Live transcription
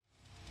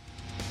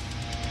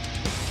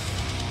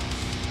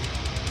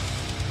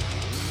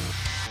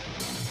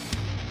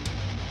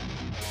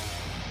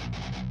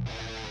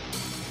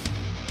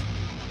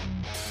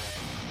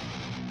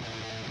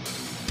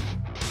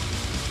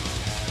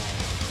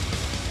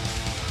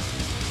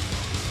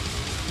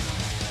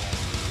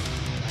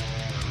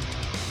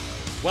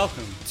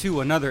Welcome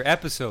to another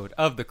episode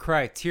of the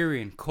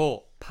Criterion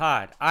Cult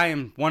Pod. I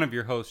am one of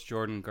your hosts,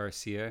 Jordan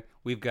Garcia.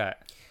 We've got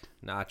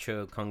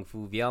Nacho Kung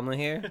Fu Vielma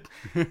here.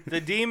 The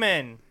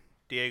Demon,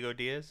 Diego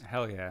Diaz.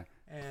 hell yeah.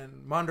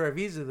 And Mondor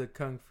Avisa, the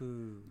Kung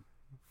Fu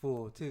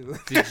fool, too.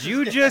 Did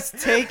you just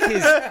take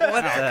his?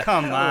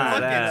 Come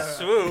on, that?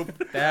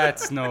 Swoop.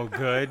 that's no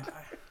good.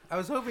 I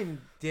was hoping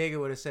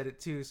Diego would have said it,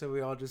 too, so we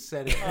all just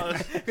said it.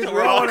 Because So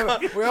we all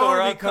want we're to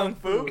all be Kung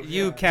Fu.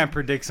 You Yeah. can't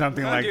predict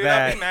something like Dude,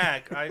 that. I'll be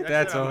Mac.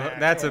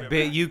 That's a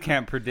bit you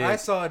can't I predict.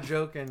 saw a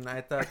joke, and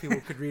I thought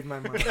people could read my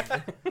mind.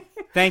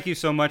 Thank you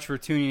so much for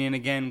tuning in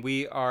again.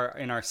 We are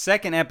in our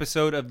second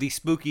episode of the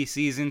spooky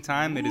season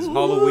time. It is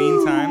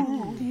Halloween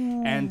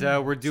time, and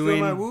we're Still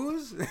doing my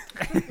woos?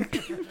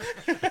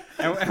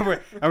 and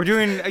we're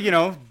doing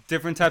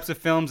different types of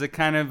films that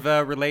kind of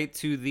relate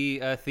to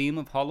the theme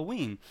of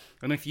Halloween.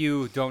 And if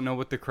you don't know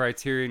what the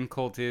Criterion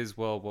Cult is,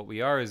 well, what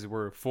we are is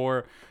we're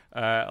four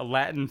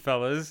Latin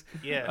fellas,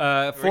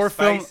 Yeah. four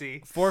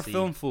spicy.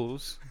 film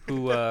fools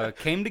who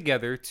came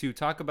together to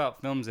talk about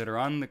films that are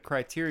on the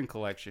Criterion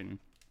Collection.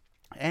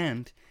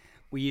 And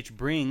we each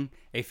bring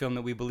a film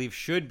that we believe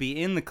should be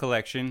in the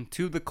collection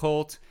to the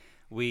cult.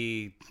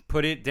 We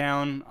put it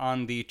down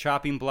on the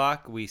chopping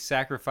block, we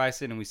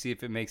sacrifice it, and we see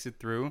if it makes it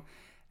through.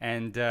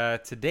 And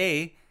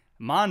today,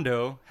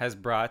 Mondo has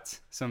brought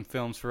some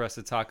films for us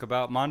to talk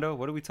about. Mondo,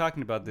 what are we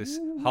talking about this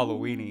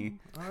Halloweeny?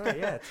 All right,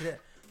 yeah. Today.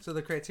 So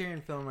the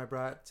Criterion film I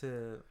brought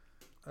to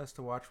us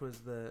to watch was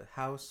The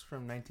House from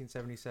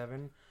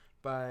 1977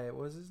 by, what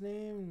was his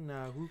name?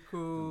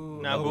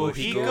 Nobuhiko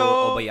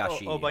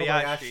Obayashi.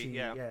 Obayashi.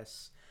 Yeah.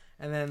 Yes.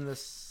 And then the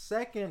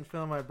second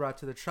film I brought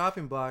to the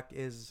chopping block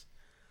is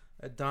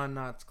a Don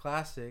Knotts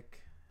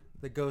classic,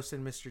 The Ghost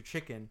and Mr.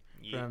 Chicken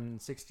from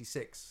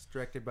 '66,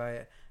 directed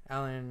by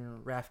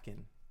Alan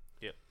Rafkin.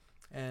 Yep.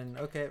 And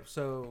okay,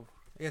 so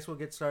I guess we'll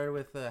get started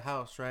with The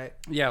House, right?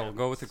 Yeah, we'll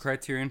go with the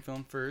Criterion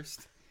film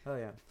first, Oh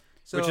yeah.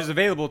 So, which is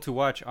available to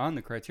watch on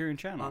the Criterion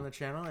channel. on the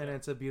channel, and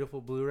it's a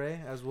beautiful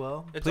Blu-ray as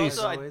well. It's Please.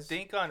 also, as I always.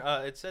 think, on.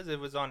 It says it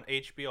was on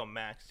HBO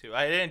Max too.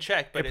 I didn't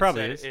check, but It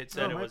probably is. it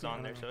said Oh, it might was be. on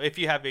I there. don't So if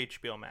you have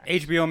HBO Max,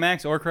 HBO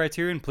Max or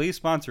Criterion, please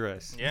sponsor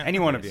us. Yeah. Any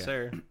one of you. Yes,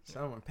 sir.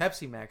 Someone,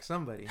 Pepsi Max,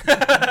 somebody.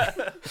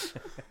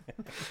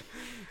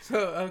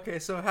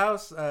 So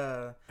House, get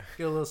a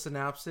little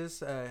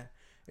synopsis.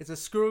 It's a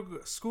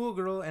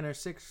schoolgirl and her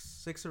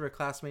six of her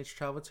classmates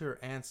travel to her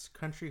aunt's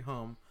country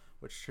home,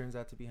 which turns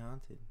out to be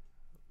haunted.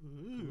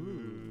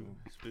 Ooh,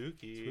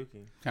 spooky.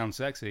 Spooky. Sounds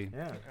sexy.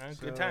 Yeah.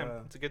 Good time.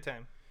 It's a good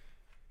time.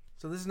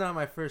 So this is not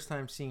my first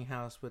time seeing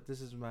House, but this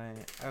is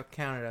I'll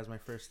count it as my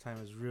first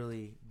time is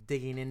really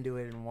digging into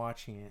it and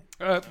watching it.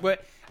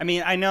 But I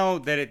mean, I know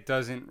that it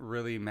doesn't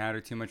really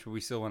matter too much, but we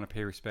still want to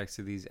pay respects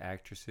to these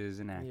actresses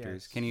and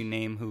actors. Yes. Can you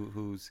name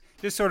who's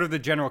just sort of the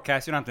general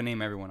cast? You don't have to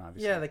name everyone,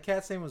 obviously. Yeah, the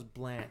cat's name was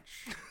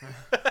Blanche.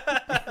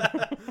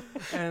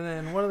 And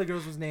then one of the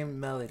girls was named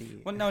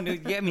Melody. Well, no,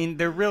 dude. Yeah, I mean,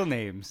 they're real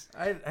names.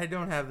 I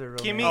don't have their real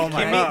Kimi, names. Oh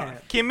my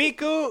God.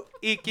 Kimiko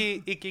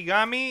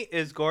Ikigami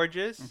is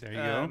gorgeous. There you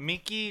go.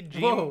 Miki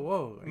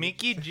Whoa.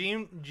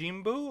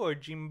 Jimbu or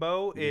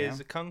Jimbo is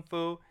Yeah. Kung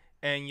Fu,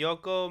 and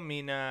Yoko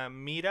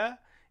Minamita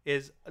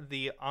is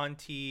the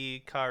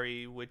Auntie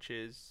Kari, which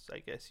is, I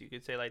guess you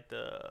could say, like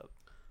the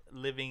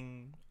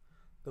living,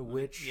 The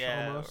witch,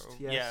 almost.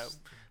 or- Yes.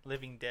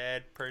 living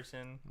dead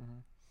person.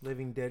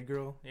 Living dead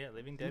girl. Yeah,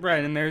 living dead.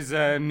 Right, and there's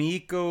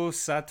Miiko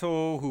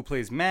Sato who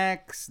plays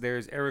Max.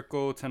 There's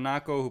Eriko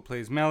Tanako who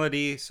plays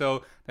Melody.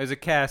 So there's a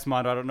cast,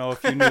 Mod. I don't know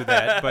if you knew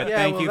that, but Yeah,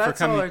 thank well, you for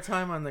that's all coming. our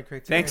time on the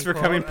Criterion. Thanks for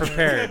Cult. coming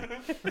prepared.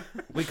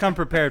 We come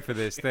prepared for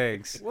this.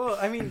 Thanks. Well,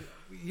 I mean,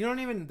 they don't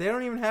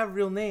even have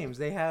real names.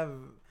 They have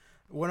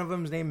one of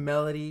them's named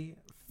Melody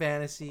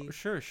Fantasy.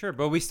 Sure,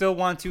 but we still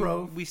want to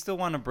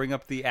Pro. bring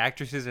up the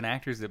actresses and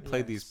actors that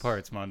play these Yes.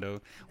 parts, Mondo. We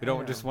I don't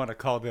know. just want to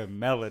call them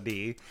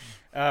Melody.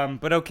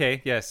 But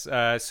okay, yes.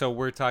 So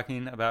we're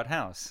talking about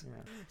House. Yeah.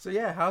 So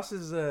yeah, House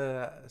is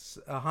a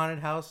haunted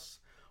house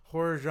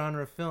horror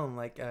genre film.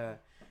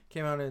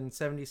 Came out in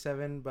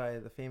 '77 by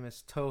the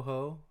famous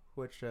Toho,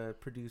 which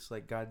produced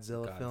like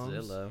Godzilla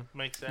films. Godzilla.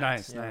 Makes sense.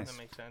 Nice. That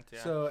makes sense.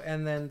 Yeah. So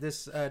and then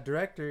this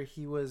director,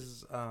 he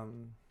was,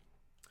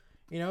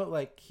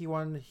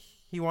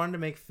 he wanted to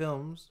make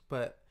films,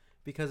 but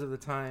because of the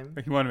time,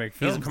 You want to make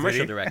films? He's a commercial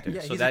did he? director,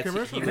 Yeah, so he's a that's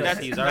commercial he was,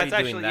 director. he's already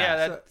That's doing actually- that.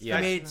 yeah, so that- he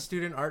that's- made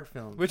student art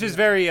films, Which is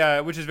very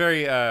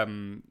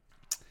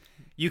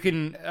you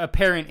can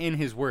apparent in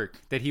his work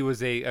that he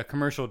was a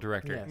commercial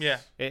director.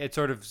 Yes. yeah. It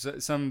sort of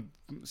some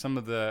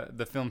of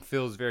the film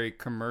feels very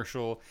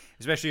commercial,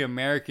 especially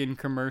American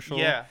commercial.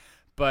 Yeah.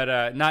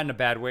 But not in a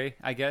bad way,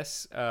 I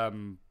guess.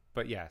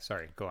 But yeah,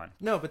 sorry, go on.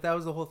 No, but that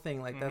was the whole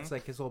thing. Like that's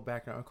like his whole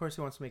background. Of course,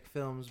 he wants to make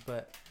films,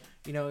 but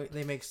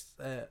they make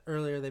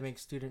earlier they make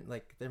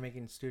they're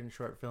making student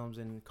short films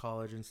in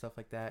college and stuff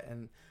like that,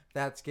 and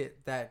that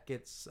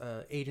gets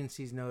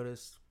agencies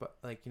noticed, but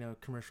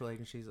commercial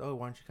agencies. Oh,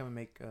 why don't you come and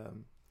make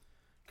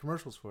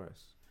commercials for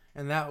us?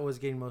 And that was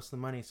getting most of the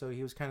money, so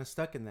he was kind of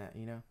stuck in that,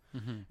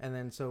 Mm-hmm. And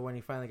then so when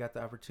he finally got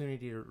the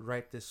opportunity to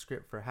write this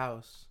script for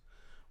House,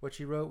 which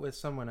he wrote with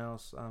someone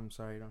else. I'm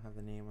sorry, I don't have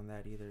the name on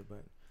that either,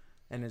 but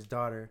and his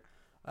daughter.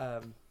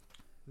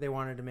 They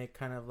wanted to make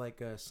kind of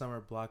like a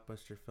summer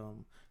blockbuster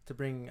film to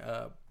bring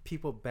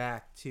people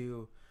back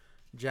to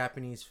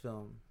Japanese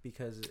film,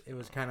 because it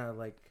was kind of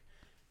like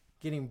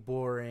getting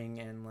boring,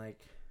 and like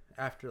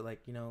after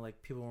like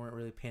like people weren't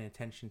really paying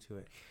attention to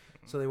it,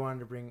 so they wanted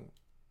to bring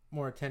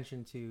more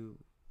attention to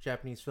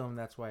Japanese film.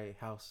 That's why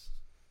House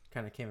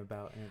kind of came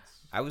about. And it's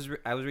I was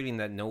reading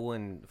that no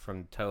one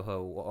from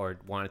Toho or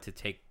wanted to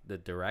take the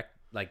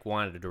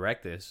wanted to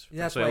direct this.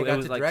 Yeah, that's so why I it got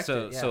was to like direct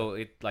so it, yeah. so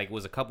it like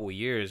was a couple of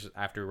years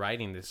after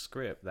writing this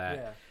script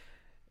that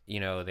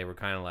they were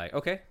kind of like,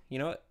 okay, you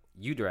know what,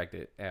 you direct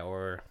it,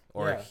 or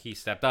Yeah. he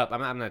stepped up.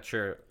 I'm not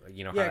sure how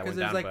yeah, that because went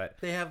down, like but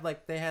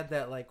they had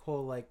that like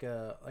whole like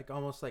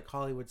almost like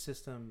Hollywood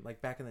system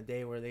like back in the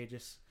day, where they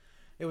just,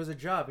 it was a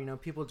job,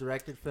 people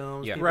directed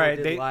films, Yeah. people Right,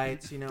 did they-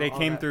 lights, They all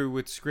came that. through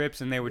with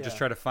scripts, and they would just Yeah.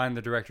 try to find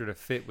the director to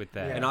fit with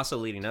that. Yeah. and also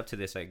leading up to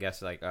this, I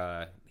guess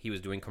he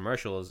was doing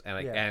commercials,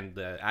 and Yeah. and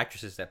the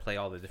actresses that play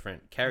all the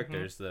different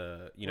characters,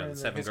 the Were in the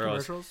seven his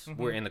girls commercials?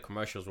 were in the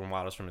commercials, were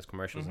models from his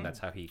commercials, and that's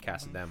how he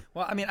casted them.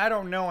 Well, I mean, I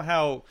don't know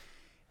how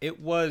it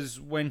was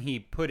when he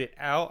put it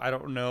out. I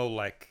don't know,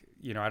 I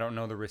don't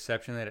know the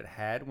reception that it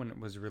had when it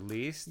was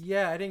released.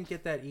 Yeah, I didn't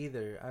get that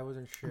either. I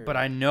wasn't sure. But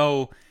I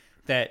know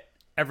that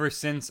ever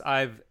since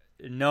I've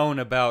known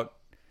about,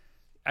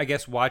 I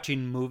guess,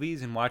 watching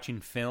movies and watching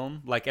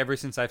film, like ever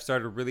since I've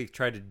started really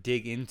try to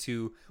dig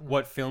into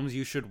what films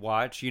you should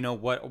watch,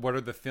 what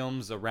are the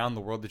films around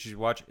the world that you should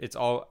watch,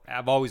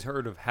 I've always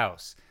heard of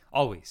House.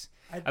 Always.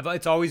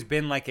 It's always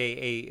been like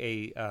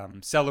a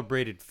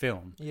celebrated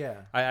film. Yeah.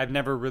 I've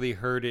never really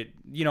heard it.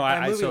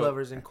 Movie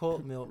lovers and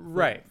cult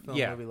Right, film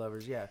yeah. movie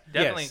lovers, yeah.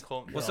 Definitely Yes.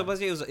 cult. Well,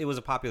 supposedly it was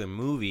a popular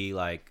movie,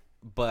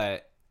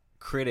 but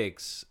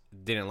critics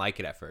didn't like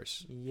it at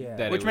first. Yeah.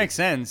 That Which it makes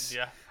sense.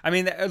 Yeah. I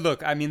mean, look,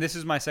 this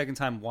is my second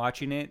time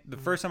watching it. The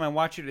first time I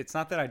watched it, it's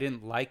not that I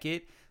didn't like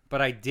it,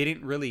 but I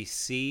didn't really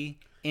see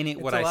in it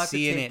what a I lot to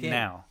see in take it in.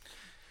 now.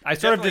 I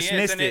sort of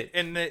Definitely is, dismissed it.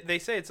 and they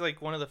say it's like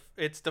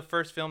it's the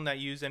first film that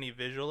used any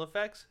visual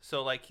effects.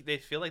 So like they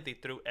feel like they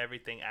threw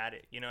everything at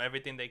it.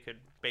 Everything they could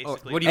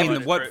basically. What do you mean?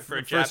 put What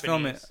for first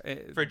film?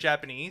 Japanese? For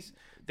Japanese,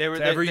 they were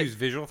To ever they- use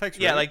visual effects?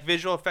 Yeah, really? like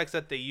visual effects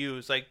that they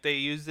use. Like they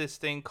use this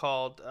thing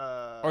called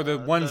Or the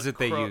ones that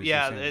they use,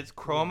 Yeah, you're saying. it's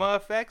chroma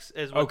effects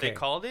is what they Okay.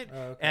 called it. Oh,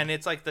 okay. And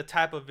it's like the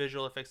type of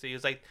visual effects they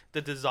use, like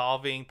the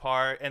dissolving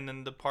part, and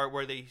then the part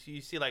where you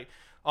see like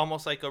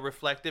almost like a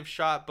reflective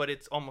shot, but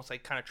it's almost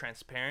like kind of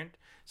transparent.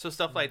 So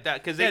stuff like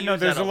that, because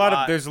there's a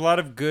lot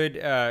of good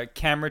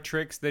camera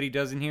tricks that he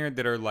does in here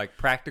that are like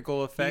practical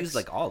He effects. used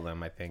like all of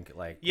them, I think.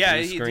 Like Yeah,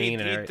 blue he screen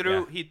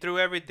and he threw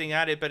everything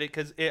at it, but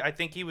I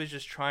think he was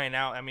just trying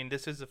out. I mean,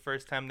 this is the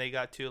first time they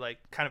got to like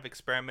kind of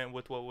experiment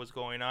with what was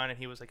going on, and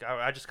he was like,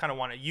 I just kind of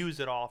want to use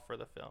it all for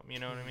the film. You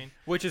know what I mean?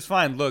 Which is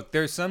fine. Look,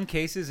 there's some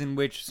cases in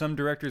which some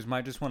directors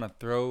might just want to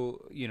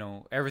throw,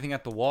 everything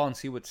at the wall and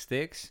see what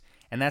sticks,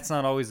 and that's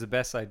not always the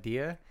best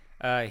idea.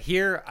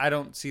 Here, I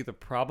don't see the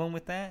problem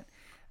with that.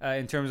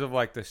 In terms of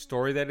like the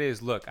story that it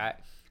is. Look,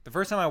 the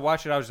first time I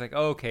watched it, I was like,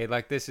 oh, okay,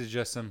 like this is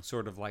just some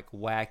sort of like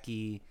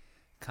wacky,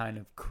 kind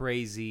of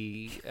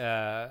crazy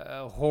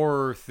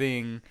horror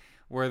thing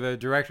where the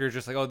director is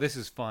just like, oh, this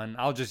is fun.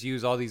 I'll just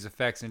use all these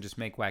effects and just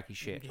make wacky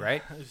shit,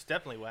 right? It's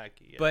definitely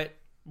wacky. Yeah. But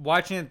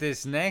watching it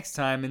this next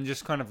time and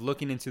just kind of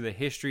looking into the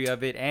history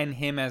of it and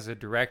him as a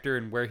director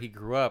and where he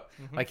grew up,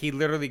 like he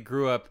literally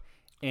grew up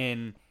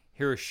in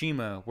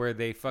Hiroshima, where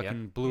they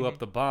fucking blew up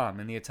the bomb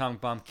and the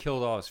atomic bomb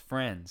killed all his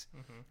friends.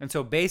 And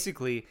so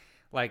basically,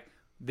 like,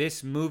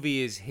 this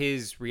movie is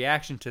his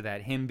reaction to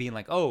that, him being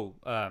like,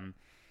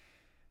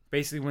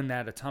 basically when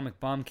that atomic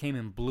bomb came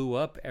and blew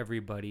up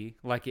everybody,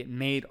 like it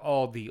made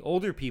all the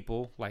older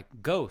people like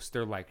ghosts.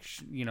 They're like,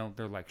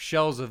 they're like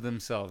shells of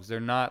themselves. They're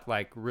not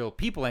like real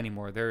people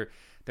anymore. They're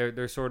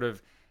sort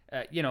of,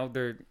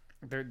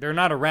 they're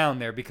not around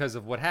there because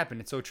of what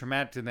happened. It's so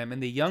traumatic to them.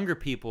 And the younger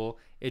people,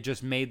 it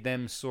just made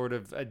them sort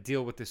of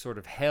deal with this sort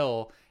of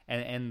hell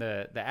and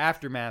the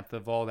aftermath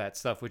of all that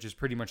stuff, which is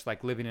pretty much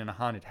like living in a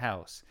haunted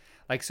house.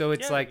 Like, so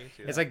it's Yeah, I like, can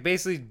see it's that. like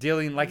basically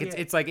dealing, like, Yeah.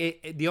 it's like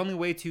the only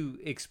way to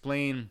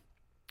explain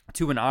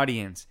to an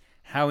audience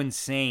how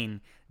insane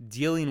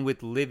dealing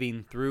with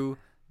living through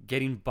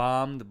getting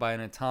bombed by an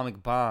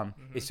atomic bomb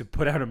is to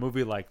put out a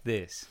movie like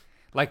this.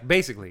 Like,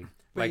 basically.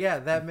 But Like, yeah,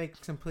 that makes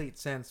complete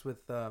sense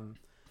with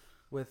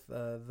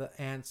the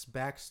aunt's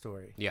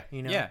backstory. Yeah.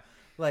 Yeah.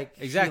 Like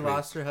Exactly. she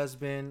lost her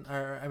husband,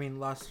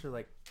 lost her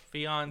like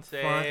fiance,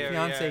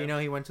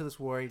 fiance. He went to this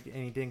war and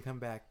he didn't come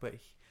back, but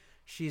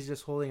she's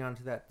just holding on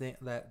to that thing,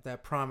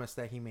 that promise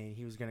that he made.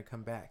 He was going to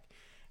come back,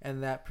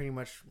 and that pretty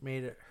much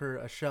made her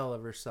a shell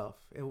of herself.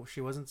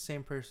 She wasn't the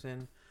same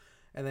person,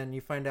 and then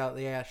you find out,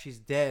 yeah, she's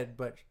dead,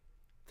 but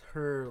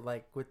her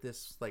like with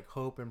this like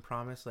hope and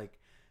promise like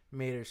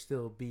made her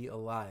still be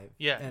alive.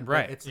 Yeah. and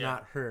Right. It's Yeah.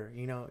 not her.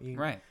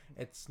 Right.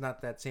 It's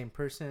not that same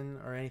person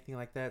or anything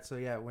like that. So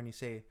yeah, when you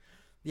say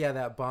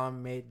that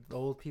bomb made the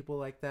old people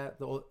like that,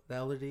 the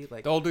elderly,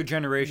 like The older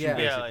generation, Yeah.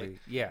 Yeah, basically.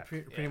 Yeah.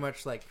 pretty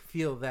much like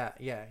feel that.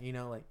 Yeah,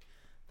 like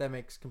that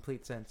makes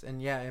complete sense.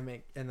 And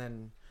and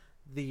then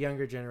the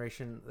younger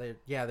generation,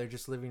 they're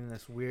just living in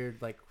this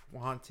weird like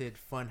haunted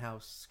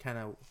funhouse kind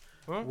of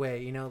Huh?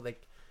 way.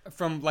 Like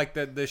From like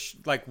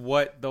like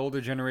what the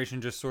older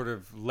generation just sort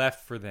of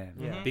left for them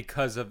Yeah.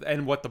 because of,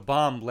 and what the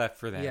bomb left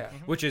for them, Yeah.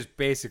 which is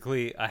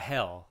basically a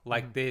hell,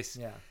 like this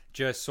yeah.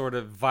 just sort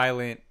of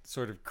violent,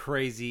 sort of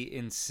crazy,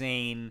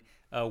 insane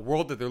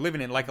world that they're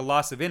living in, like a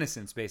loss of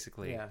innocence,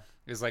 basically. Yeah.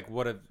 Is like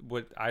what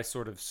I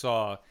sort of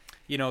saw.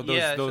 Those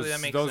Yeah, actually,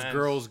 that makes those sense.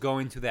 girls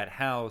going to that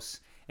house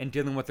and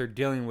dealing what they're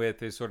dealing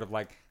with is sort of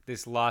like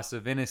this loss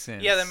of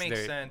innocence. Yeah, that makes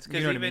They're- sense. you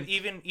Because know what I mean?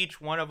 even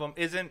each one of them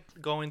isn't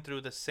going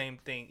through the same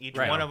thing. Each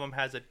Right. one of them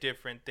has a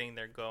different thing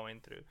they're going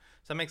through.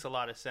 So that makes a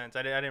lot of sense.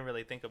 I didn't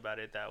really think about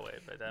it that way,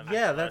 but that makes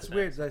a lot That's of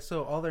weird. sense. Like,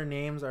 so all their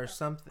names are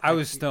something. I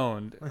was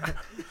stoned.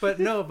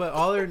 but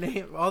all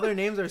their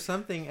names are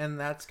something, and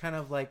that's kind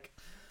of like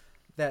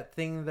that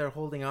thing they're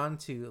holding on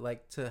to,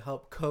 like to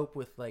help cope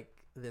with like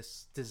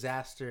this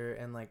disaster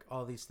and like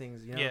all these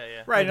things. Yeah.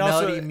 Right, Like and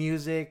also melody,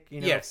 music,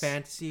 yes.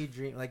 fantasy,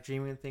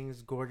 dreaming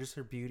things, gorgeous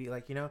or beauty,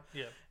 like Yeah.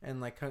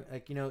 and like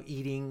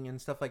eating and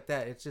stuff like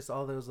that. It's just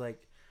all those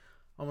like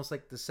almost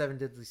like the 7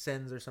 deadly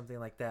sins or something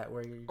like that,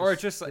 where you Or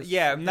just like,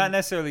 not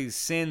necessarily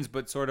sins,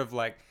 but sort of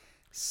like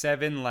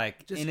 7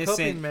 like Just innocent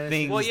coping medicine.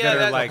 things Well, yeah, that are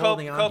that's like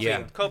holding on to.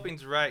 Yeah.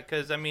 coping's right,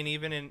 because I mean,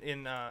 even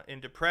in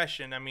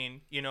depression, I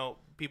mean,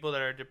 people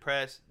that are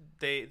depressed,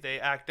 they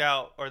act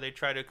out or they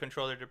try to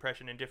control their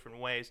depression in different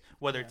ways,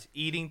 whether it's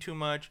eating too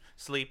much,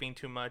 sleeping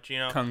too much,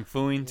 kung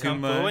fuing too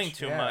kung fuing much.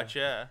 too Yeah. much,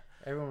 yeah.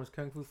 Everyone was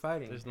kung fu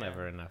fighting. There's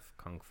never enough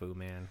kung fu,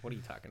 man. What are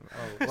you talking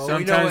about? Oh, well,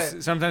 we know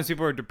Sometimes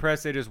people are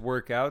depressed. They just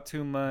work out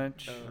too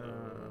much.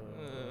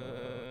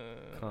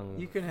 Kung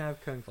you can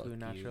have kung fu, fuck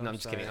Nacho. you. No, I'm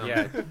just sorry. kidding.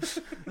 Yeah.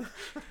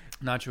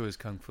 Nacho is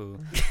kung fu.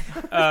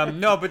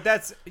 No, but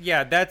that's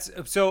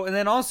so. And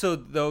then also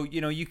though,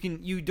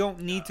 you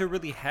don't need to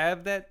really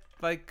have that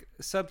like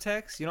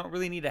subtext. You don't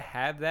really need to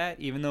have that,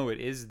 even though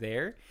it is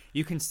there.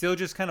 You can still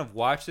just kind of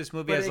watch this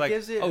movie But as it like,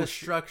 gives it oh, a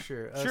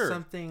structure, of sure.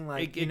 something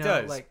like it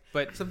does, like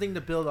but something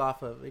to build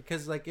off of.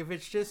 Because like if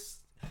it's just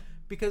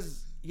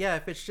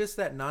if it's just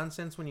that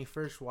nonsense when you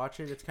first watch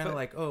it, it's kind of But-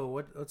 like, oh,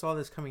 what's all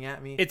this coming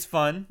at me? it's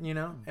fun.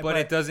 But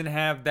It doesn't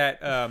have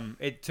that.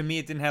 To me,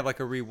 it didn't have like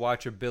a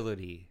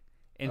rewatchability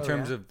in Oh,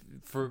 terms yeah? of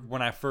for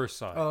when I first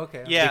saw it. Oh,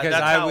 okay. Yeah, because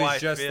that's I how was I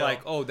just feel.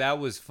 like, oh, that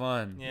was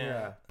fun.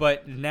 Yeah.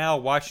 But now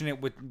watching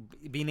it with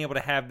being able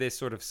to have this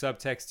sort of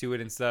subtext to it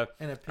and stuff,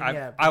 And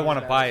I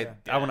want to buy it.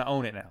 Yeah. I want to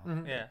own it now.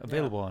 Mhm. Yeah.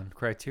 Available on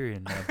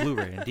Criterion,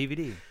 Blu-ray, and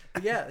DVD.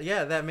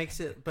 Yeah, that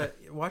makes it. But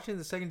watching it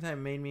the second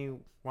time made me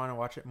want to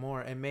watch it more,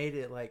 and made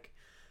it like,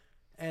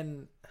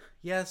 and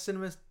yeah,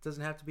 cinema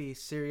doesn't have to be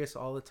serious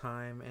all the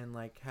time and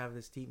like have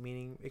this deep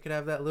meaning. It could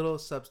have that little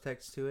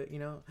subtext to it. They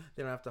don't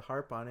have to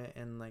harp on it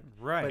and like,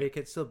 Right. But it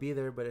could still be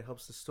there, but it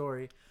helps the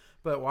story.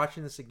 But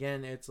watching this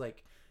again, it's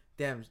like,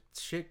 damn,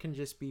 shit can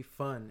just be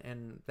fun,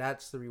 and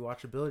that's the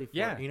rewatchability for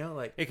Yeah. it.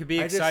 Like It could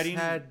be I exciting.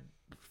 just had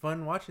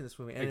fun watching this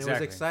movie, and it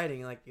Exactly. was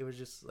exciting. Like it was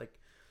just like.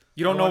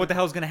 You don't I know wanna- what the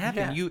hell's gonna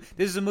happen. Yeah.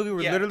 This is a movie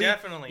where Yeah, literally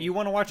definitely. you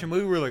want to watch a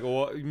movie where like,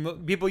 well,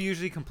 people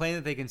usually complain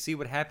that they can see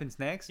what happens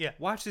next. Yeah.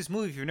 Watch this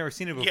movie if you've never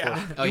seen it before.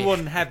 Yeah. Oh, You yeah.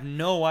 wouldn't have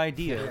no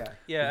idea. Yeah.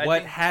 Yeah, I what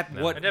think- happened?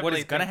 No. What I is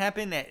definitely gonna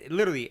think- happen?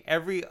 Literally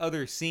every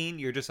other scene,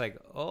 you're just like,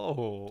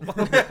 oh.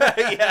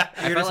 Yeah.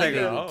 I You're felt just like like,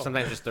 they oh.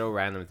 sometimes just throw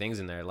random things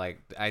in there. Like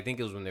I think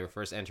it was when they were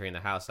first entering the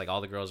house. Like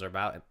all the girls are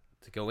about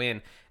to go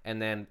in, and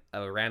then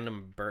a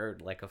random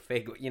bird, like a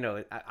fake,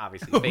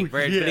 obviously fake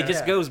bird, but yeah. it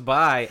just goes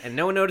by, and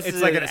no one notices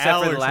It's like it an except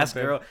owl for or the last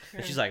something. girl,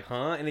 and she's like,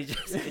 "Huh?" And it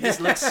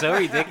just looks so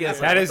ridiculous.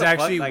 That Like, is what the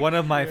actually fuck? Like, one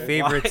of my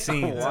favorite why?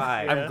 scenes.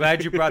 Why? I'm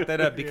glad you brought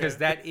that up because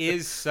that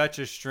is such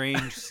a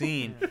strange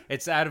scene.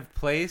 It's out of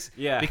place.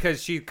 Yeah.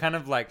 Because she kind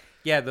of like,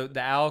 the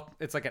owl,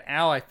 it's like an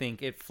owl, I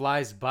think. It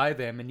flies by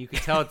them and you can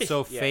tell it's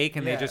so Yeah. fake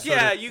and they Yeah. just Yeah,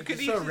 sort of, you could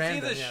It's so easily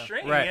random, see the yeah.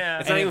 string. Right. Yeah.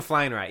 It's And not it- even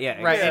flying right.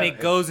 Yeah. right, and Yeah. it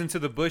goes into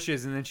the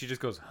bushes and then she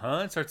just goes, huh?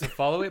 And starts to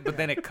follow it, but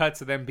then it cuts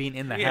to them being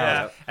in the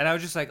Yeah. house. And I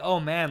was just like, oh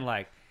man,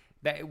 like,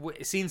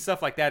 seeing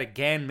stuff like that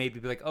again made me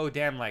be like, oh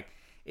damn, like,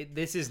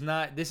 this is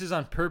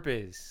on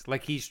purpose.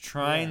 Like, he's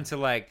trying to,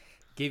 like,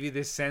 give you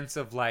this sense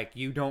of, like,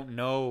 you don't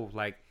know,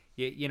 like,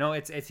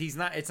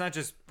 it's not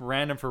just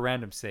random for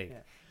random's sake.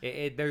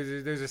 Yeah.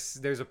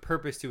 There's a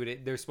purpose to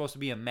it. There's supposed to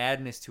be a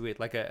madness to it,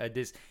 like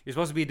you're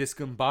supposed to be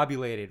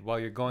discombobulated while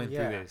you're going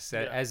through this,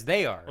 Yeah. as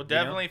they are. Well, you know?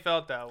 definitely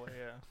felt that way.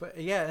 Yeah. But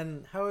yeah,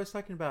 and how I was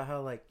talking about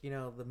how like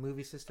the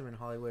movie system in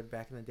Hollywood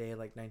back in the day,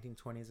 like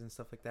 1920s and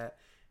stuff like that,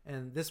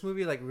 and this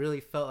movie like really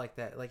felt like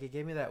that. Like it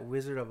gave me that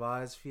Wizard of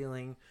Oz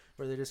feeling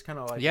where they're just kind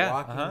of like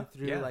walking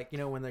through, like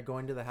when they're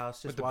going to the house,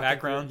 just with the walking through,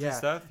 backgrounds and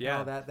stuff. Yeah,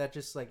 all that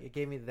just like it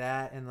gave me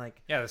that, and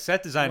like yeah. The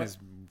set design is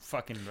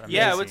fucking amazing.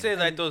 Yeah, I would say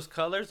like those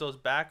colors, those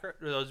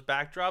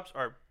backdrops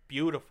are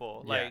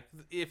beautiful. Yeah. Like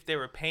if they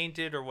were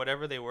painted or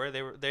whatever they were,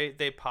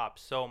 they pop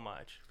so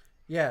much.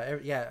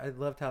 Yeah, I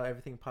loved how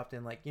everything popped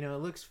in. Like, you know, it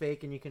looks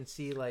fake, and you can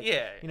see like,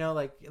 Yeah. you know,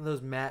 like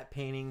those matte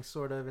paintings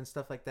sort of and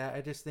stuff like that.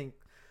 I just think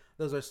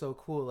those are so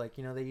cool. Like,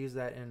 you know, they use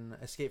that in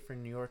Escape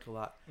from New York a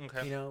lot.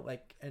 Okay. You know,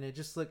 like, and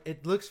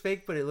it looks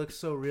fake, but it looks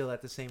so real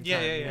at the same time.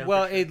 Yeah, yeah, you yeah. know?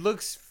 Well, it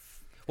looks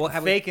Well,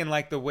 fake in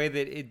like the way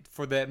that it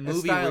for that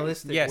movie.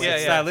 stylistic Yes, way. it's Yeah,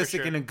 yeah,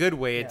 stylistic for sure. in a good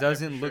way. Yeah, It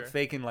doesn't for look sure.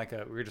 fake in like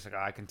a. We're just like,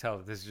 oh, I can tell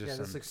that this is just Yeah,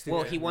 some. this looks Well,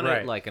 stupid. he wanted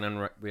Right. like an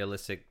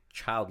unrealistic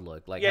child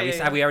look. Like, Yeah, have, we,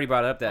 yeah, have we yeah. already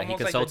brought up that Almost he like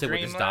the consulted with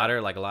his dreamland.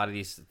 daughter? Like a lot of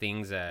these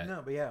things that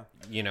No, but yeah.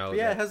 you know. But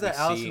yeah, it has that we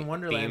Alice see, in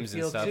Wonderland themes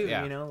and feel stuff, too.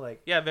 Yeah. You know,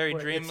 like Yeah, very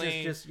where it's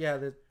dreamly. just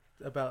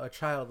about a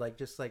child, like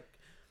just like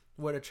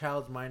what a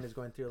child's mind is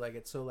going through. Like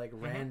it's so like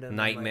random, and,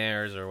 like,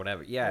 Nightmares or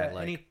whatever. Yeah,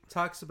 like and he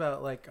talks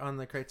about like on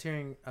the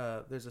Criterion.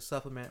 There's a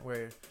supplement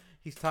where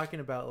he's talking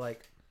about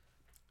like,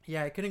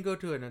 yeah, I couldn't go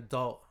to an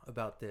adult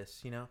about this.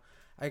 You know,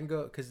 I can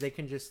go because they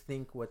can just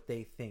think what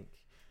they think,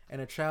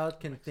 and a child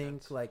can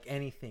think like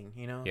anything.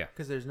 You know, Yeah.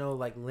 because there's no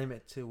like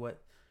limit to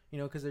what, you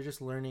know, because they're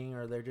just learning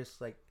or they're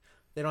just like.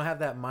 They don't have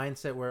that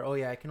mindset where, oh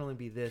yeah, I can only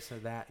be this or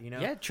that, you know?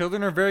 Yeah,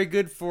 children are very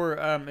good for,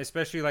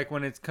 especially like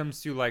when it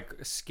comes to like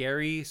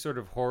scary sort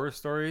of horror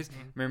stories.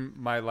 Remember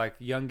my like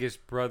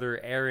youngest brother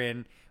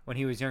Aaron, when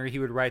he was younger, he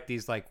would write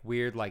these like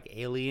weird like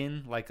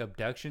alien like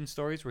abduction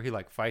stories where he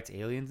like fights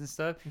aliens and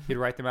stuff. He'd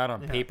write them out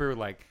on paper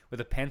like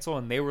with a pencil,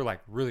 and they were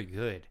like really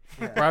good.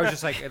 Where I was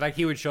just like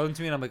he would show them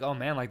to me, and I'm like, oh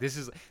man, like this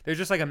is there's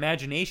just like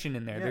imagination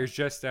in there. Yeah. There's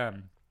just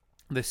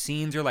the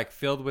scenes are like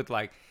filled with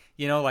like.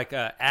 You know, like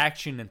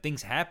action and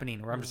things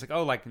happening where I'm just like,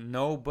 oh, like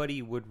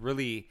nobody would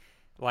really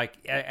like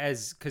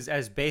as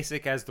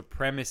basic as the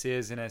premise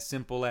is and as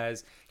simple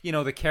as, you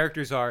know, the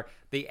characters are,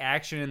 the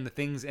action and the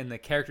things and the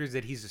characters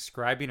that he's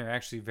describing are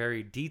actually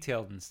very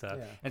detailed and stuff.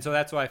 Yeah. And so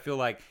that's why I feel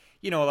like,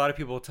 you know, a lot of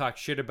people talk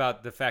shit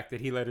about the fact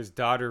that he let his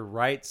daughter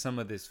write some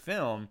of this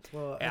film.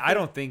 Well, I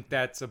don't think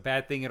that's a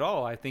bad thing at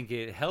all. I think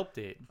it helped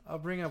it. I'll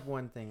bring up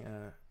one thing.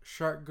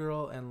 Shark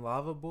Girl and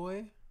Lava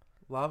Boy.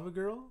 Lava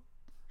Girl?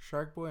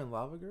 Shark Boy and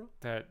Lava Girl?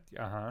 That,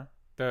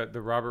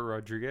 the Robert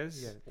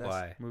Rodriguez Yeah,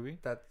 why? movie.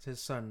 That's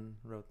his son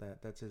wrote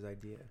that. That's his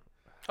idea.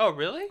 Oh,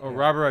 really? Oh, Yeah.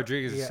 Robert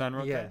Rodriguez's Yeah, son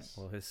wrote yes.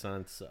 Well, his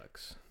son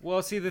sucks. that?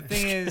 Well, see, the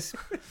thing is,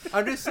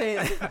 I'm just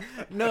saying.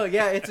 No,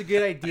 yeah, it's a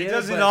good idea. it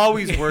doesn't but-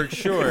 always work,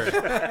 sure.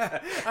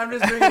 I'm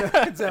just bringing up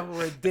an example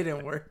where it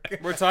didn't work.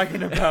 We're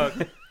talking about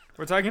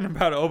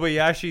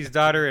Obayashi's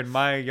daughter and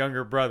my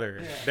younger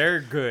brother.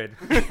 They're good.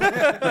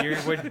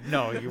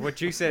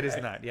 What you said is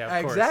not. Yeah,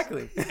 of course.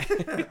 Exactly.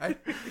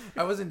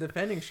 I wasn't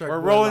defending Shark We're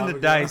Boy and rolling Lava the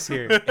Girl. dice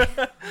here. All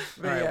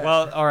right. yeah.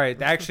 Well, all right.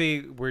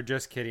 Actually, we're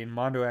just kidding.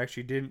 Mondo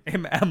actually didn't.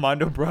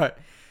 Mondo brought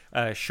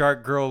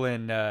Shark Girl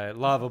and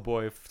Lava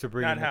Boy to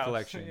bring Not in the House,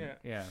 collection. yeah.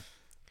 Yeah.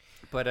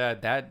 But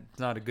that's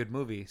not a good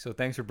movie. So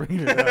thanks for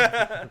bringing it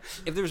up.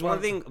 If there was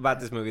one thing about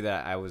this movie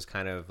that I was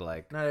kind of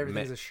like Not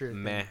everything's a sure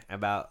thing. meh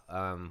about,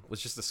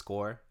 was just the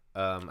score.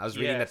 I was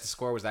reading that the Yes.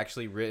 score was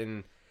actually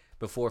written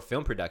before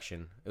film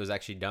production. It was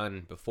actually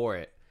done before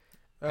it.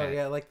 Oh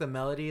yeah, like the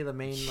melody, the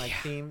main like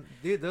theme,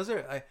 dude. Those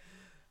are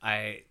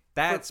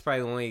That's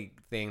probably the only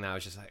thing that I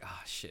was just like, oh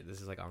shit, this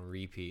is like on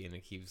repeat and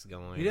it keeps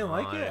going. You didn't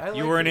like on. it? I You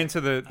liked weren't it.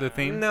 into the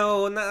theme.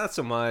 No, not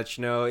so much.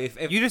 No, if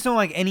You just don't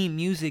like any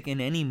music in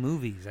any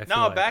movies. I feel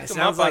No, like. back It him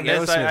up sounds on like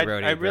this. Aerosmith I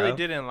wrote it, really bro.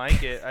 didn't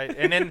like it.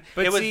 And then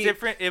But it was see,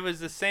 different. It was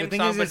the same thing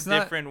song, is, but it's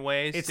not- different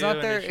ways. It's too, not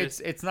and there. It's,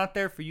 It's not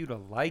there for you to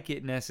like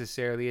it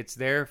necessarily. It's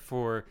there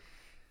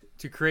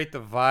to create the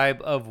vibe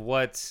of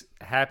what's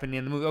happening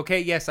in the movie.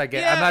 Okay, yes, I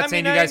get. Yeah, I'm not I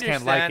saying mean, you I guys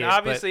can't like understand. it.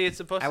 Obviously, it's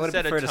supposed I to would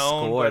set have a preferred a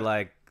tone. score But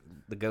like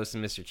The Ghost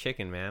of Mr.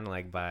 Chicken, man,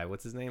 like by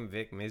what's his name,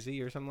 Vic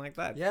Mizzy or something like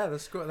that. Yeah, the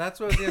score. That's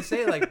what I was gonna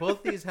say. Like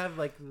both these have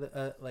like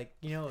the like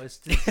you know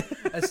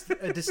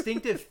a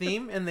distinctive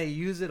theme, and they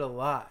use it a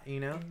lot. You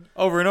know.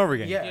 over and over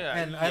again. Yeah, Yeah,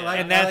 and yeah. I like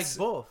And I that's-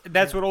 like both.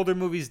 That's Yeah. what older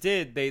movies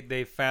did.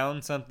 They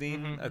found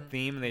something, Mhm. a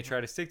theme, and they try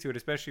to stick to it.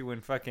 Especially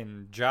when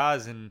fucking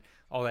Jaws and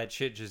all that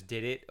shit just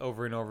did it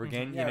over and over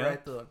again. Yeah, you know.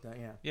 right.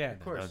 Yeah. Yeah, Of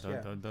course. dun, Yeah.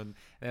 dun, dun, dun.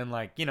 And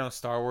like, you know,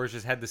 Star Wars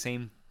just had the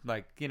same,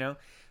 like, you know.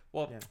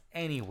 Well, Yeah.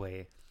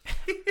 anyway,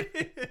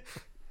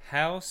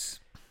 House.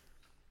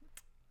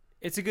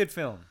 It's a good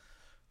film,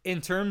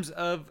 in terms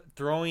of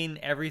throwing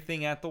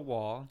everything at the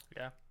wall.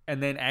 Yeah.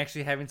 And then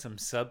actually having some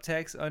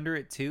subtext under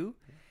it too,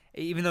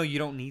 even though you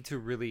don't need to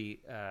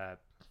really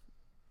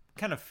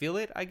kind of feel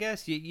it. I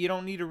guess you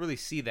don't need to really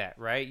see that,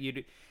 right?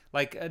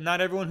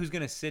 Not everyone who's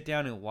gonna sit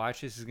down and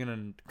watch this is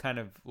gonna kind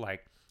of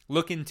like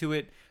look into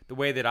it the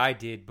way that I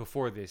did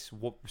before this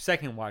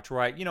second watch,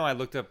 where I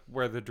looked up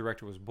where the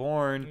director was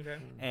born Okay.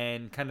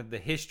 and kind of the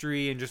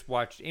history and just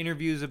watched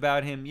interviews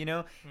about him,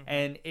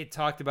 and it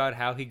talked about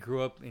how he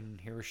grew up in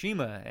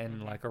Hiroshima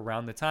and like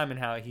around the time, and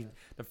how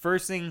the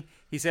first thing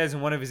he says in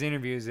one of his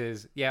interviews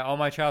is, yeah, all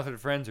my childhood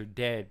friends are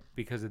dead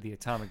because of the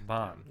atomic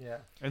bomb. Yeah.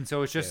 And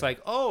so it's just Yeah.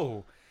 like,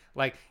 oh,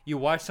 like you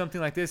watch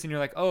something like this and you're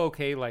like, oh,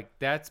 okay, like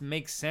that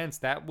makes sense.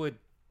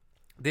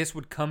 This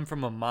would come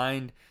from a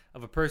mind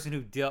of a person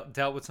who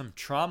dealt with some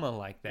trauma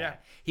like that. Yeah.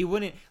 He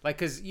wouldn't like,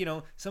 because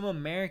some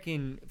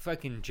American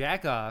fucking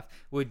jackoff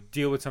would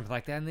deal with something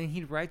like that, and then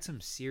he'd write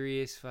some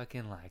serious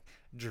fucking like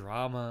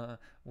drama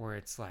where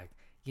it's like,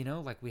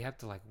 like we have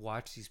to like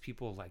watch these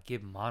people like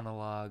give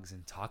monologues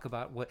and talk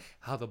about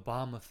how the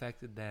bomb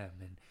affected them,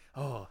 and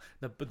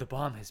the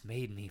bomb has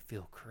made me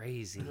feel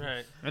crazy.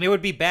 Right. And it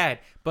would be bad,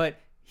 but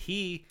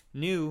he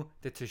knew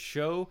that to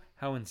show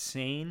how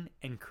insane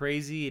and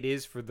crazy it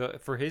is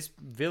for his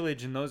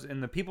village and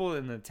the people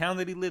in the town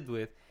that he lived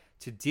with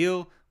to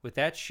deal with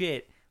that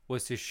shit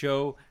was to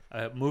show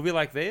a movie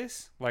like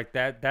this, like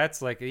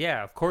that's like,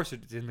 yeah, of course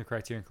it's in the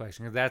Criterion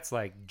Collection, 'cause that's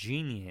like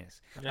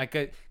genius. Yeah. Like,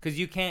 because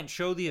you can't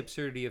show the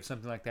absurdity of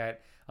something like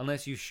that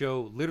unless you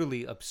show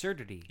literally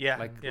absurdity. Yeah,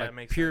 like it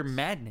makes pure sense.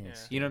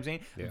 madness. Yeah. You know what I'm saying?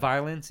 Yeah.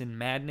 Violence and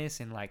madness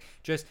and like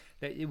just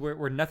that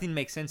where nothing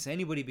makes sense to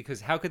anybody,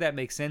 because how could that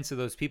make sense to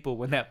those people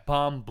when that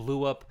bomb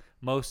blew up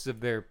most of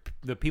the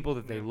people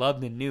that they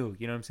loved and knew?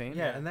 You know what I'm saying?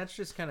 Yeah, and that's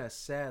just kind of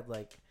sad,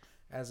 like,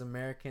 as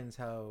Americans,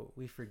 how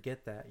we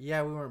forget that.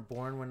 Yeah, we weren't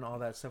born when all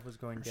that stuff was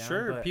going down.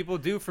 Sure, but, people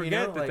do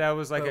forget like, that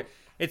was like but-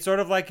 it's sort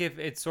of like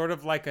it's sort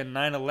of like a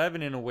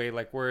 9/11 in a way,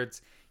 like where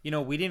it's,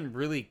 we didn't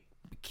really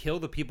kill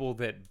the people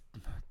that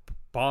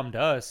bombed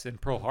us in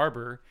Pearl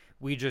Harbor.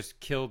 We just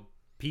killed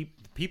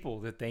people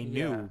that they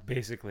knew, Yeah.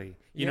 basically.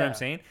 You know what I'm Yeah.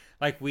 saying?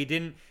 Like we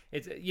didn't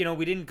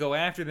go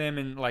after them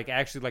and like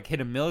actually like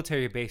hit a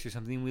military base or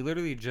something. We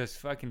literally just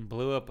fucking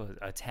blew up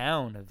a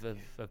town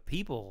of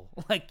people.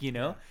 Like,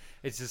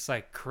 it's just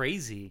like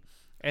crazy.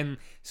 And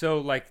so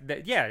like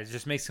that, yeah, it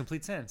just makes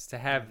complete sense to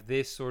have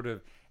this sort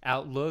of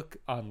outlook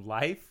on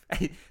life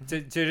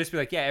to just be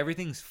like, yeah,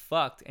 everything's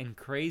fucked and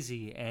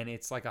crazy, and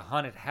it's like a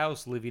haunted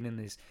house living in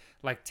this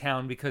like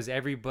town because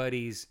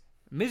everybody's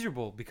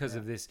miserable because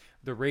of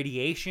the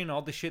radiation,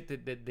 all the shit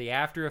that the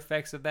after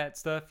effects of that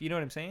stuff. You know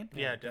what I'm saying?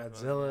 Yeah,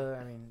 definitely.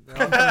 Godzilla. I mean, they're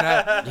all coming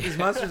out. These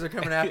monsters are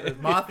coming after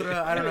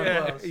Mothra. I don't know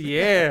who else.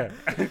 Yeah.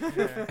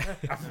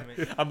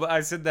 Yeah. I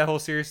said that whole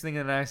serious thing,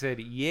 and I said,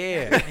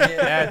 yeah,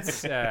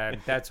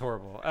 that's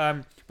horrible.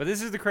 But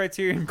this is the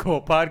Criterion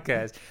Cult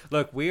podcast.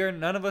 Look,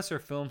 none of us are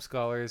film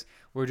scholars.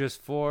 We're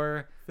just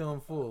four Film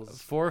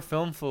fools.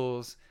 film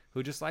fools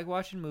who just like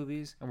watching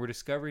movies, and we're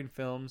discovering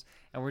films,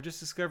 and we're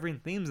just discovering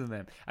themes in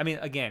them. I mean,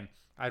 again,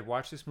 I'd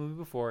watched this movie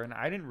before, and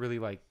I didn't really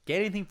like get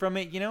anything from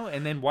it,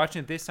 and then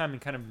watching it this time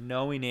and kind of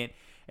knowing it,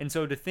 and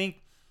so to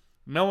think,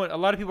 a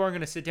lot of people aren't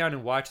going to sit down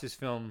and watch this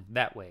film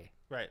that way.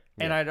 Right.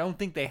 And I don't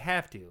think they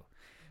have to.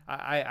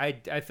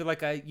 I feel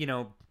like I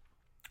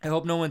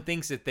hope no one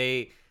thinks that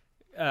they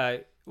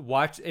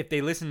if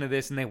they listen to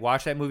this and they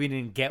watch that movie and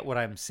didn't get what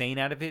I'm saying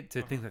out of it,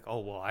 to think like, oh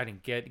well, I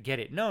didn't get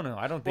it. No,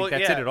 I don't think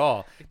that's it at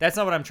all. That's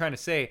not what I'm trying to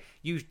say.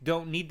 You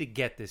don't need to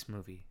get this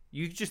movie.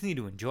 You just need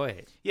to enjoy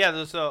it.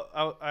 Yeah, so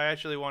I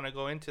actually want to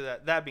go into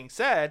that. That being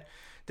said,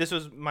 this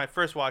was my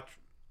first watch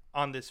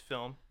on this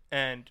film,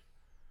 and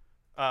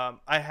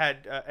I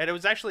had and it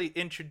was actually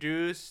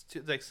introduced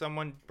to, like,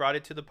 someone brought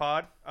it to the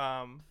pod.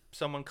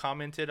 Someone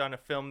commented on a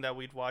film that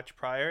we'd watched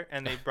prior,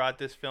 and they brought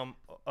this film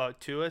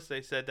to us.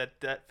 They said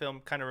that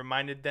film kind of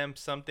reminded them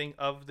something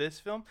of this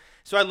film.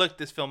 So I looked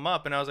this film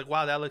up, and I was like,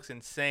 wow, that looks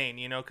insane,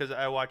 because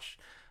I watched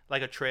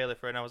like a trailer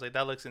for it, and I was like,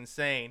 that looks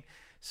insane.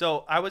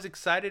 So I was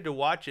excited to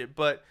watch it,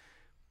 but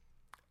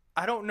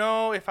I don't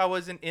know if I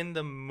wasn't in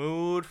the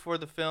mood for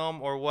the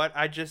film or what.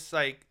 I just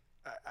like,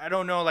 I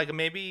don't know, like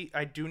maybe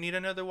I do need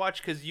another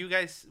watch, because you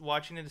guys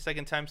watching it the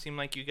second time seemed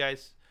like you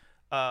guys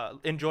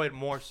enjoy it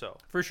more so,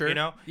 For sure.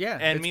 Yeah,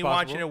 and it's me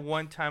possible. watching it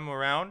one time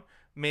around,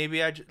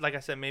 maybe like I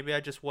said, maybe I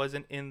just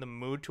wasn't in the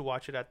mood to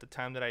watch it at the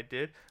time that I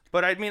did.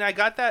 But I mean, I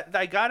got a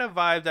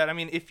vibe that, I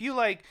mean, if you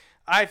like,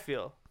 I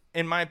feel,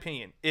 in my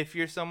opinion, if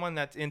you're someone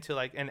that's into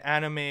like an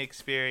anime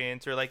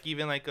experience, or like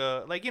even like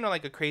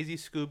a crazy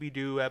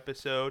Scooby-Doo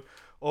episode,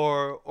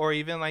 or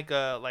even like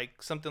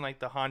something like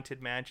the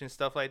Haunted Mansion,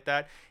 stuff like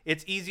that,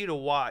 it's easy to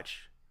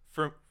watch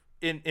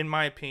in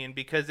my opinion,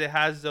 because it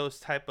has those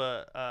type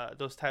of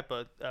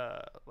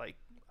like,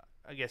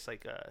 I guess,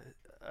 like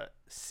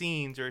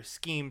scenes or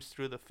schemes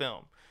through the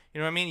film. You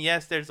know what I mean?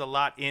 Yes, there's a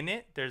lot in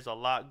it. There's a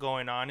lot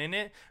going on in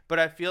it, but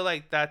I feel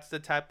like that's the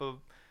type of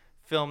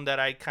film that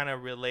I kind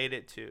of relate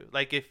it to.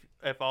 Like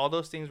if all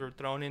those things were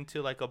thrown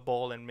into like a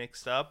bowl and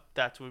mixed up,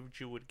 that's what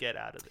you would get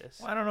out of this.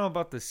 Well, I don't know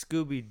about the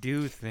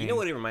Scooby-Doo thing. You know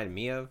what it reminded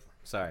me of?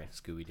 Sorry,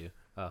 Scooby-Doo.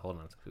 Hold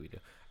on,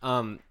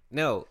 Scooby-Doo.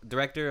 No,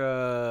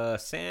 director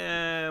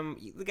Sam,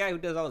 the guy who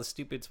does all the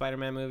stupid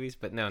Spider-Man movies,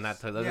 but no,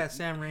 not those. Yeah,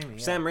 Sam Raimi.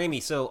 Yeah. Sam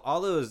Raimi. So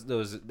all those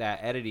that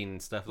editing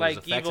and stuff, those Like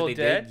effects Evil that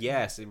they Dead? did,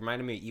 yes, it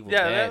reminded me of Evil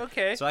Yeah, Dead.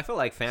 okay. So I feel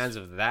like fans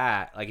of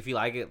that, like if you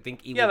like it,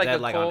 think Evil Yeah, like Dead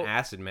a like cult- on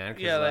acid, man.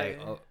 'Cause Yeah, like,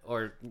 like-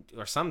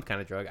 or some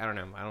kind of drug. I don't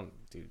know. I don't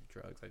do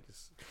drugs. I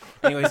just.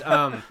 Anyways,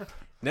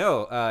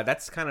 no,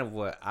 that's kind of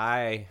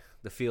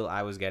the feel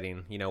I was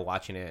getting,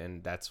 watching it,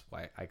 and that's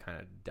why I kind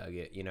of dug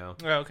it,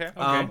 Oh, okay.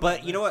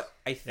 But you know what?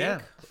 I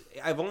think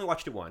I've only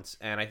watched it once,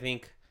 and I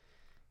think,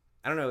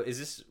 I don't know, is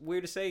this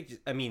weird to say?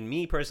 I mean,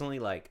 me personally,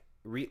 like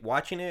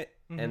watching it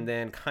Mm-hmm. and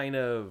then kind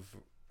of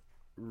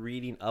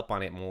reading up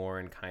on it more,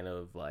 and kind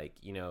of like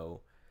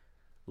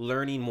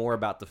learning more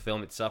about the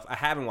film itself. I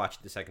haven't watched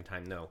it the second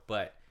time, no,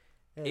 but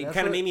Hey, it that's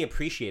kind of what- made me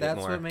appreciate it That's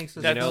more. what makes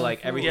us You know, That's-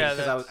 like everything. Yeah,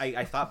 Because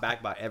I thought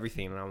back about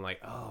everything, and I'm like,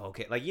 oh,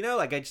 okay. Like, you know,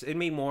 like it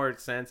made more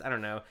sense. I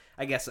don't know.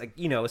 I guess, like,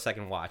 you know, a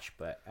second watch,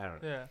 but I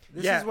don't know. Yeah.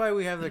 This Yeah. is why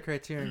we have the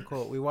Criterion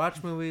Cult. We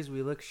watch movies,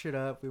 we look shit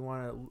up, we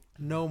want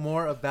to know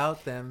more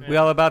about them. We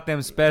all about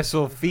them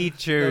special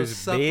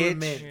features, Those bitch.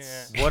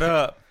 supplements. What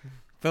up?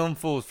 Film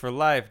fools for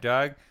life,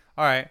 dog.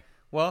 All right.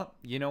 Well,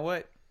 you know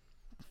what?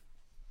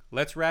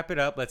 Let's wrap it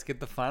up. Let's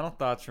get the final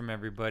thoughts from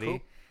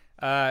everybody.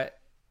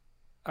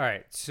 All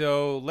right.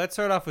 So let's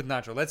start off with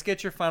Nacho. Let's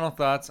get your final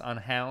thoughts on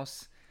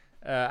House.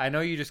 I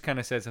know you just kind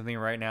of said something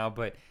right now,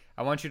 but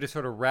I want you to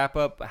sort of wrap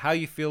up how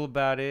you feel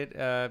about it.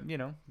 You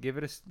know, give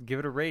it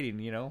a rating.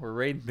 You know, we're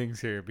rating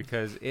things here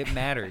because it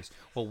matters.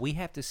 What we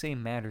have to say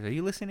matters. Are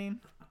you listening?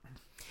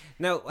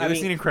 No, Are you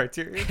listening,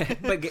 Criterion?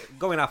 but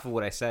going off of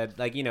what I said,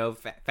 like, you know,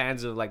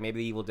 fans of like maybe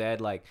The Evil Dead,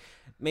 like,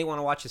 may want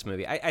to watch this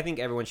movie. I think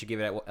everyone should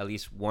give it at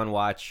least one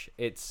watch.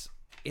 It's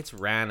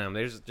random.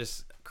 There's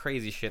just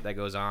crazy shit that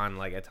goes on,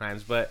 like, at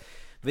times, but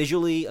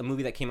visually, a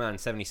movie that came out in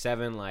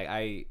 77, like,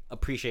 I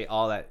appreciate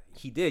all that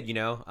he did. You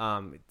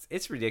know,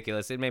 it's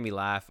ridiculous. It made me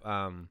laugh.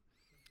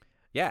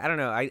 Yeah, I don't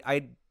know.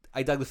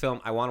 I dug the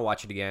film. I want to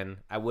watch it again.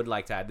 I would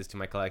like to add this to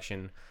my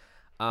collection.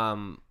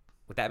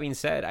 With that being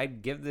said,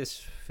 I'd give this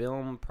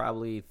film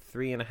probably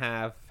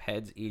 3.5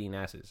 heads eating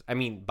asses. I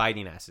mean,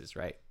 biting asses,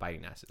 right?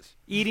 Biting asses.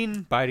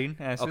 Biting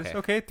asses. Okay.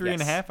 Okay, 3.5.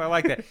 Yes. I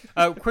like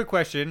that. Quick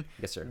question: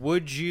 Yes, sir.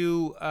 Would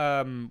you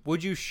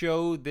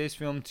show this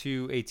film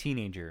to a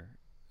teenager?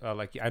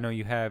 Like, I know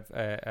you have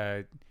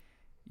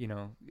you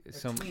know,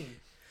 some.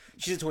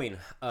 She's a tween.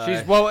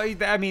 She's well.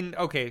 I mean,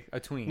 okay, a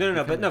tween.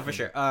 No, but no, for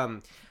sure.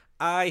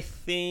 I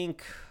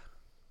think.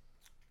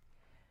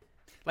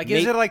 Like,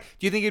 is it like?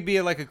 Do you think it'd be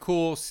like a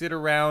cool sit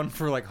around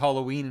for like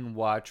Halloween and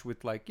watch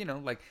with, like, you know,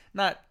 like,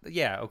 not,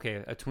 yeah,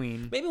 okay, a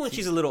tween. Maybe when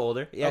she's a little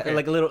older. Yeah, Okay.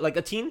 like a little, like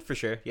a teen for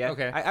sure. Yeah.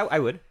 Okay. I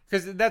would.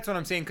 Because that's what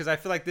I'm saying. Because I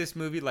feel like this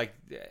movie, like,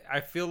 I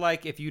feel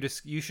like if you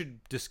you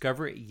should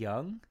discover it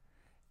young,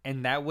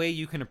 and that way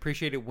you can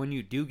appreciate it when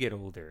you do get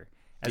older,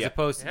 as Yeah.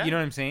 opposed to, Yeah. you know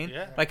what I'm saying?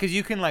 Yeah. Like, because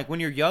you can, like, when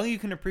you're young, you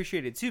can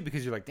appreciate it too,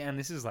 because you're like, damn,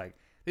 this is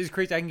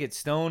crazy. I can get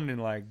stoned and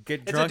like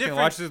get It's a drunk and different-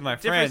 watch this with my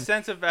different friends.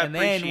 sense of And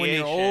then when you're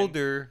appreciation.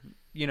 older,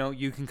 you know,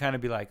 you can kind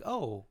of be like,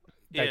 oh,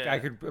 like, Yeah. I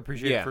could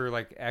appreciate Yeah. it for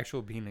like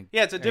actual being a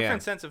Yeah, it's a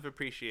different Yeah. sense of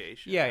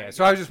appreciation. yeah, I yeah. guess.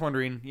 So I was just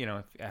wondering, you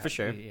know, if, For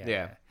sure.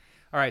 Yeah.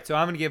 All right, so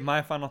I'm gonna give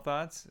my final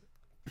thoughts.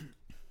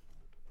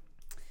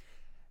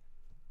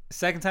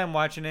 Second time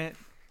watching it,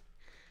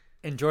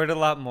 enjoyed it a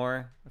lot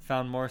more.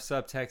 Found more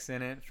subtext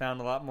in it.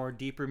 Found a lot more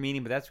deeper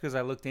meaning. But that's because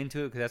I looked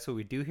into it. Because that's what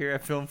we do here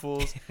at Film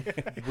Fools.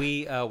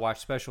 We watch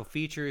special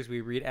features.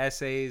 We read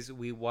essays.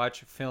 We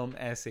watch film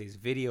essays,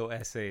 video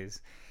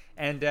essays,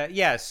 and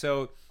yeah.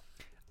 So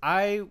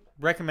I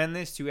recommend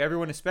this to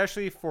everyone,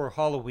 especially for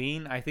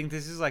Halloween. I think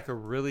this is like a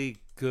really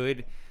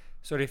good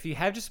sort of, if you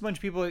have just a bunch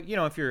of people, you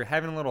know, if you're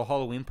having a little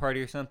Halloween party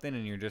or something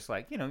and you're just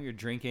like, you know, you're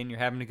drinking, you're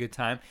having a good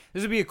time,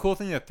 this would be a cool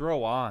thing to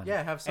throw on.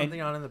 Yeah, have something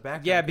And- on in the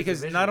background. Yeah, the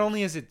because not visuals.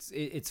 only is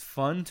it's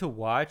fun to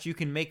watch, you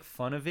can make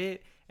fun of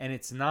it, and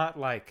it's not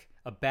like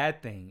a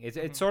bad thing.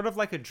 It's sort of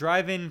like a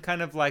drive-in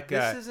kind of like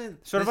This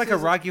isn't sort of this like a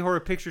isn't- Rocky Horror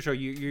Picture Show.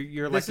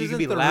 You're like, This you can isn't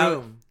be The loud.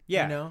 Room,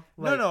 Yeah. you know?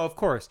 No, of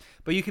course.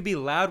 But you could be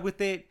loud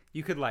with it.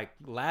 You could like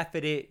laugh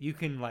at it. You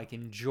can like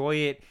enjoy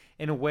it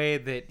in a way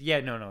that,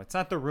 no, it's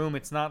not The Room.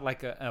 It's not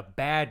like a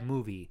bad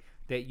movie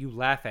that you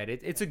laugh at.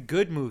 It's a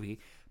good movie,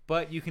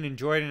 but you can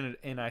enjoy it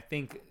in I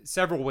think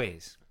several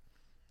ways.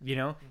 You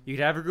know, you'd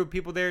have a group of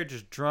people there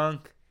just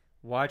drunk,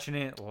 watching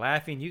it,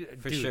 laughing.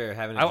 For Dude, sure.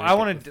 Having. I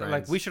want to,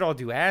 like, we should all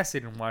do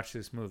acid and watch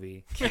this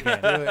movie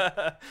again.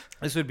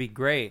 This would be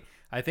great.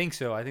 I think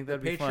so. I think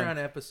that'd be Patreon fun.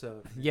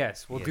 episode.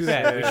 Yes, we'll Yes. do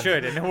that. We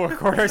should, and then we'll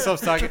record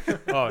ourselves talking.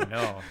 Oh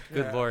no,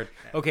 good lord.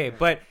 Okay,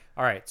 but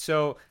all right.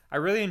 So I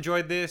really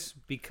enjoyed this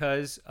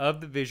because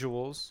of the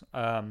visuals.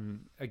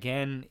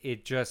 Again,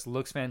 it just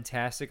looks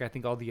fantastic. I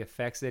think all the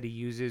effects that he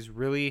uses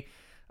really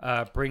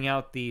bring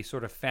out the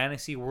sort of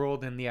fantasy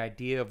world and the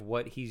idea of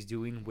what he's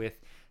doing with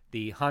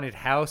the haunted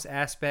house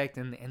aspect,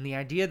 and the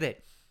idea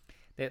that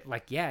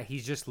like, yeah,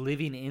 he's just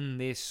living in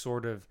this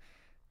sort of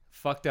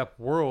fucked up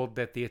world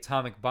that the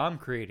atomic bomb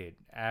created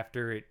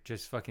after it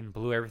just fucking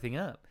blew everything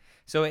up.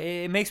 So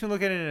it makes me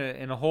look at it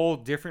in a whole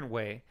different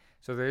way.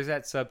 So there's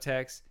that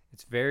subtext.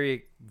 It's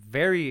very,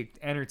 very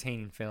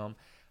entertaining film.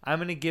 I'm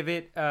gonna give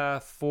it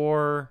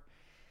for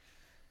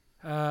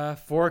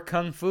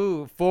Kung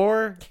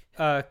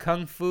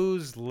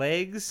Fu's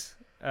legs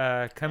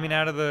coming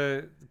out of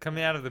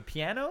the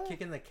piano,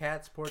 Kicking the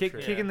cat's portrait.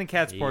 kicking the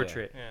cat's Yeah.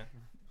 portrait. Yeah.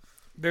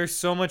 There's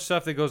so much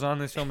stuff that goes on in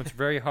this film. It's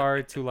very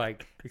hard to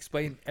like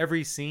explain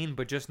every scene,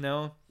 but just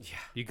know,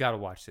 you gotta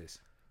watch this,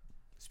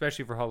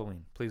 especially for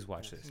Halloween. Please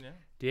watch this. Yeah.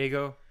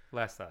 Diego,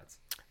 last thoughts.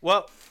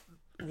 Well,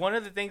 one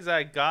of the things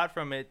I got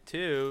from it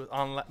too,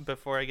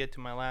 before I get to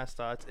my last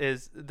thoughts,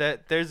 is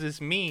that there's this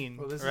meme.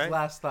 Well, this right? is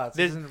last thoughts.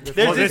 There's, This isn't there's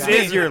before this we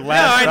is meme. your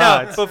last no,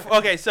 I know. thoughts.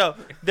 Okay, so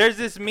there's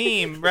this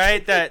meme,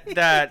 right? That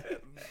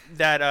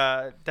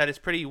is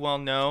pretty well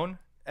known,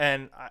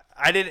 and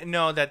I didn't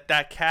know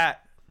that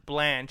cat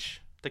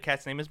Blanche, the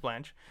cat's name is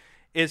Blanche,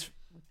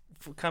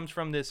 comes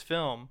from this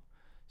film.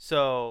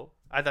 So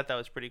I thought that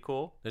was pretty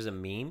cool. There's a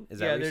meme? Is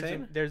that what you're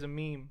saying? There's a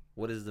meme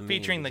What is the meme?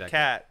 featuring the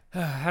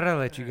exactly? cat. How did I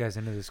let you guys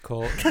into this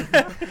cult?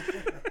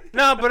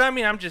 No, but I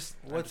mean, I'm just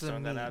What's a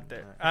throwing that meme? out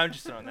there. I'm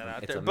just throwing that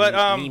out It's there. a But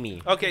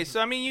meme. okay, so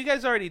I mean, you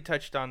guys already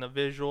touched on the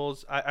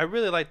visuals. I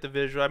really like the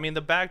visual. I mean,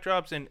 the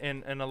backdrops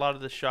and a lot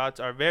of the shots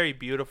are very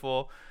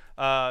beautiful.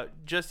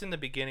 Just in the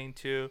beginning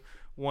too,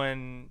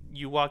 when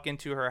you walk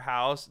into her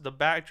house, the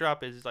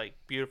backdrop is like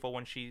beautiful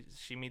when she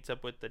meets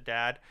up with the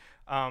dad.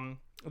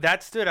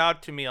 That stood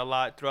out to me a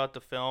lot throughout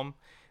the film.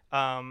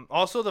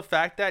 Also, the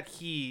fact that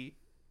he,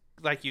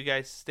 like you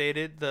guys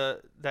stated,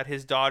 that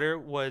his daughter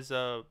was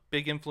a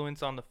big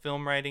influence on the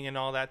film writing and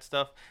all that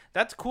stuff.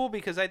 That's cool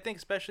because I think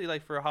especially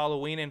like for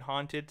Halloween and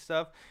haunted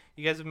stuff,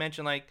 you guys have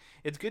mentioned like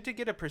it's good to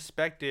get a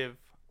perspective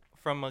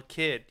from a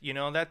kid. You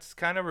know, that's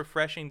kind of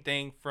refreshing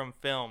thing from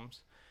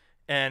films.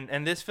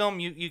 And this film,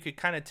 you could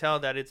kind of tell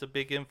that it's a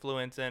big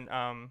influence. And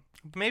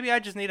maybe I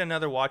just need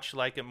another watch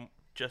like him.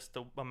 Just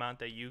the amount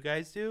that you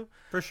guys do,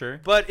 For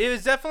sure. but it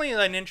was definitely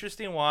an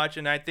interesting watch,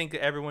 and I think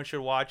that everyone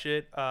should watch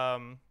it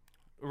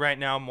right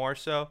now more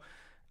so.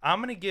 I'm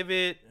gonna give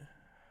it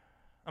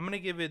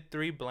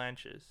 3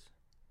 Blanches.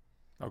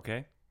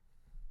 Okay.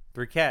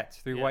 3 cats.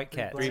 3 Yeah, white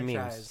 3 cats. Three Blanche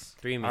memes. eyes.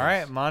 3 memes. All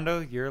right, Mondo,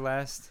 your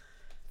last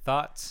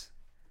thoughts?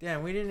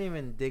 Damn, we didn't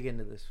even dig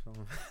into this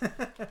film.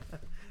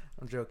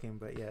 I'm joking,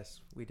 but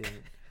yes, we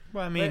didn't.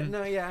 Well, I But mean,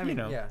 no, yeah, I mean,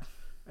 know. yeah,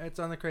 it's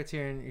on the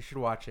Criterion. You should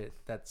watch it.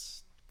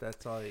 That's all.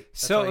 That's all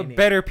so you need.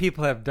 better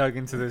people have dug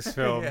into this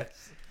film.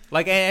 Yes.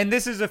 Like, and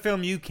this is a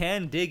film you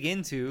can dig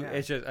into. Yeah.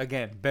 It's just,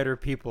 again, better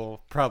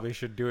people probably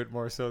should do it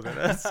more so than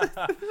us.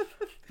 But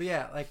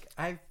yeah, like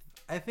I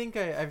think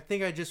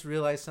I just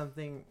realized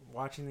something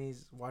watching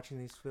these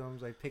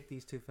films. I picked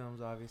these 2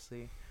 films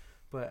obviously,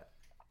 but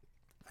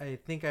I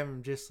think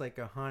I'm just like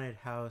a haunted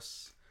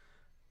house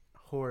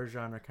horror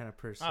genre kind of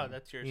person. Oh,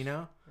 that's yours. You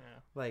know, Yeah.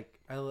 like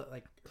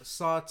like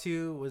Saw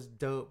 2 was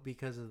dope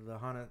because of the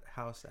haunted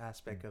house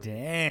aspect of it.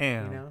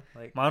 Damn. You know,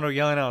 like Mondo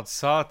yelling out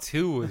Saw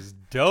 2 was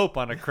dope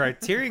on a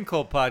Criterion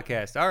Cult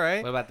podcast. All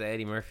right. What about the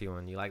Eddie Murphy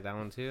one? You like that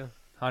one too?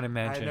 Haunted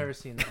Mansion. I've never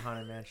seen the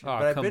haunted mansion, Oh,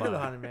 but I've come been to on. the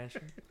haunted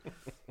mansion.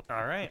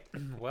 All right.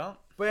 Well,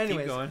 But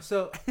anyways, going.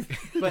 so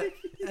but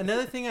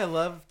another thing I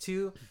love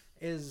too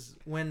is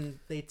when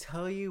they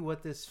tell you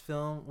what's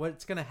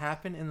gonna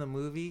happen in the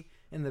movie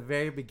in the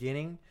very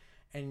beginning,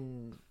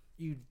 and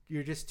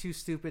you're just too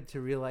stupid to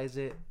realize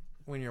it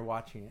when you're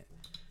watching it,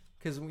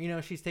 because you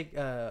know she's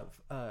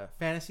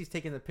Fantasy's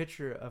taking the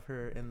picture of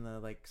her in the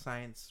like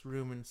science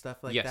room and stuff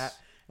like Yes. that,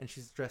 and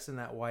she's dressed in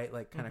that white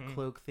like kind of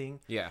cloak thing,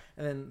 Yeah.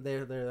 and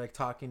then they're like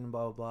talking and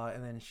blah blah blah,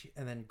 and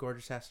then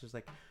Gorgeous Astor's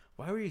like,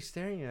 why were you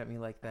staring at me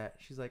like that?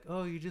 She's like,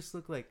 oh, you just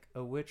look like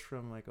a witch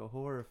from like a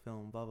horror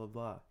film, blah blah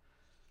blah.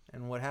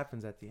 And what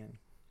happens at the end?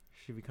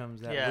 She becomes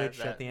that Yeah, witch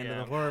at the end of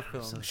the horror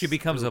film. she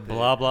becomes a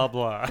blah, blah,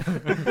 blah.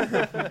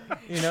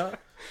 You know,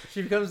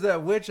 she becomes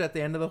that witch at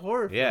the end of the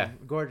horror film. Yeah.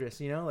 Gorgeous.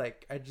 You know,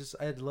 like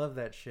I'd love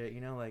that shit. You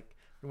know, like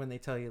when they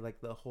tell you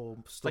like the whole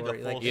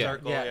story, Like a full Yeah.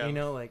 circle. yeah, Yeah. you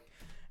know, like,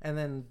 and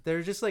then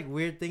there's just like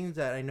weird things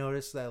that I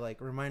noticed that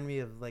like remind me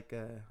of like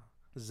a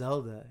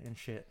Zelda and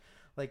shit.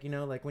 Like, you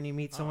know, like when you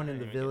meet someone I in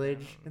the didn't even get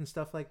village that. and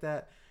stuff like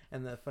that,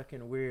 and the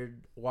fucking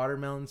weird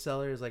watermelon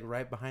seller is like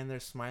right behind there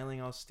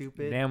smiling all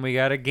stupid. Damn, we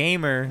got a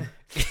gamer.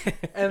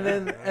 And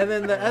then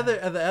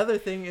the other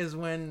thing is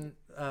when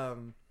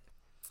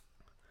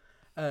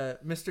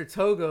Mr.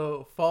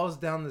 Togo falls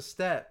down the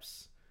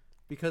steps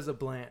because of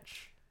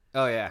Blanche.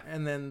 Oh yeah.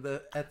 And then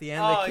at the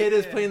end Oh, the kid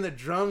is yeah. playing the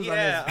drums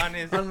Yeah, on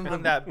his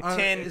on that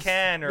tin his-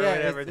 can or yeah,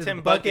 whatever, his tin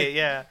bucket.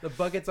 Yeah. the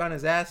bucket's on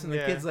his ass, and the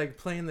Yeah. kid's like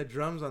playing the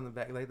drums on the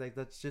back. Like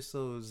that's just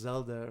so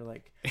Zelda, or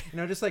like, you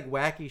know, just like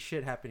wacky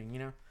shit happening, you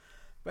know.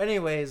 But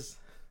anyways,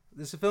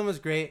 this film is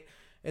great.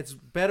 It's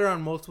better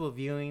on multiple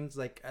viewings.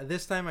 Like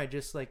this time, I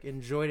just like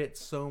enjoyed it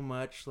so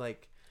much,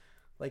 like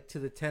to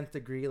the 10th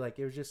degree. Like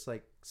it was just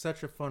like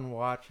such a fun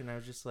watch, and I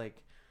was just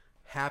like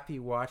happy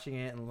watching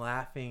it and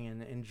laughing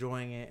and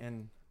enjoying it.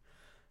 And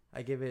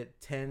I give it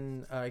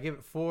 10. I give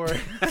it 4.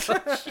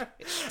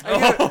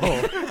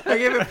 I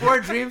give it 4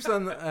 dreams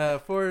on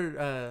the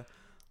 4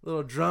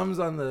 little drums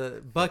on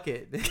the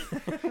bucket.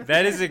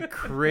 That is a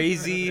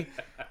crazy.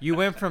 You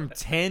went from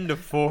 10 to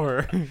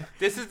 4.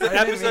 This is the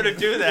I didn't episode mean- to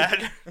do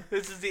that.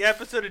 This is the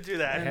episode to do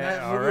And that.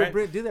 that all movie right.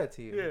 will do that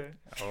to you.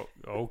 Yeah. Oh,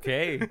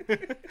 okay.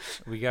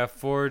 We got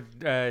 4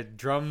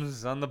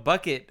 drums on the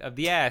bucket of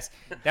the ass.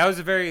 That was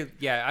a very,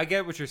 yeah, I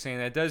get what you're saying.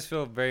 That does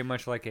feel very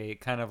much like a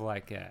kind of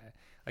like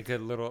a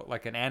little,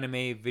 like an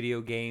anime video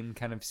game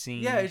kind of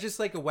scene. Yeah, it's just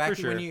like a wacky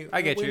sure. when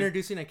I get when you.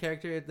 introducing a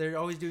character, they're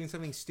always doing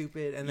something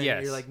stupid, and then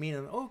Yes. you're like meeting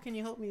them. Oh, can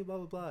you help me? Blah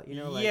blah blah. You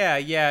know, like, yeah,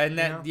 and you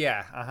that, know?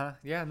 yeah,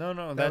 yeah, no,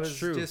 that that's was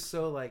true. Just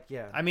so like,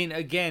 yeah. I mean,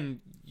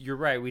 again, you're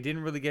right. We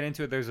didn't really get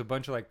into it. There's a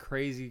bunch of like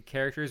crazy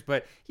characters,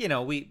 but you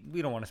know, we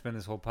don't want to spend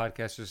this whole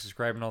podcast just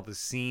describing all the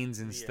scenes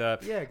and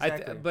stuff. Yeah,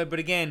 exactly. But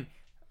again,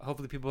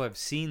 hopefully people have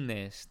seen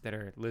this that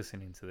are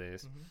listening to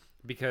this.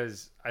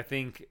 because I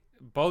think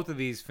both of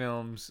these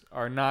films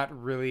are not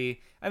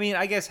really. I mean,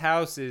 I guess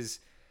House is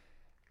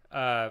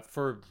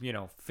for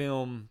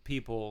film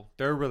people,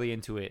 they're really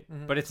into it,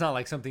 but it's not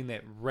like something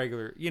that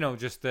regular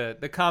just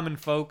the common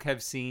folk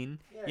have seen.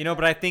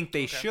 But I think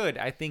they should.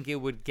 I think it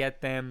would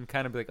get them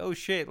kind of like, oh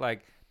shit,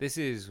 like this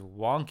is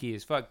wonky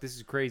as fuck, this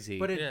is crazy.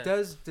 But it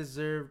does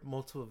deserve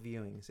multiple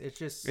viewings.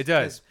 It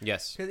does.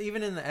 Yes. Because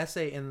even in the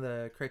essay in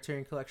the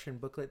Criterion Collection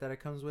booklet that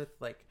it comes with,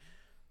 like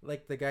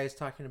the guy's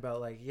talking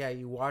about, like, yeah,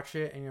 you watch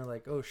it and you're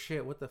like, oh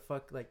shit, what the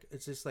fuck? Like,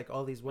 it's just like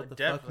all these what the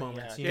fuck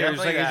moments. Yeah, it's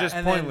like it's just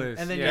and pointless.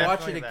 And then yeah. you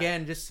watch it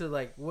again just to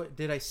like, what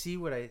did I see?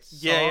 What I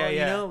saw?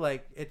 Yeah.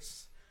 Like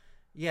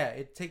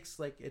it takes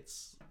like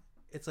it's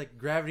like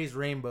Gravity's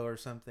Rainbow or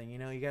something.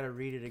 You got to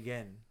read it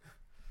again.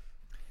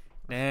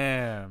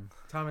 Damn.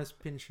 Thomas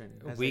Pynchon.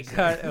 We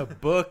got a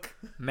book,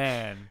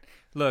 man.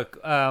 Look,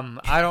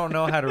 I don't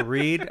know how to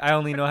read. I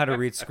only know how to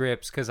read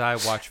scripts because I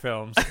watch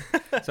films.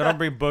 So I don't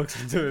bring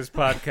books into this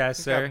podcast,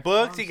 sir. You got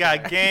books, you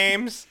got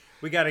games.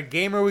 We got a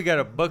gamer, we got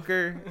a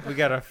booker, we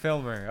got a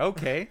filmer.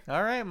 Okay,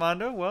 all right,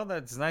 Mondo. Well,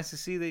 that's nice to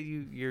see that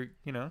you're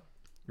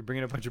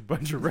bringing a bunch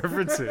of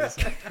references.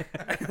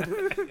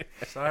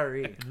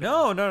 Sorry.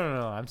 No.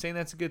 I'm saying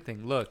that's a good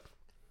thing. Look,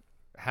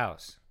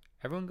 House.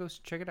 Everyone goes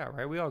check it out,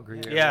 right? We all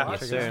agree. Yeah.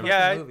 Watch Yes, it. sir. Watch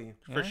Yeah, the movie.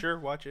 For sure,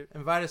 watch it.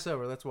 Invite us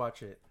over. Let's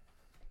watch it.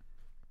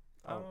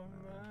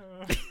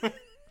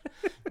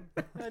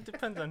 It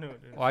depends on who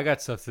it is. Well, I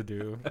got stuff to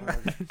do.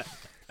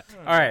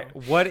 All right.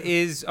 What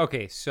is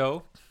okay?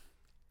 So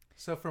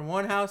from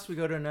one house we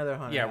go to another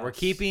haunted house. we're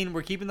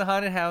keeping the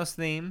haunted house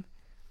theme.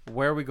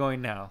 Where are we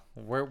going now?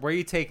 Where are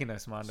you taking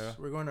us, Mondo?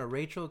 We're going to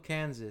Rachel,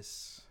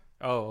 Kansas.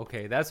 Oh,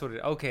 okay. That's what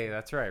it. Okay,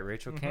 that's right.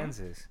 Rachel,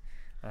 Kansas.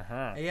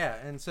 Yeah,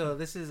 and so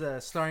this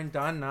is starring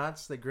Don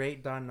Knotts, the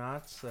great Don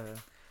Knotts.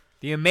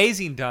 The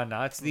amazing Don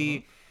Knotts.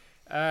 The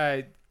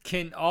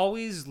can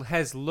always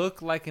has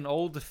looked like an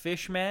old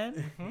fish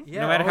man.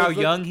 Yeah, no matter how always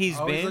young he's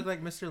always been. look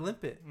like Mr.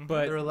 Limpet,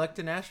 But- the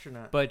reluctant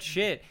astronaut. But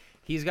shit,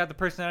 he's got the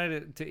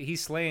personality.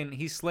 He's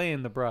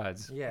slaying the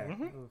broads. Yeah.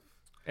 Mm-hmm.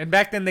 And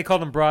back then they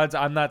called them broads.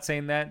 I'm not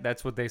saying that.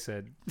 That's what they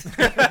said.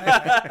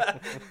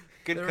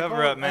 Good They were cover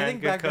called- up, man. I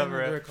think Good back then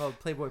cover they were up. called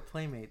Playboy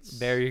Playmates.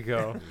 There you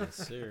go. Yes,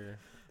 sir.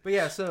 But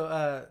yeah,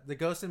 so The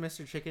Ghost of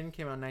Mr. Chicken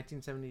came out in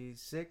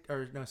 1976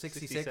 or no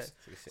 66.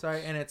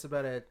 Sorry, and it's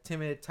about a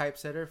timid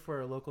typesetter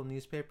for a local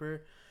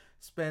newspaper.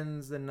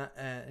 Spends the night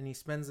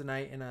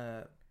in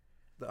the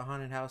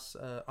haunted house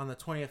on the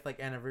 20th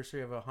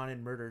anniversary of a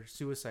haunted murder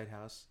suicide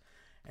house,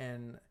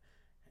 and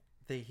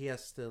he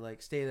has to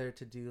stay there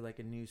to do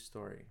a news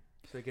story,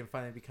 so he can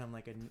finally become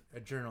a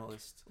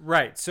journalist.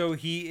 Right. So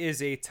he is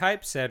a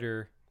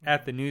typesetter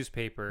at the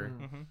newspaper,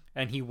 Mm-hmm.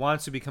 and he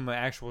wants to become an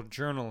actual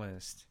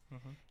journalist.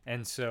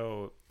 And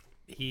so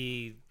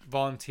he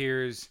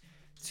volunteers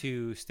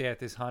to stay at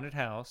this haunted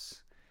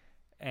house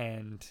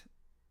and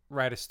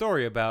write a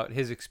story about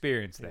his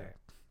experience there.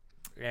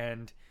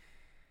 And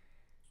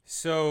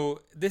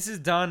so this is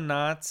Don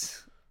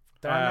Knotts.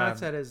 Don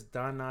Knotts at his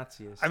Don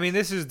Knottsiest. I mean,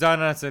 this is Don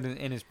Knotts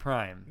in his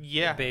prime.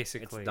 Yeah.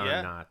 Basically. It's Don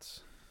Yeah. Knotts.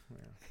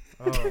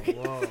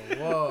 oh,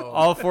 whoa.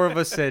 All four of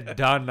us said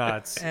Don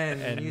Knotts, And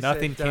you and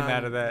nothing said came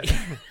out Don- of that.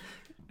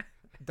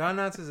 Don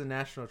Knotts is a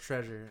national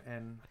treasure,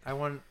 and I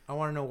want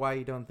to know why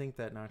you don't think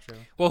that, Nacho.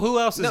 Well, who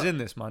else is No. in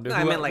this, Mondo? No,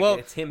 I Who- mean, well,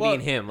 it's him well,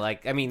 being him. I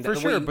mean, For what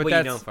sure, you- but what you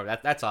that's- known for.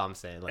 That's all I'm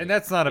saying. and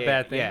that's not a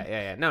bad thing.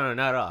 Yeah. No,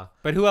 not at all.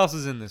 But who else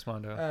is in this,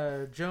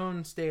 Mondo?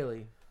 Joan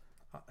Staley.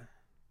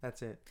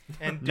 That's it.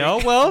 And No,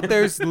 Dick- well,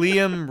 there's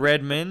Liam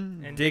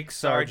Redman, And Dick Dick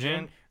Sargent,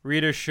 Sargent.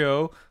 Rita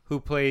Shaw, who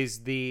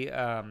plays the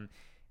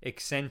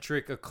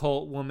eccentric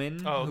occult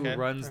woman Oh, who okay.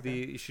 runs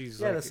the.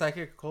 She's Yeah, like the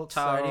Psychic Occult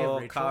Society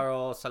of Rachel.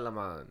 Carl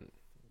Salaman.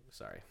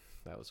 Sorry,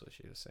 that was what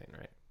she was saying,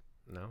 right?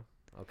 No.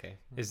 Okay.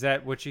 Is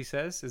that what she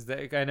says? Is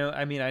that I know?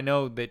 I mean, I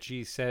know that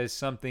she says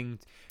something.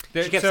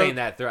 She kept saying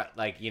that throughout,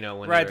 when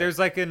Right, they were-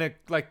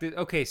 there's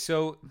okay,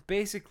 so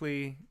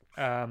basically,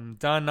 Don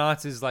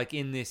Knotts is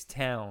in this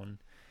town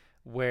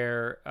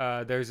where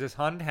there's this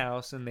haunted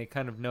house, and they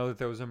kind of know that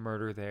there was a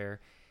murder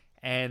there,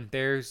 and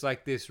there's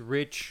this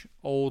rich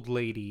old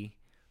lady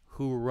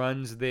who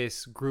runs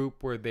this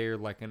group where they're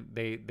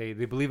they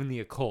believe in the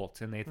occult,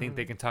 and they think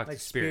they can talk to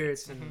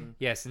spirits. and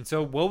Yes, and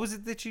so what was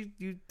it that you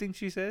think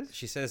she says?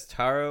 She says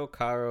Taro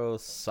Caro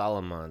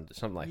Salaman,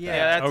 something like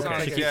Yeah, that. that Okay.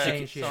 sounds, She keeps yeah,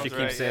 saying She sounds keeps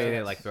right, saying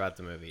yeah. it throughout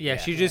the movie. Yeah,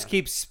 she just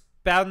keeps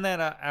spouting that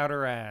out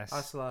her ass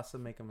Ocelasa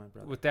make him my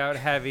brother. without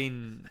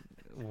having.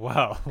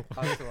 Wow.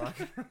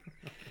 Ocelasa.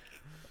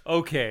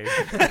 Okay.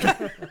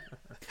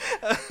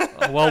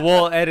 Well,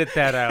 we'll edit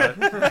that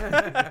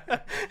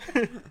out.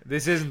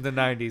 This isn't the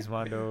 90s,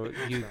 Mondo.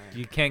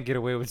 You can't get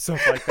away with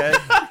stuff like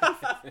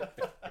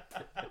that.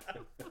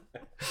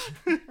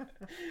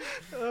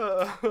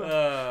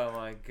 Oh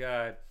my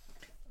god.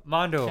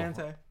 Mondo, Can't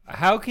I?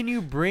 how can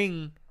you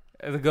bring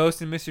the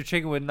Ghost and Mr.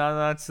 Chicken with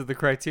non-knots to the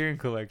Criterion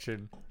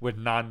Collection? With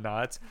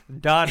non-knots?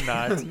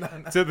 Don-knots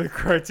to the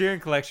Criterion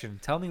Collection.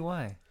 Tell me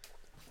why.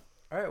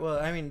 All right. Well,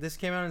 I mean, this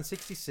came out in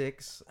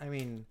 '66. I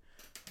mean,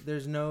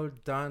 there's no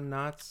Don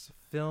Knotts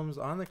films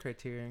on the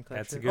Criterion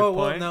Collection. That's a good Well,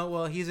 point. no,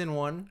 well, he's in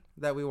one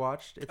that we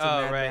watched. It's a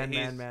Oh, Mad, right.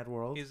 Mad, Mad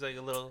World. He's like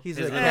a little. He's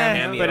his a little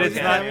cameo, cameo, but it's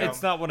yeah. not. cameo.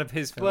 It's not one of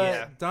his films. But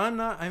Yeah. Don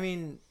Knotts, I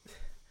mean,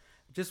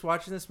 just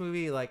watching this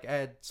movie, like I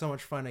had so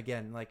much fun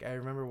again. Like I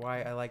remember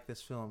why I like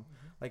this film.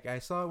 Like I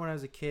saw it when I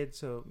was a kid,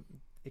 so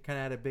it kind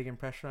of had a big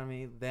impression on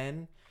me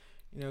then.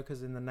 You know,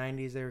 because in the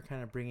 '90s they were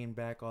kind of bringing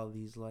back all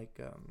these like,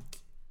 I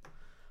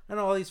don't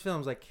know, all these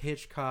films like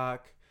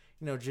Hitchcock.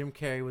 You know, Jim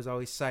Carrey was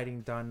always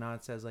citing Don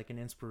Knotts as like an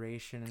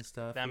inspiration and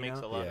stuff. That you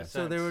makes know? a lot Yeah. of sense.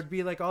 So there would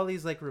be like all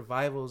these like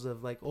revivals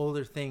of like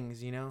older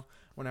things, you know,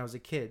 when I was a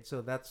kid.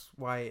 So that's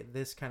why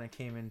this kind of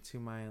came into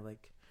my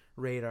like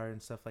radar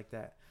and stuff like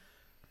that.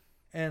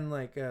 And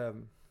like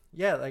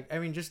yeah, like I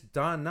mean just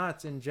Don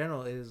Knotts in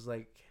general is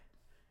like,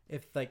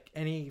 if like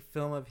any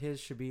film of his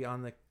should be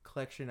on the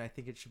collection, I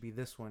think it should be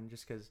this one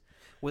just cuz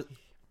Was-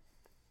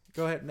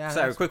 Go ahead. Nah,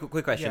 Sorry, that's-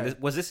 quick question. yeah.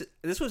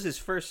 This was his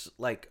first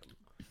like?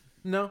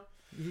 No.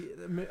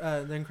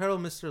 The Incredible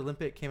Mr.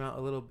 Olympic came out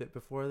a little bit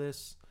before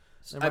this.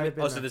 There I might mean, have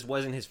been so a- this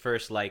wasn't his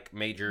first like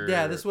major.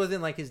 Yeah, this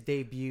wasn't like his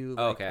debut.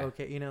 Oh, Like,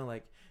 okay. you know,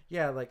 like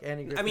yeah, like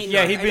Andy Griffith. I mean,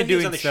 Yeah, yeah, he'd I been know he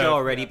was doing on the stuff. show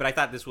already, Yeah. but I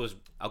thought this was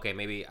okay.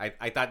 Maybe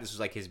I thought this was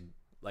like his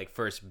like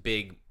first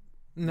big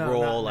No,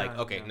 role. not-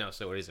 Like no.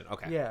 so it isn't.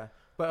 Okay. Yeah,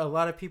 but a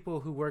lot of people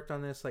who worked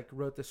on this like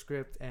wrote the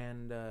script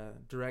and the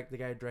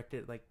guy who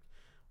directed like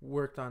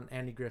worked on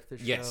Andy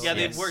Griffith's Yes, show. yeah,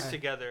 yes. they'd worked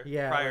together.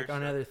 Yeah, prior like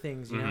on to- other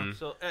things, you know. Mhm.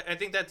 So I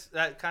think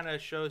that kind of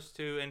shows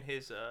too in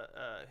his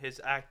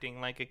acting.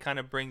 Like it kind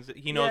of brings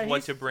he knows Yeah, what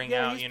he's- to bring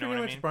yeah, out. He's You know pretty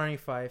what I much mean? Barney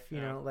Fife, you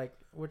Yeah. know, like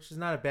which is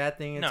not a bad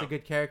thing. It's No. a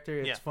good character.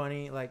 It's Yeah.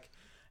 funny, like,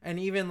 and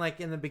even like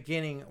in the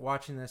beginning,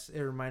 watching this, it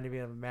reminded me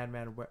of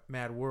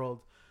Mad World,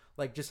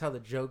 like just how the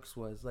jokes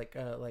was, like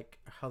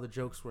how the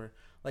jokes were,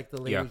 like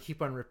the lady Yeah.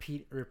 keep on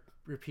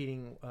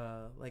repeating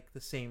like the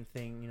same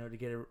thing, you know, to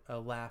get a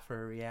laugh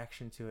or a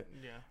reaction to it.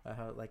 Yeah,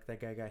 How like that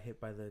guy got hit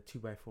by the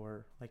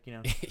 2x4, like you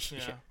know,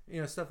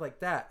 yeah. stuff like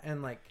that,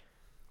 and like,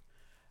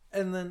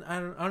 and then I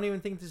don't even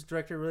think this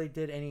director really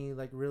did any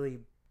like really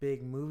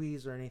big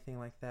movies or anything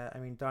like that. I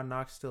mean, Don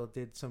Knotts still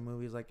did some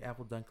movies like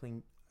Apple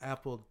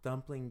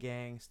Dumpling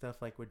Gang,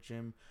 stuff like with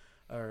Jim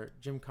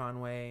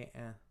Conway,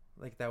 and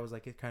like that was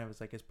like it kind of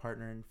was like his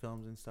partner in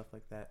films and stuff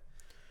like that.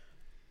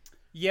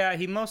 Yeah,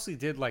 he mostly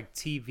did like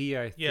TV.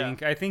 I Yeah.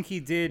 think. I think he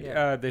did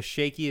Yeah. The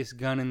Shakiest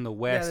Gun in the Yeah,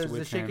 West there's with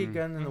the Shaky him.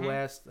 Gun in Mhm. the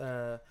West.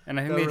 And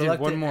I think The they did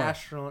Reluctant one more.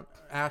 Astronaut. The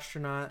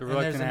and there's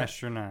Reluctant an-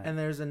 Astronaut. And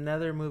there's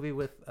another movie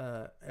with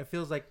it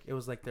feels like it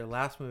was like their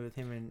last movie with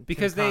him and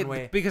because Tim they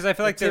Conway. because I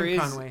feel like Tim there is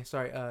Conway.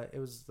 Sorry, it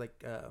was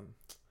like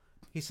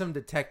he's some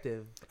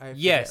detective. I forget,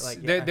 yes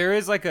like, there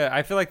is like a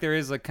I feel like there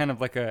is like kind of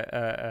like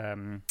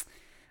a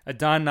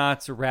Don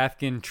Knotts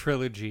Rafkin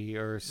trilogy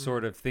or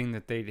sort of thing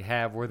that they'd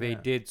have where they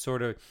Yeah. did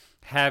sort of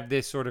have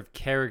this sort of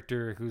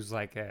character who's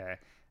like a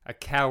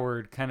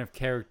coward kind of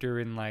character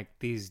in like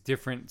these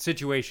different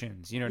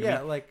situations, you know what I yeah,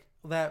 mean? like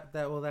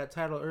that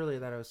title earlier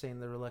that I was saying,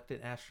 the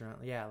Reluctant Astronaut.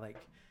 Yeah, like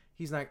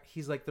he's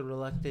like the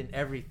reluctant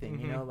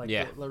everything, you know, like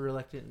Yeah. the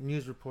reluctant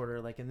news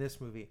reporter, like in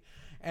this movie,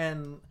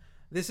 and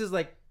this is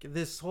like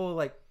this whole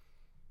like.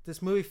 This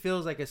movie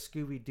feels like a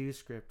Scooby-Doo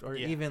script or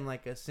Yeah. even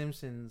like a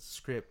Simpsons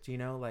script, you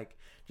know, like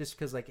just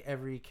because like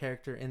every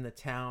character in the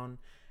town,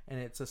 and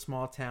it's a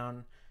small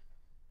town,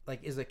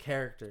 like is a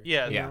character.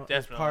 Yeah, you yeah, know,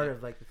 as part definitely.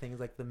 of like the things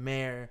like the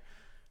mayor,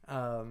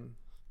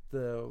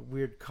 the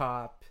weird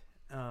cop,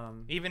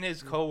 Even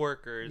his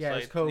coworkers. yeah,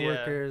 like, his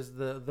coworkers,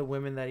 the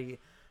women that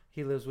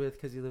he lives with,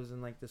 because he lives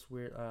in like this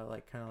weird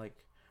like kind of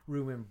like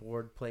room and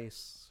board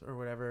place or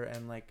whatever,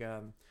 and like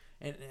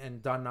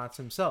and Don Knotts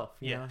himself,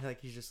 you Yeah. know,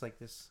 like he's just like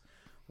this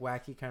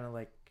wacky kind of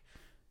like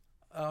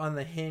on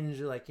the hinge,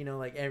 like you know,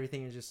 like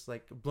everything is just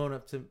like blown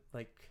up to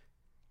like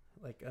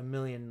a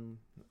million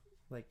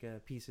like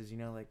pieces, you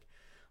know,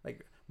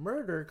 like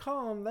murder,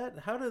 calm, that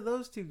how do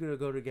those two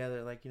go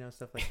together, like you know,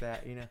 stuff like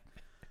that, you know.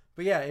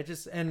 But yeah, it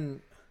just,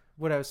 and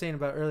what I was saying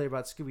about earlier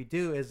about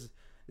Scooby-Doo is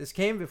this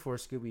came before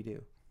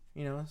Scooby-Doo,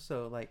 you know,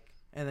 so like,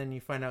 and then you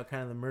find out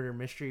kind of the murder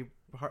mystery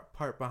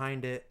part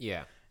behind it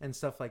Yeah. and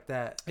stuff like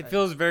that. It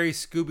feels very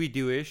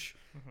Scooby-Doo-ish.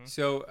 Mhm.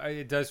 So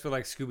it does feel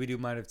like Scooby-Doo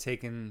might have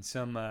taken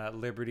some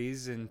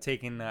liberties and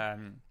taken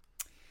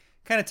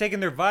kind of taken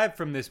their vibe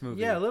from this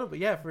movie. Yeah, a little bit.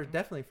 Yeah,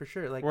 definitely for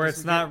sure. Like where this it's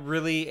is not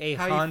really a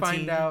how haunting.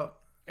 you find out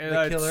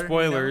the killer.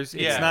 Spoilers.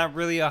 You know? It's Yeah. not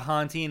really a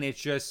haunting.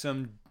 It's just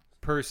some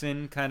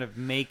person kind of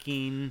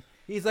making,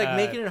 He's like uh,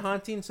 making it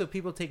haunting so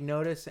people take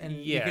notice, and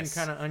you can Yes.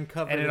 kind of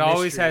uncover. and the it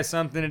always mystery. has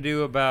something to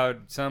do about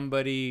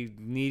somebody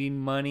needing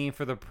money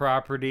for the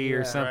property or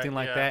Yeah. something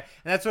Right, like yeah. that.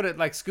 And that's what it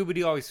like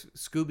Scooby-Doo always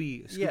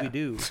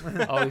Scooby-Doo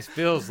always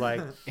feels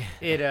like.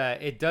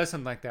 It does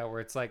something like that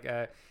where it's like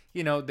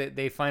you know,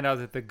 they find out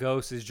that the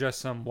ghost is just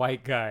some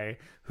white guy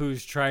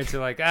who's trying to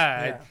like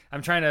Yeah.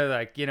 I'm trying to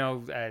like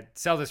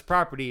sell this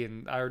property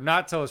or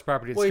not sell this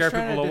property and Well, he's scare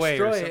trying to people away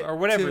or, destroy it or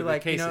whatever to, the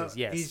like, case you know, is.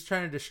 Yes, he's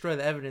trying to destroy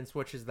the evidence,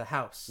 which is the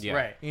house. Yeah.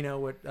 right. You know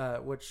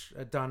what? Which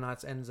Don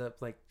Knotts ends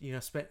up like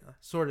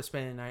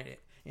spending the night,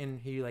 and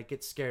he like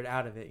gets scared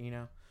out of it. You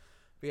know,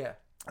 but yeah,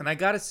 And I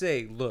gotta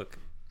say, look,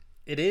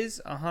 it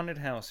is a haunted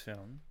house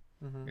film.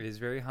 Mm-hmm. It is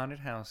very haunted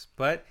house,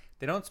 but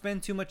they don't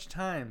spend too much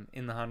time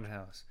in the haunted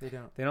house. They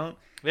don't. They don't.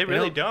 They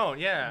really don't.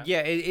 Yeah. Yeah,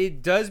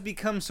 it does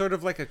become sort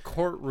of like a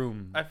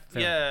courtroom.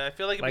 film. Yeah, I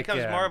feel like it Like,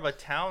 becomes more of a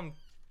town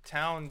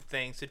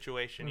thing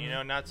situation. You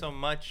know, not so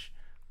much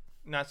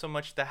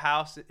the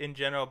house in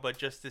general, but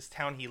just this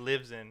town he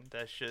lives in.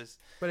 That's just.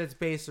 But it's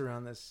based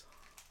around this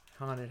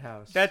haunted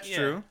house. That's Yeah.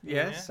 true. Yeah.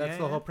 Yes, That's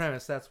the whole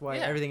premise. That's why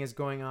Yeah. everything is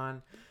going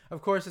on.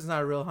 Of course, it's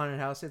not a real haunted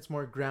house. It's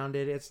more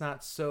grounded. It's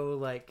not so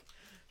like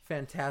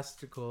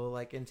fantastical,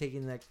 like and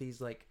taking like these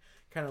like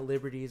kind of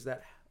liberties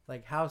that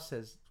like House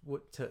has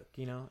took,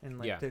 you know, and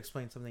like Yeah. to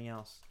explain something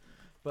else.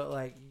 But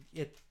like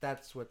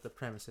that's what the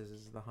premise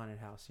is the haunted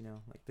house, you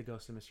know, like the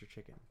ghost of Mr.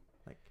 Chicken.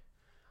 Like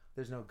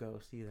there's no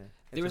ghost either.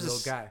 It's There was a a little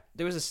s- guy.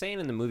 There was a saying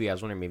in the movie. I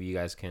was wondering maybe you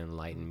guys can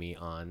enlighten me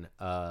on.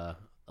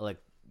 Like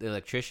the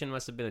electrician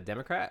must have been a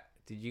Democrat.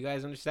 Did you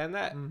guys understand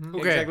that? Mhm.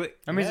 Okay, Exactly.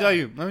 let me Yeah. tell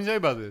you. Let me tell you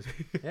about this.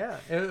 Yeah.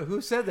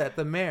 Who said that?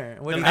 The mayor.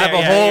 What do you The think?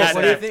 mayor, yeah,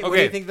 What do you yeah. think? What do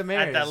you Okay. think the mayor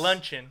At that is?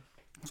 luncheon.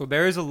 So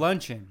there is a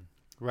luncheon,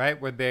 right?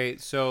 Where they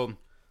Don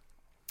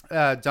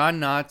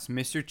Knotts,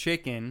 Mr.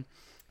 Chicken,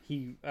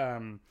 he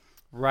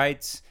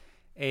writes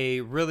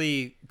a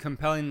really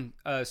compelling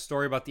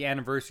story about the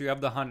anniversary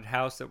of the haunted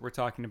house that we're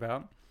talking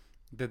about,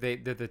 that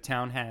the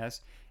town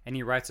has, and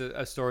he writes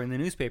a story in the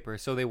newspaper.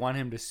 So they want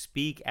him to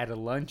speak at a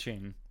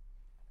luncheon,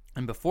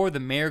 and before the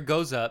mayor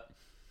goes up,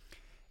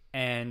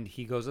 and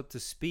he goes up to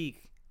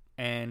speak,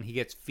 and he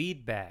gets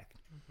feedback,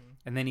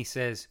 and then he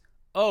says,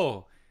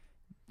 "Oh,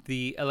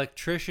 the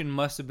electrician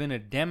must have been a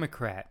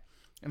Democrat."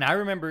 And I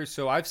remember,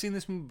 so I've seen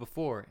this movie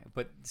before,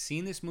 but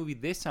seeing this movie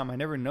this time, I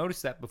never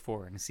noticed that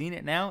before. And seeing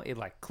it now, it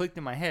like clicked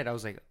in my head. I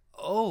was like,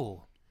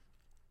 oh.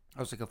 I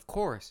was like, of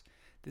course.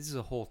 This is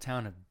a whole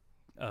town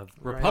of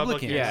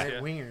Republicans. Yeah.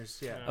 Right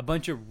wingers. Yeah. A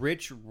bunch of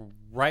rich,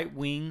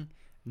 right-wing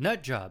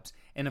nut jobs.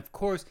 And of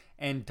course,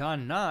 and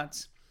Don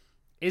Knotts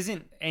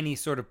isn't any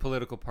sort of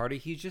political party.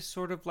 He's just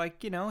sort of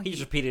like, you know. He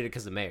just repeated it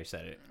because the mayor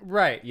said it.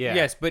 Right. Yeah.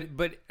 Yes, but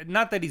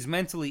not that he's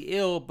mentally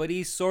ill, but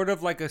he's sort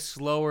of like a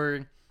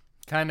slower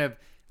kind of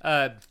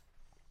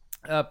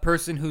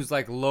person who's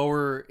like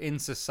lower in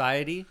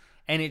society,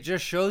 and it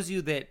just shows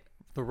you that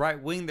the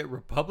right wing, that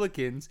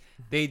Republicans,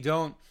 they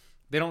don't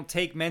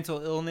take mental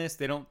illness,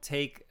 they don't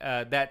take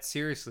that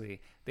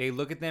seriously. They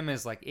look at them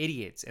as like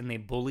idiots, and they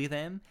bully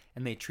them,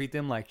 and they treat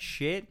them like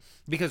shit,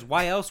 because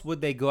why else would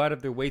they go out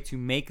of their way to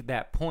make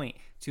that point,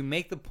 to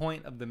make the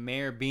point of the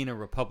mayor being a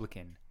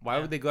Republican? Why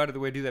would they go out of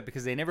their way to do that?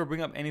 Because they never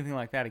bring up anything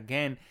like that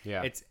again.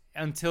 Yeah. It's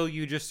until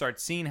you just start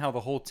seeing how the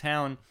whole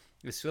town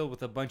is filled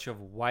with a bunch of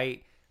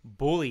white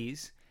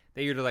bullies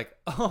that you're like,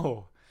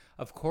 oh,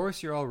 of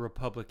course you're all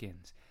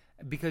Republicans,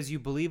 because you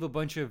believe a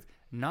bunch of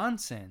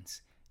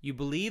nonsense. You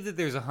believe that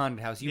there's a haunted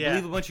house. You Yeah.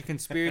 believe a bunch of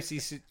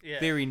conspiracy Yeah.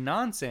 theory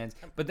nonsense,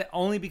 but that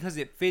only because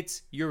it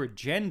fits your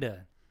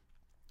agenda.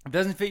 If it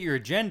doesn't fit your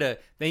agenda,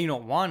 then you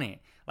don't want it.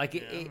 Like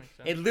Yeah, that it makes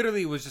sense.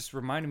 literally was just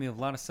reminding me of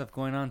a lot of stuff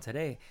going on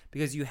today,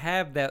 because you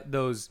have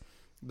those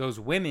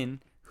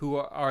women who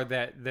are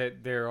that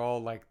they're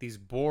all like these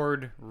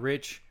bored,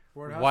 rich,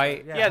 Bored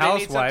white housewives, yeah. Yeah, they need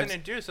housewives, something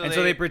to do, so and they,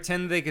 so they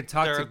pretend they could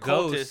talk they're to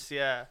occultists. ghosts.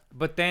 Yeah.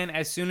 But then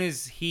as soon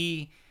as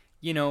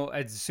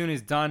as soon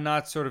as Don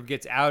Knotts sort of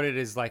gets outed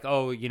as like,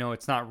 oh,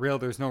 it's not real,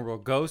 there's no real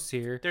ghosts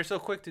here, They're so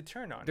quick to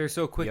turn on. they're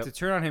so quick Yep. to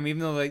turn on him, even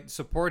though they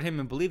support him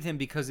and believe him,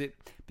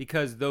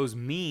 because those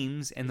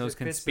memes and those It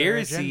fits their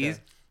conspiracies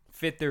agenda.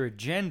 fit their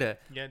agenda.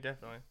 Yeah,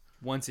 definitely.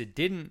 Once it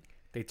didn't,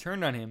 they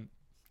turned on him.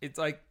 It's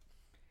like,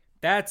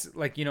 that's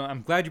like,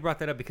 I'm glad you brought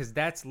that up, because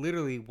that's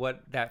literally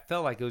what that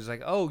felt like. It was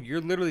like, oh, you're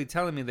literally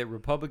telling me that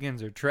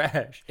Republicans are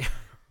trash.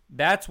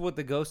 That's what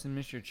the Ghost in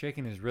Mr.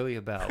 Chicken is really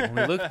about. When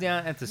we look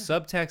down at the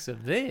subtext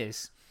of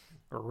this,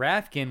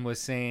 Rafkin was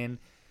saying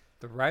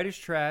the right is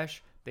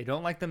trash. They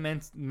don't like the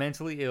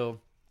mentally ill.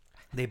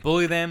 They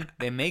bully them.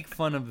 They make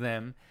fun of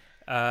them.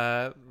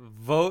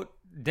 Vote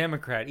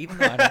Democrat. Even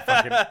though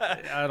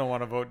I don't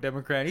want to vote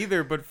Democrat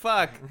either, but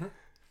fuck.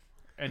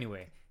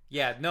 Anyway,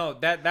 yeah, no,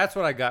 that's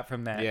what I got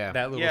from that. Yeah.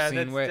 That little Yeah, scene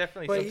that's where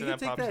definitely But something you that can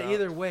take pops that out.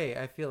 either way.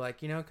 I feel like,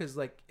 because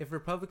like if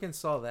Republicans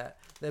saw that,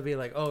 they'd be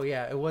like, oh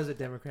yeah, it was a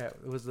Democrat,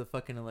 it was the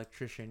fucking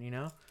electrician,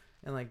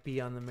 and like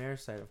be on the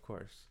mayor's side, of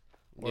course,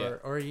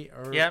 or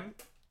Yeah.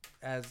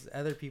 as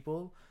other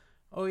people,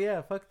 oh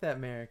yeah, fuck that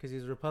mayor because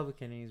he's a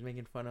Republican and he's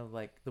making fun of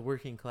like the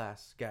working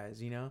class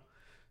guys,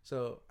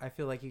 So I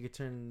feel like you could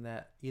turn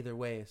that either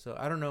way. So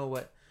I don't know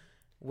what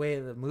way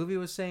the movie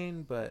was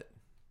saying, but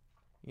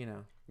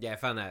Yeah, I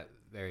found that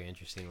very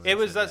interesting. when It they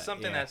was said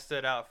something yeah. that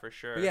stood out for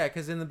sure. But yeah,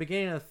 because in the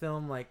beginning of the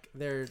film, like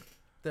they're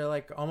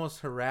like almost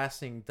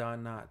harassing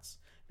Don Knotts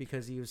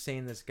because he was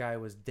saying this guy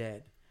was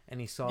dead and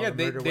he saw yeah, the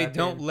they murder weapon.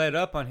 don't let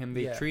up on him.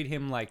 They Yeah. treat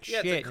him like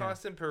Yeah, shit. it's a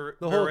constant The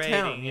whole berating,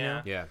 town,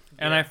 yeah. Yeah,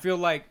 And I feel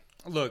like,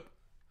 look,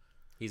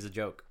 he's a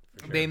joke.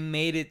 For sure. they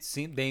made it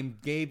seem, they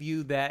gave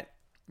you that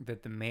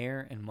the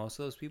mayor and most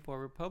of those people are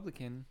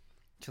Republican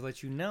to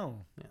let you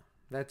know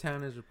That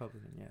town is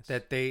Republican, yes.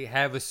 that they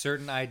have a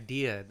certain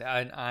idea,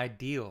 an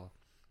ideal,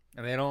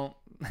 and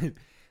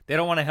they They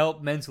don't want to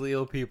help mentally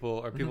ill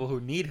people or people who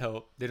need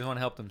help. They just want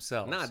to help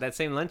themselves. Nah, that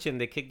same luncheon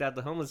they kicked out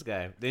the homeless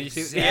guy. Did you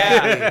see?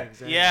 Yeah,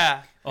 Exactly.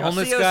 yeah. a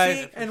homeless COC.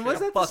 guy. And was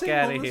that the Fuck same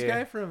outta homeless here.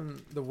 guy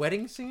from The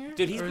Wedding Singer?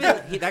 Dude,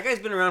 that guy's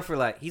been around for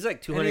like he's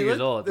like 200 he years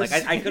looked old. the Like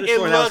I could have It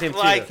sworn that was looked him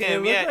like too.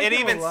 him. It Yeah, looked like it him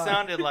a even lot.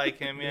 sounded like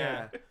him.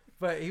 Yeah.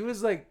 But he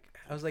was like,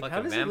 I was like, how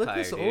Fucking does he look vampire,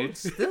 this dude. old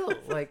still?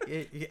 Like,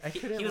 I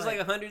couldn't. He was like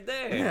 100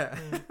 there. yeah.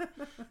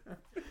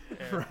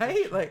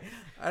 Right? Like,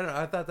 I don't know.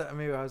 I thought that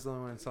maybe I was the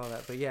only one who saw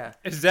that, but yeah.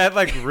 Is that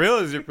like real?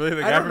 Is it really the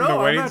I guy don't from know. the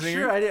I'm Wedding not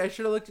Singer? sure. I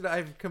should have looked it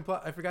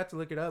up. I forgot to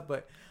look it up,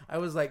 but I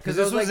was like, Because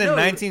I this was like, in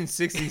no,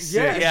 1966.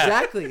 Yeah, Yeah.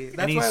 exactly. That's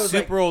and he's why I was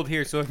super like, old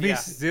here. So if Yeah. he's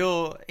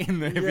still in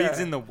the, if Yeah. he's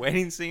in the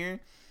Wedding Singer,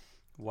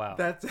 wow.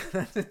 that's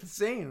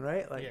insane,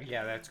 right? Like, Yeah.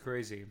 yeah, that's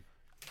crazy.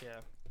 Yeah,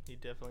 he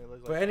definitely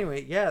looks but like.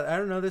 anyway, yeah, I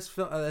don't know. This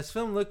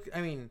film looked.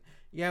 I mean,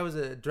 yeah, it was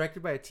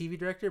directed by a TV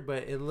director,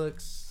 but it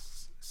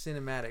looks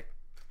cinematic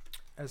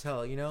as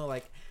hell. You know,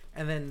 like,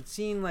 and then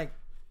seeing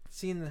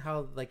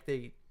how like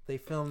they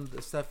filmed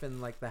the stuff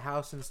in like the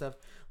house and stuff.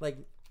 Like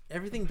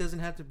everything doesn't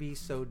have to be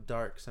so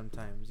dark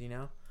sometimes. You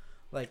know,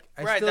 like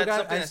Right, that's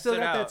something that stood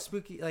that out.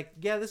 spooky. Like,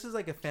 yeah, this is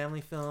like a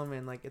family film,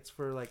 and like it's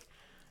for like,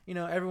 you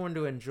know, everyone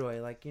to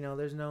enjoy. Like, you know,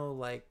 there's no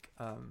like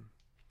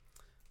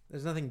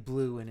there's nothing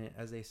blue in it,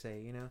 as they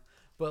say, you know.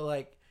 But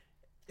like,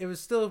 it was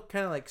still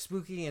kind of like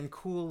spooky and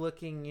cool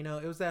looking, you know.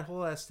 It was that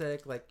whole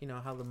aesthetic, like, you know,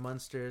 how the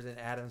Munsters and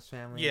Addams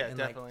Family, Yeah, and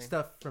definitely. like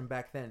stuff from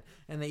back then.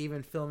 And they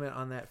even film it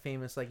on that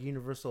famous like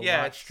Universal Yeah,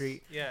 Lodge it's-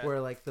 Street, yeah. where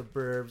like the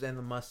Burbs and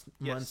the Yes.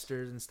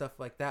 Munsters and stuff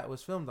like that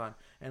was filmed on,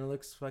 and it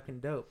looks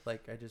fucking dope.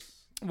 Like, I just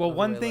Well, love the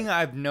one way, thing like-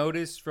 I've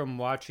noticed from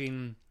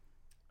watching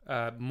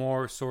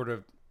more sort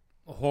of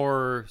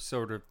horror,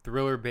 sort of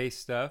thriller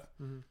based stuff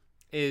Mhm.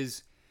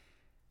 is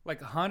like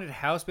haunted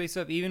house based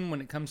stuff. Even when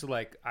it comes to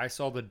like I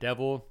Saw the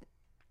Devil,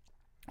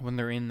 when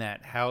they're in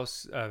that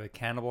house, the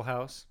cannibal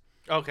house,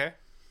 Okay,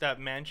 that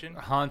mansion.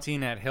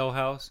 Haunting at Hill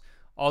House,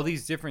 all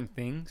these different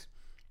things.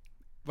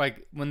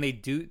 Like when they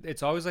do,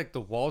 it's always like the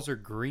walls are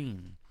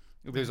green.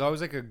 There's always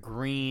like a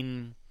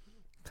green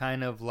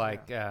kind of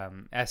like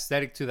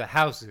aesthetic to the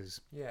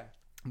houses. yeah.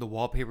 The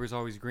wallpaper is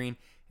always green.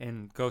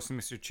 And Ghost of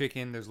Mr.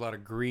 Chicken, there's a lot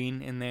of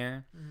green in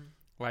there. Mm-hmm.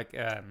 Like,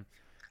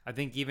 I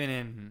think even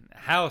in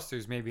House,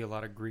 there's maybe a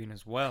lot of green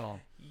as well.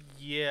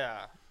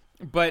 Yeah.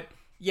 But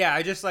yeah,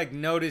 I just like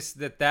noticed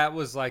that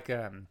was like,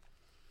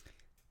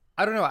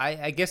 I don't know.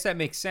 I guess that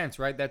makes sense,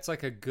 right? That's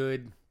like a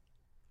good.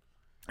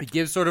 It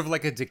gives sort of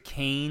like a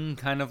decaying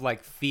kind of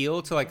like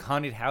feel to like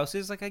haunted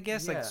houses. Like I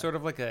guess Yeah. like sort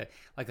of like a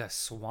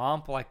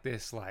swamp, like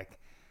this, like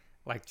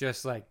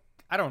just like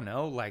I don't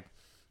know, like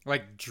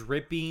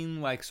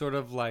dripping, like sort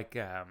of like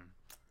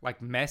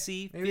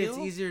messy. Maybe it's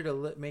feel? easier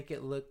to make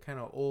it look kind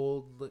of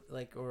old,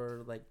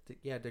 or like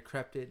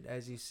decrepit,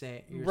 as you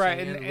say, you're Right,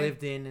 saying, and-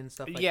 lived in and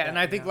stuff like that. Yeah, and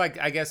I you think know? like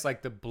I guess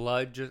like the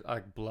blood, just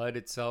like blood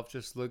itself,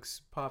 just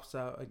looks. pops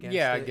out against.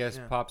 Yeah, I it, guess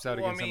yeah. pops out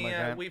Well, I against mean, something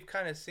like that. we've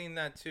kind of seen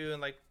that too,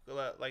 and like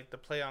the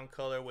play on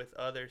color with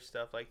other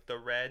stuff, like the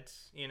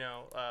reds. You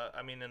know,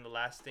 I mean, in the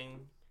last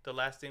thing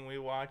we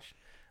watched,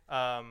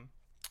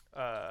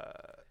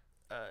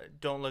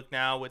 Don't Look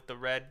Now with the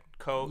red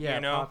coat. Yeah,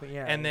 you know, popping-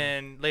 yeah, and yeah.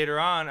 then later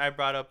on, I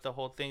brought up the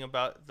whole thing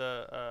about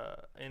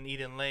in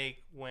Eden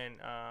Lake when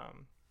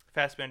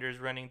Fassbender is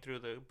running through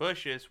the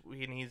bushes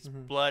and he's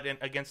blood and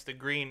against the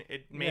green.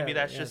 Maybe Yeah,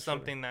 that's yeah, just sure.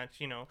 something that,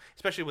 you know,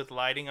 especially with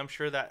lighting, I'm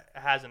sure that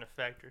has an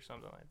effect or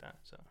something like that.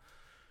 So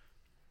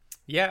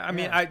Yeah, I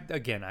mean,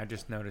 Yeah. I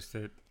just noticed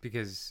it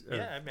because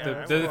Yeah, I mean, the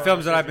I- the well,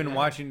 films that I I've been figured,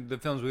 watching, the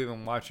films we've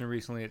been watching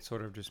recently, it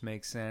sort of just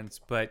makes sense.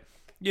 But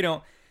you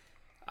know,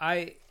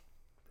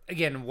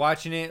 again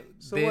watching it.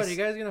 So what? Are you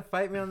guys gonna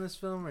fight me on this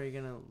film, or are you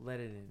gonna let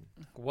it in?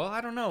 Well,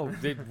 I don't know.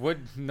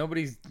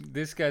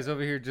 This guy's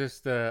over here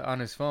just on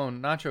his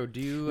phone. Nacho, do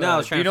you? No, I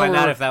was do trying you to know find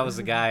we're- out if that was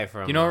the guy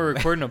from. You know we're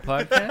recording a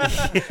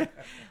podcast.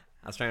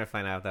 I was trying to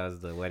find out if that was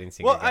the wedding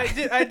singer. well, guy.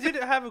 I did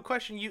have a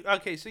question.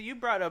 So you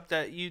brought up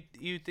that you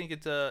think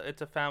it's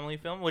a family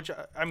film, which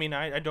I mean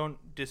I don't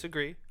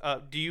disagree.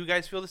 Do you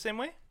guys feel the same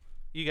way?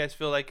 You guys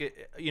feel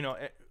like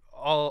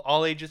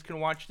all ages can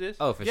watch this?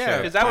 Oh, for Yeah, sure.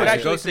 Because I would Yeah,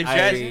 actually Ghost in suggest,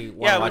 actually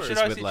wanna yeah, we watch should this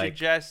with, honestly like,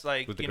 suggest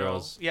like with the you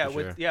girls, know, yeah, for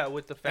with sure.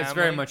 with the family. It's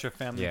very much a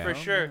family Yeah. for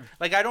film. sure.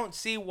 Like I don't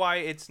see why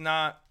it's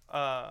not.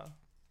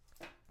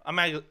 I'm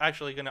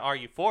actually gonna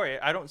argue for it.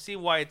 I don't see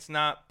why it's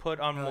not put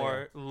on Oh,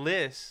 more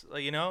lists.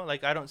 Like, you know,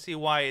 like I don't see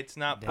why it's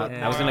not put.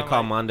 Damn. I was more gonna on, call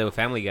like- Mondo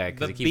Family Guy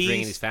because The he keeps bringing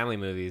Beast. these family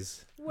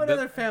movies. What The-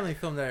 other family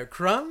film there?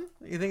 Crumb?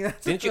 You think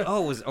that's Didn't you?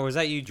 Oh, was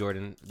that you,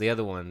 Jordan? The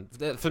other one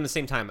from the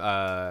same time.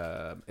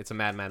 It's a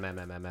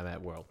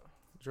mad world.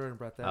 Jordan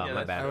brought that. Oh, Yeah, my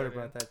that's bad. I would have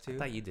Jordan. brought that I too.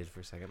 thought you did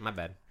for a second. My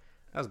bad.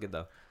 That was good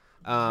though.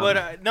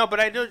 But no, but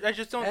I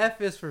just don't.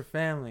 F is for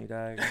family,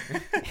 dog.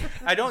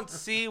 I don't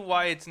see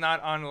why it's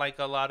not on like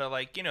a lot of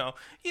like you know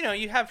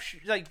you have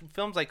like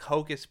films like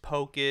Hocus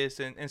Pocus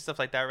and stuff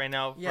like that right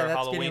now Yeah, for that's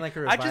Halloween. getting, like,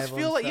 a I just revival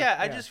feel and like stuff,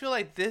 I yeah. just feel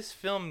like this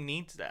film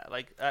needs that.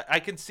 Like I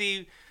can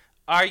see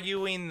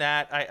arguing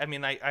that I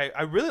mean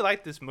I really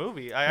like this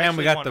movie. I Man, actually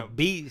we got the wanna,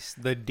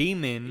 beast, the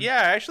demon. yeah,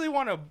 I actually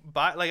want to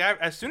buy. Like,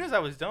 as soon as I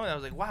was done, I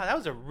was like, wow, that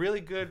was a really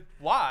good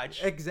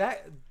watch.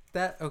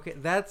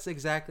 That's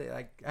exactly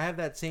like I have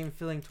that same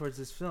feeling towards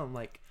this film.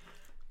 Like,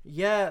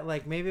 yeah,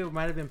 like maybe it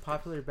might have been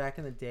popular back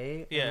in the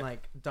day, Yeah. and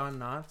like Don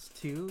Knotts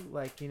too.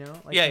 Like, you know,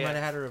 like Yeah, he yeah. might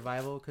have had a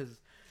revival because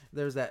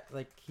there's that,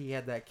 like, he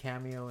had that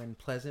cameo in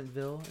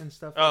Pleasantville and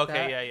stuff. Oh, like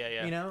okay, that,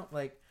 yeah. You know,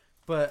 like,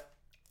 but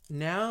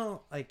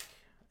now, like,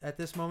 at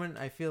this moment,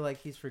 I feel like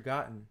he's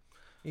forgotten.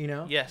 You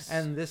know. Yes.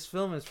 And this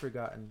film is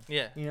forgotten.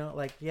 Yeah. You know,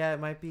 like, yeah, it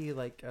might be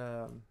like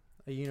a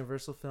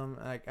Universal film.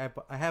 Like,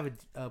 I have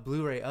a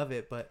Blu-ray of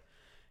it, but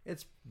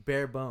it's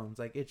bare bones.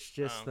 Like, it's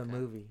just the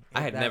movie.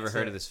 I had never That's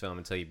heard it. of this film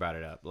until you brought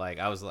it up. Like,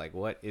 I was like,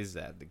 what is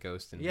that? The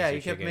Ghost and Yeah, Mr.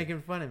 you kept Chicken?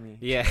 making fun of me.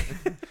 Yeah.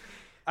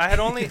 I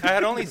had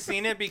only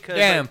seen it because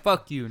Damn,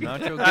 fuck you,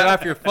 Nacho. Get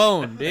off your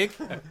phone, dick.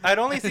 I'd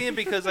only seen it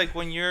because like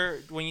when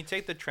you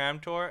take the tram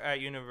tour at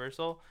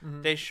Universal,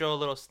 they show a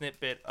little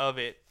snippet of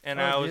it, and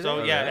Oh, I do was they?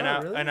 always, Oh, yeah,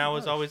 really? and I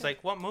was Oh, always shit.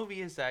 like, what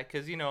movie is that?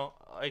 Because you know,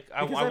 like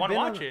I Because want to I've been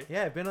watch on- it.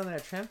 Yeah, I've been on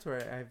that tram tour.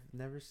 I've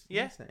never seen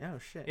Yeah. it. Oh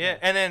shit. Yeah,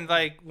 and then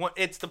like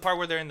it's the part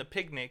where they're in the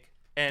picnic,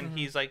 and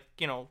he's like,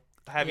 you know,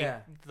 having Yeah.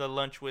 the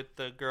lunch with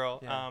the girl.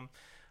 Yeah.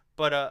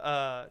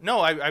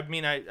 No, I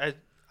mean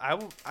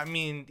I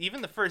mean,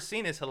 even the first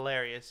scene is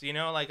hilarious. You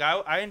know, like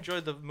I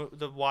enjoyed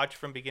the watch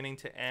from beginning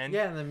to end.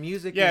 Yeah, and the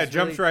music. Yeah, is it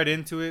jumps really, right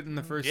into it in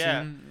the first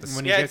Yeah. scene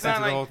when he Yeah, gets it's not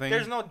into like the whole thing.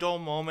 there's no dull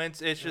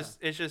moments. It's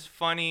just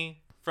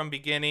funny from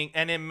beginning,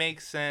 and it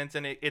makes sense,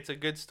 and it's a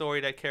good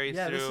story that carries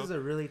Yeah, through. this is a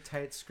really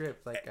tight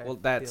script. Like, I Well,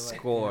 that feel like,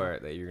 score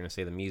that you're gonna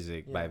say, the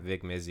music by Yeah.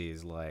 Vic Mizzy,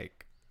 is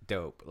like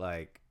dope.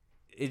 Like,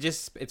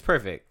 it's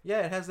perfect.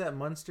 Yeah, it has that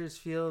Munsters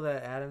feel,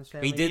 that Addams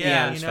Family. He did the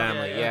Addams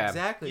Family, yeah.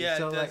 Exactly. Yeah, it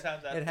so does like,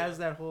 have that it has feel.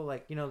 that whole,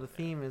 like, you know, the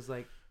theme is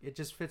like, it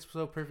just fits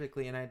so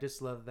perfectly, and I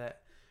just love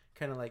that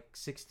kind of like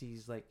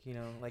 60s, like, you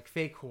know, like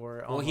fake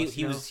horror. Well, Almost,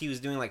 he you know? was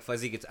doing like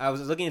fuzzy guitar. I was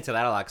looking into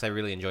that a lot because I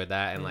really enjoyed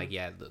that, and Mhm.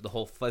 like the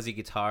whole fuzzy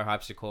guitar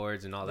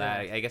harpsichords and all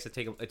that. I guess it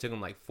took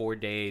him like 4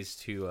 days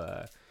to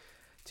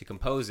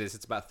compose this.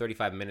 It's about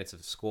 35 minutes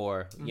of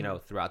score, you know,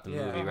 throughout the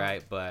Yeah. movie,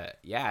 right? But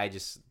yeah,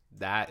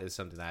 that is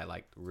something that I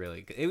liked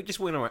really. It just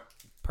went around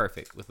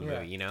perfect with the Yeah.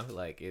 movie, you know,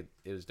 like it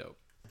was dope.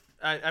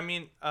 I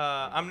mean,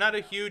 I'm not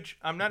a huge,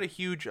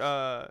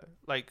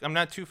 like, I'm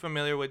not too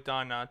familiar with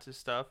Don Knotts'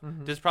 stuff.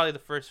 This is probably the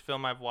first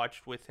film I've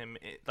watched with him,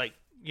 like,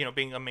 you know,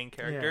 being a main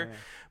character. Yeah.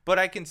 But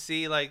I can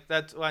see, like,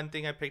 that's one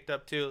thing I picked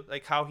up too,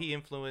 like how he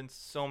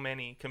influenced so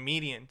many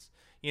comedians.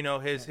 You know,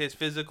 his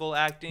physical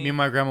acting. Me and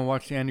my grandma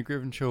watch the Andy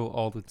Griffin Show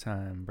all the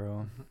time,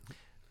 bro.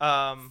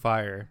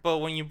 Fire. But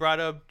when you brought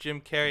up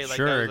Jim Carrey, like, I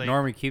Sure, was like,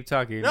 ignore me. Keep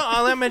talking. no,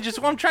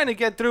 I'm trying to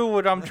get through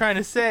what I'm trying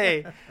to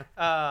say.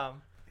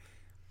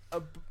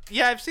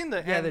 Yeah, I've seen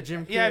the Yeah, the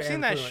Jim Yeah, I've Carrey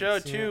seen that show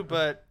influence, too. yeah.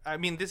 But I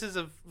mean, this is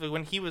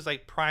when he was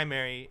like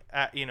primary,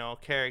 you know,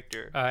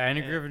 character.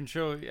 Andy Yeah. Griffin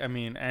Show. I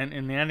mean, and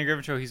in the Andy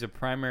Griffin Show, he's a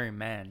primary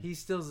man. He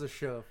steals the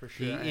show for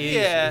He sure. is.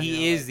 Yeah.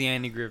 He is the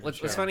Andy Griffin What's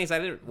Show. funny is I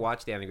didn't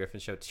watch the Andy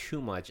Griffin Show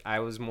too much. I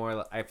was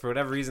more, for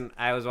whatever reason,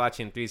 I was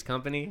watching Three's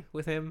Company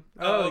with him.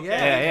 Oh, okay.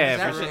 Yeah,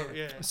 that's for it. sure.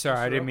 Yeah. Sorry,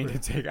 I didn't mean Roper.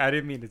 to take. I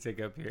didn't mean to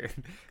take up here.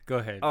 Go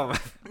ahead. Oh,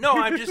 No,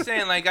 I'm just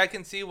saying, like, I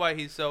can see why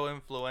he's so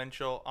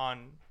influential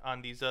on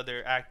these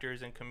other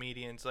actors and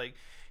comedians. Like,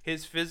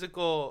 his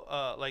physical,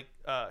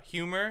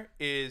 humor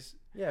is.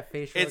 Yeah,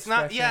 facial. It's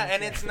not. Yeah,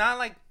 expressions, and it's not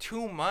like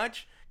too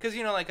much. Because,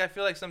 you know, like, I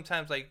feel like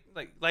sometimes, like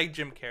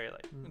Jim Carrey,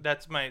 like,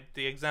 that's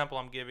the example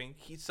I'm giving.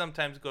 He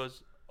sometimes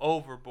goes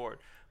overboard.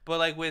 But,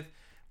 like, with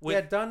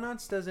Yeah, Don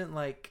Knotts doesn't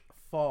like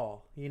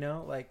fall. You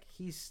know, like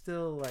he's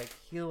still like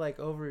he'll like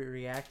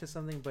overreact to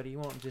something, but he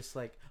won't just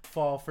like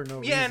fall for no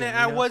reason. yeah, and you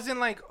I know? wasn't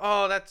like,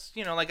 oh, that's,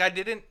 you know, like, I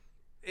didn't.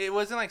 It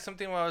wasn't like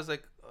something where I was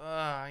like,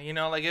 you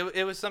know, like,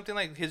 it was something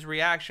like his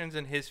reactions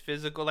and his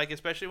physical, like,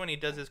 especially when he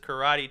does his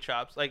karate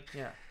chops, like,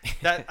 Yeah.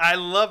 that. I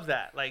love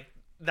that. Like,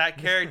 that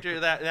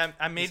character, that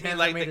I made His me hands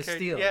like are the made of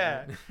character. steel.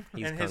 Yeah.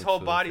 He's And his kung whole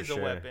fu, body's for a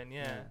sure. weapon,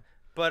 yeah. Yeah.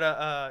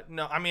 But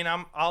no, I mean,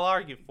 I'll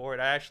argue for it.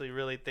 I actually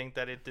really think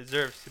that it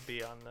deserves to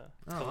be on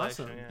the Oh,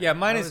 collection. awesome. Yeah,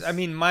 was-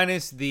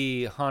 minus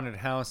the haunted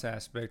house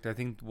aspect. I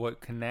think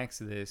what connects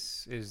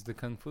this is the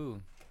kung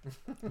fu.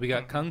 We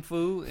got kung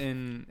fu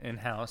in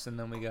House, and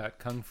then we got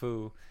kung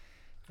fu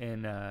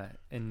in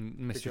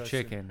Mr. Ghost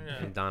Chicken.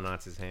 Yeah. in Don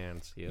Knotts'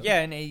 hands. Yep.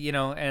 Yeah, and you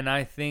know, and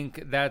I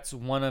think that's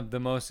one of the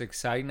most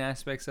exciting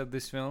aspects of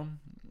this film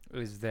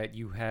is that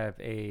you have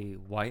a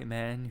white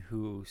man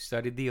who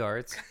studied the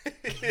arts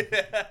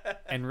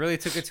and really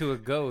took it to a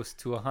ghost,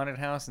 to a haunted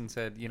house, and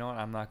said, you know what,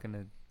 I'm not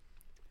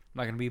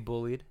gonna be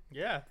bullied.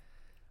 Yeah.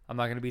 I'm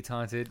not gonna be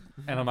taunted,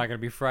 and I'm not gonna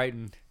be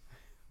frightened.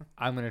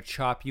 I'm gonna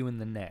chop you in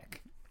the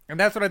neck. And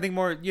that's what I think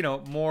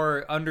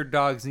more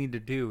underdogs need to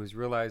do is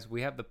realize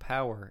we have the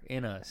power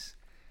in us.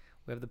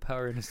 We have the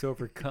power in us to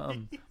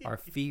overcome our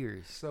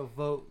fears. So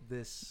vote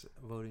this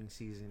voting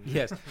season.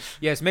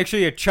 Yes. Make sure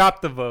you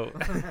chop the vote.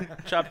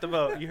 Chop the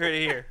vote. You heard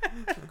it here.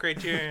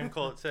 Criterion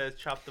Cult says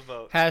chop the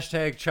vote.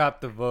 Hashtag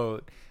chop the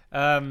vote.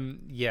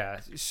 Yeah.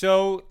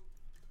 So,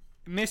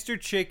 Mr.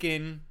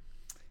 Chicken,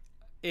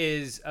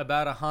 is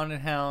about a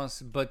haunted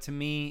house, but to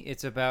me,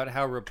 it's about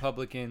how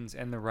Republicans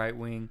and the right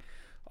wing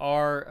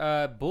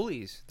are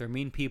bullies. They're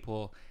mean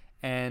people,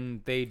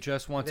 and they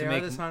just want They to are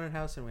make this haunted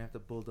house, and we have to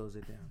bulldoze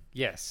it down.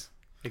 Yes,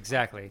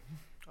 exactly.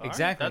 All right,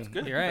 Exactly. that's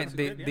good. You're right. That's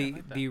good. Yeah, I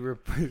like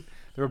that.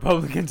 The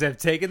Republicans have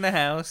taken the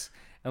House,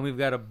 and we've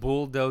got to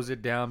bulldoze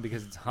it down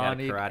because it's Gotta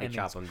haunted karate and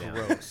chop it's 'em down.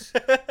 gross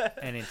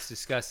and it's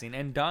disgusting.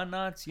 And Don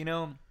Knotts,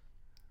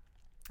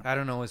 I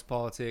don't know his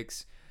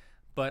politics,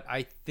 but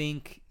I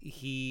think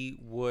he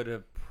would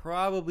have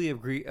probably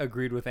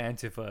agreed with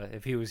Antifa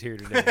if he was here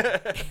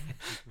today.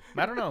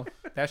 I don't know.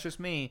 That's just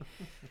me.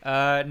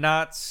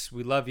 Knotts,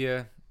 we love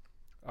you.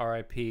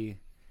 R.I.P.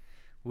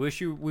 We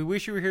wish you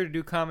were here to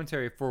do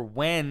commentary for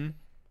when,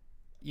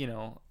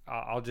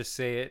 I'll just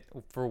say it,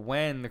 for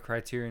when the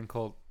Criterion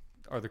Cult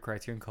or the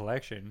Criterion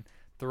Collection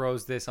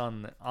throws this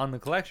on the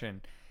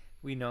collection.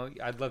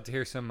 I'd love to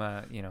hear some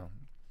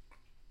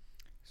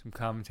some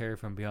commentary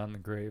from Beyond the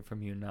Grave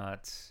from you,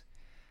 Knots.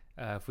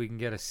 If we can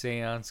get a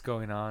seance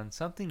going on,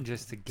 something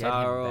just to get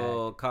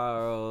him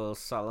Carl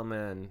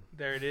Solomon.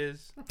 There it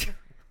is.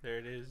 There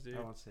it is, dude.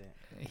 I won't say it.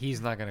 back. He's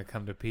not gonna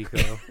come to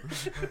Pico.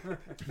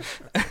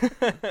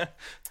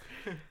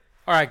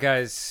 All right,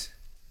 guys.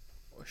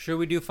 Should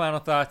we do final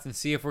thoughts and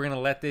see if we're gonna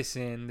let this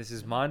in? This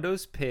is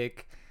Mondo's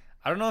pick.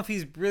 I don't know if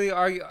he's really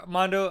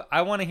Mondo,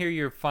 I want to hear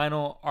your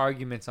final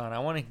arguments on it. I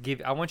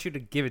want you to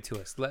give it to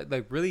us.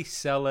 Really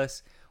sell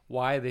us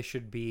why this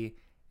should be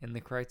in the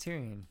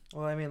Criterion.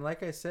 Well, I mean,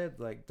 like I said,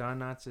 like Don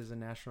Knotts is a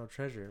national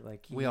treasure.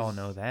 Like We all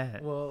know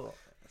that. Well,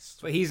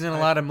 But he's in a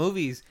lot of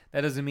movies.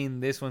 That doesn't mean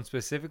this one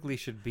specifically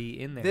should be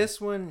in there. This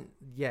one,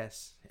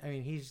 yes. I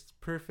mean, he's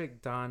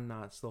perfect Don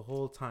Knotts the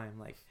whole time.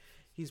 Like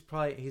he's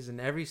in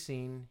every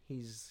scene.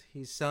 He's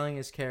selling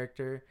his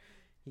character.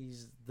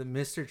 He's the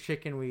Mr.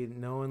 Chicken we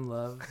know and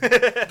love.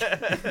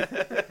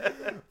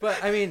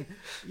 But I mean,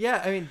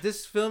 yeah, I mean,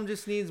 this film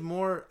just needs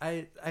more.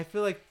 I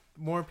feel like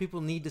more people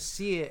need to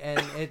see it, and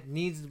it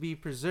needs to be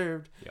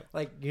preserved. Yep.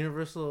 Like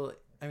Universal,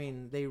 I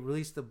mean, they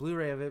released the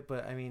Blu-ray of it,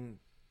 but I mean,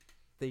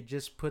 they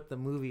just put the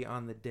movie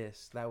on the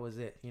disc. That was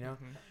it.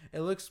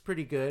 It looks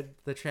pretty good.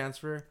 The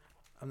transfer,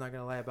 I'm not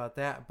gonna lie about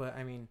that, but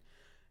I mean,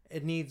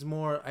 it needs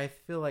more. I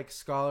feel like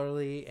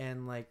scholarly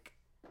and like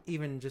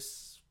even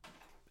just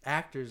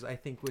actors, I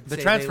think would. The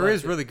say transfer they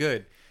is liked it. really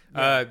good.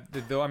 Yeah.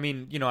 Though I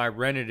mean, I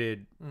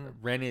rented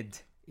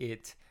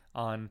it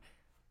on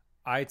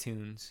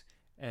iTunes,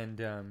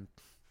 and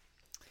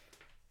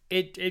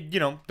it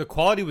the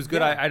quality was good.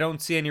 Yeah. I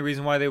don't see any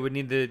reason why they would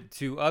need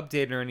to update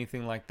it or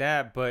anything like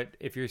that. But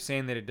if you're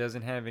saying that it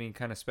doesn't have any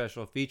kind of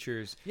special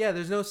features, Yeah,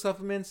 there's no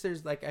supplements.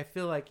 There's like, I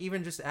feel like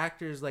even just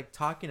actors like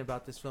talking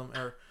about this film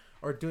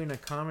or doing a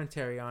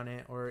commentary on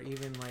it, or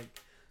even like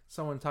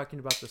someone talking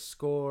about the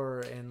score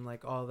and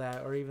like all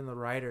that, or even the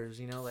writers,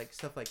 like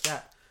stuff like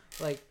that.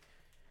 Like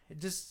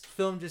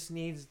film just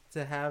needs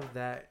to have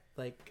that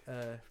like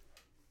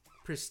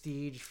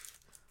prestige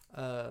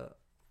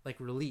like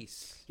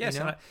release. yes, you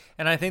know?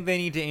 and I think they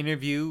need to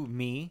interview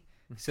me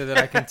so that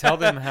I can tell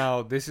them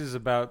how this is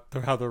about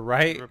how the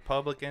right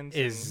Republicans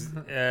is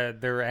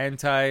and- they're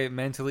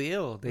anti-mentally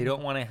ill. They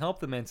don't want to help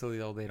the mentally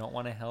ill. They don't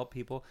want to help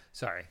people.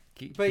 Sorry.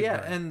 Keep But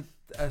yeah, going.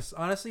 and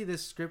honestly,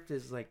 this script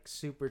is like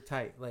super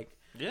tight. Like,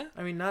 yeah.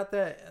 I mean, not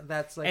that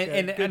that's like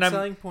And- a good I'm-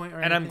 selling point, or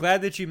And I'm anything.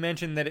 glad that you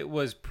mentioned that it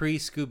was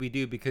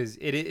pre-Scooby-Doo because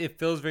it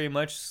feels very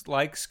much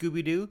like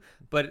Scooby-Doo,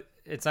 but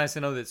it's nice to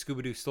know that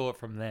Scooby-Doo stole it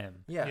from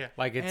them. Yeah. Yeah.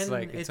 Like it's And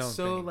like its own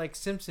so thing. like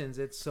Simpsons.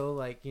 It's so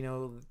like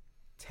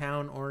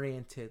town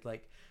oriented.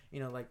 Like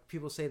like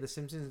people say the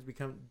Simpsons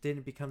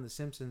didn't become the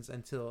Simpsons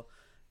until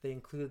they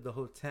included the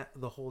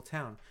whole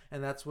town,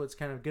 and that's what's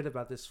kind of good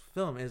about this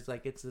film is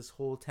like it's this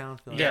whole town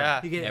film.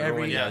 Yeah. You get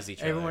Everyone every knows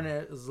each everyone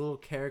other. is a little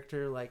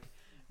character. Like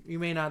you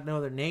may not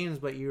know their names,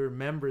 but you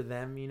remember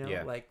them.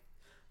 Yeah. Like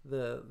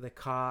the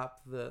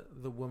cop, the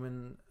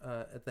woman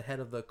at the head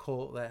of the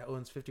cult that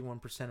owns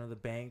 51% of the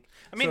bank.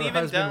 I mean, so her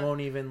even husband down-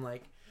 won't even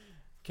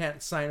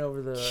can't sign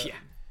over the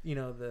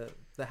Yeah.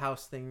 the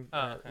house thing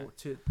Oh,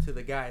 okay. to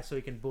the guy so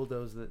he can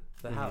bulldoze the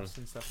Mhm. house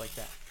and stuff like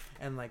that,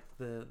 and like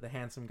the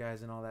handsome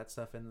guys and all that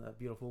stuff, and the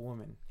beautiful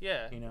woman.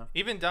 Yeah.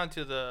 Even down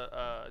to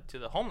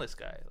the homeless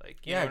guy. Like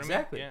you know what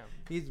exactly. I mean?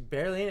 He's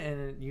barely in,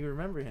 and you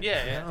remember him.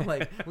 Yeah, yeah.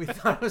 Like we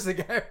thought it was the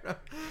guy from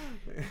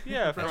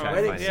Yeah. from From Try to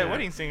Wedding find Singer. it.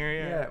 Wedding Singer.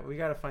 Yeah. Yeah. We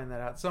got to find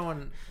that out.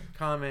 Someone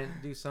comment,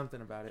 do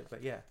something about it.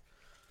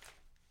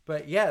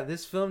 But yeah,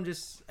 this film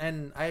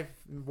and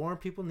more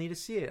people need to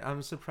see it.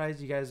 I'm surprised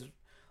you guys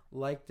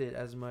liked it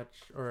as much,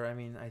 or I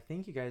mean, I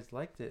think you guys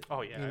liked it.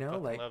 Oh yeah. I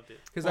fucking loved it.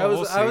 because Well,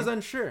 I was see.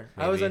 unsure.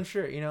 I was Maybe.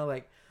 unsure.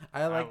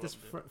 I liked this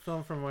loved it.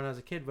 film from when I was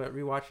a kid, but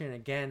rewatching it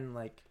again,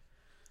 like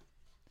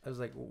I was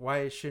like,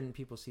 why shouldn't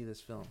people see this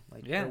film?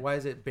 Like, Yeah. or why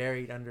is it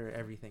buried under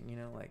everything?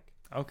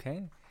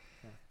 Okay.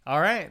 Yeah. All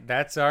right.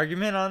 That's the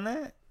argument on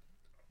that.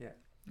 Yeah.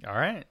 All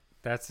right.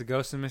 That's the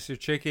Ghost of Mr.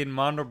 Chicken.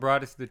 Mondo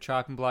brought us to the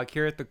chopping block.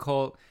 Here at the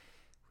Cult,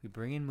 we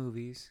bring in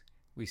movies.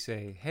 We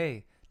say,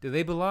 hey, do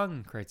they belong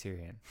in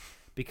Criterion?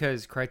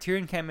 because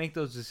Criterion can't make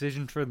those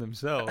decisions for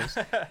themselves.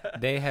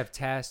 They have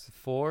tasked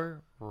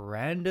 4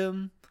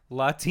 random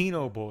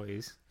Latino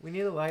boys. We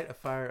need to light a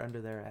fire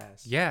under their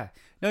ass. Yeah,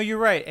 no, you're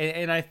right,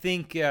 and I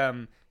think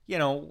I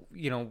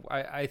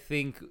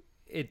think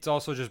it's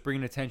also just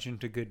bringing attention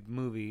to good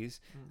movies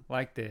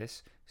like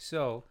this.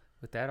 So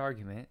with that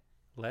argument,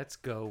 let's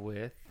go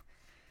with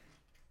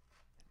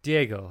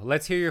Diego.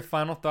 Let's hear your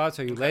final thoughts.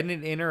 Are you letting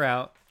it in or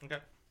out?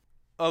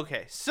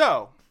 Okay,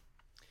 so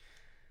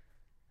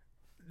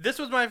this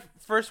was my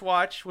first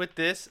watch with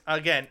this.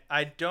 Again,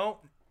 I don't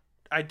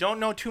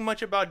know too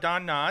much about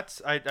Don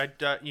Knotts.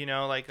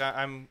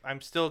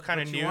 I'm still kind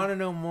of new. You want to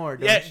know more?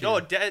 Don't Yeah, you? no,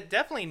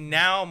 definitely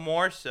now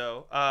more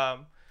so.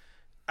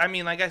 I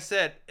mean, like I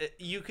said,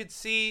 you could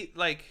see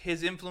like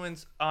his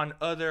influence on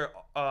other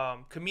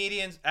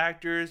comedians,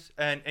 actors,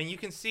 and you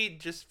can see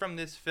just from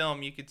this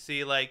film, you could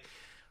see like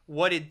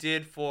what it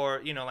did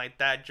for, like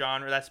that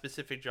genre, that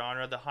specific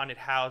genre, the haunted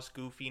house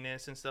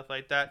goofiness and stuff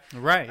like that.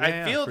 Right.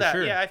 I feel that.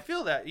 Sure. Yeah, I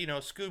feel that,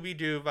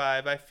 Scooby-Doo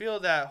vibe. I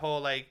feel that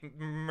whole like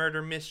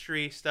murder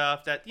mystery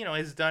stuff that,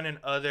 is done in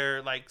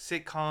other like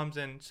sitcoms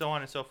and so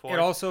on and so forth. It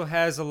also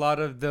has a lot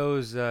of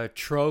those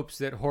tropes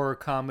that horror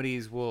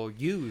comedies will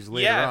use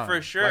later on. Yeah,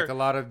 for sure. Like a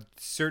lot of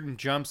certain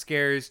jump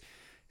scares,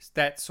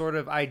 that sort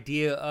of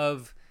idea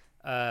of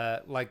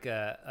like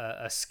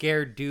a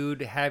scared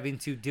dude having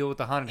to deal with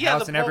the haunted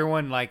house, and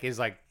everyone like is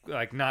like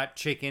not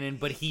chickening,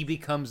 but he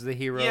becomes the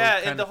hero. Yeah,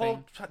 and the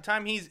whole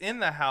time he's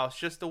in the house,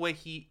 just the way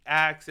he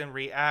acts and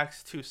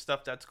reacts to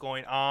stuff that's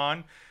going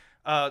on,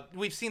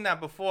 we've seen that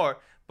before.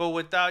 But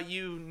without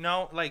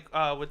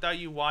without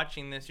you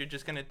watching this, you're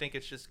just gonna think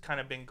it's just kind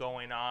of been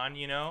going on,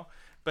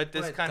 But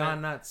this kind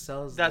Don Knotts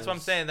sells. That's what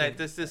I'm saying. That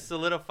this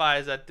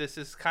solidifies that this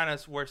is kind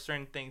of where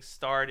certain things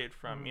started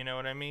from. You know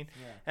what I mean?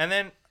 Yeah. And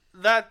then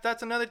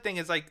that's another thing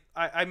is like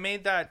I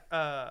made that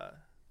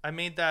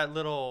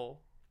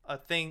little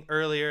thing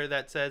earlier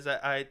that says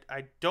that I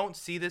don't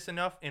see this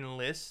enough in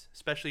lists,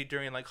 especially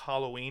during like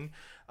Halloween,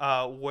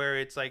 where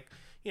it's like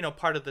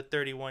part of the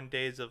 31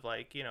 days of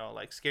like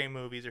like scary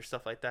movies or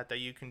stuff like that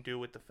you can do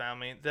with the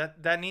family.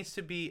 That needs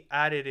to be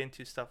added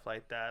into stuff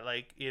like that.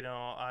 Like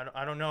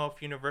I don't know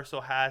if Universal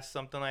has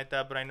something like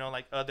that, but I know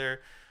like other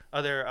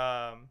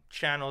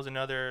channels and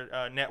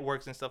other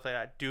networks and stuff like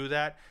that do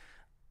that.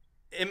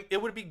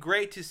 It would be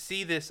great to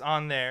see this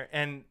on there,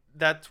 and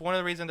that's one of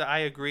the reasons that I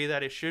agree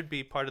that it should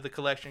be part of the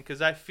collection,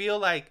 because I feel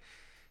like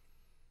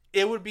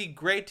it would be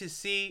great to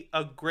see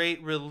a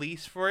great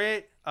release for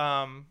it,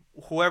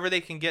 whoever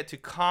they can get to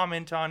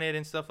comment on it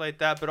and stuff like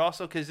that, but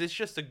also because it's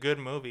just a good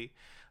movie.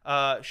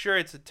 Sure,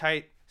 it's a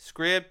tight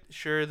script,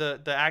 sure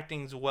the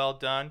acting's well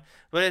done,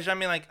 but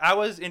I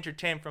was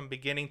entertained from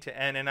beginning to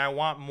end, and I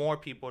want more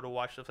people to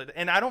watch stuff like that.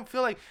 And I don't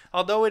feel like,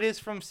 although it is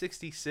from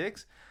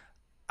 1966,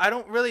 I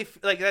don't really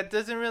like that.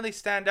 Doesn't really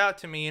stand out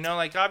to me,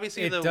 like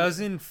obviously it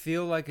doesn't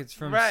feel like it's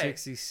from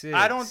 1966.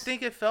 I don't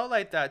think it felt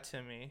like that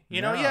to me.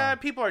 No. Yeah,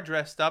 people are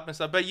dressed up and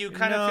stuff, but you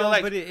kind of feel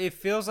like, but it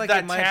feels like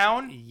that it might,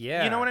 town.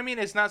 Yeah, you know what I mean.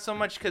 It's not so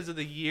much because of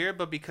the year,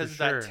 but because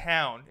For of sure. that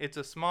town. It's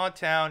a small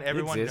town.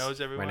 Everyone Exists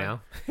knows everyone. right now.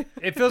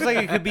 It feels like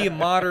it could be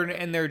modern,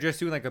 and they're just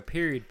doing like a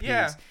period piece.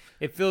 Yeah.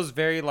 It feels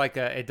very like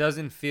it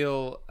doesn't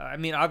feel. I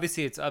mean,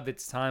 obviously it's of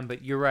its time,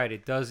 but you're right.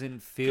 It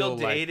doesn't feel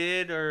like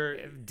dated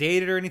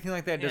or anything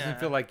like that. It doesn't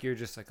feel like you're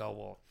just like, oh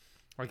well,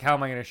 like how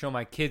am I going to show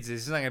my kids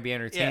this? This is not going to be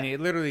entertaining. Yeah.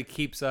 It literally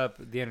keeps up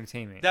the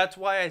entertainment. That's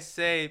why I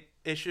say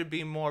it should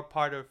be more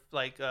part of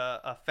like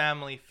a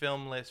family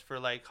film list for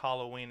like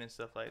Halloween and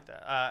stuff like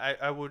that.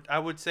 I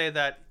would say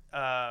that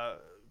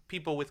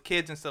people with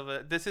kids and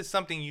stuff, this is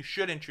something you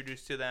should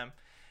introduce to them.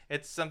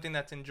 It's something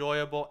that's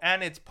enjoyable,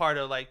 and it's part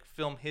of like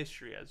film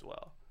history as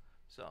well.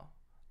 So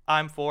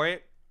I'm for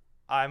it.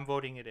 I'm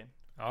voting it in.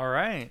 All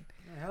right.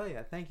 Hell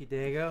yeah! Thank you,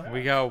 Diego.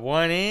 We got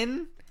one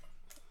in.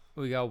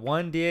 We got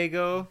one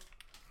Diego.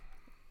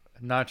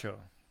 Nacho.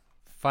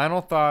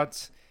 Final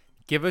thoughts.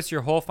 Give us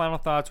your whole final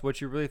thoughts, what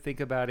you really think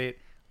about it.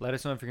 Let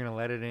us know if you're going to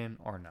let it in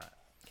or not.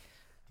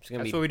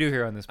 That's what we do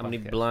here on this podcast. I'm going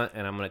to be blunt,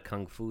 and I'm going to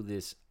kung fu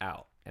this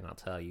out, and I'll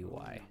tell you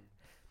why.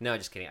 No,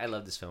 just kidding. I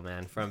love this film,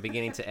 man, from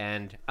beginning to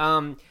end.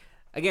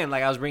 Again,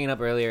 like I was bringing up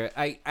earlier,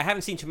 I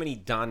haven't seen too many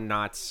Don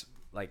Knotts,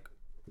 like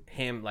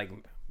him, like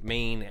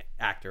main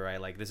actor, right?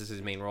 Like this is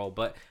his main role.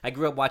 But I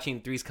grew up watching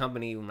Three's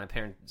Company when my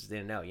parents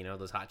didn't know,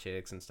 those hot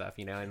chicks and stuff,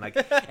 and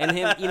like, and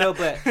him,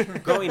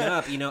 but growing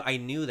up, I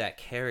knew that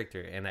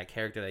character and that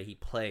character that he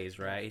plays,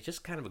 right? It's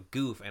just kind of a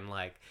goof, and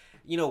like,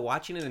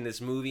 watching it in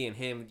this movie and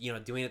him,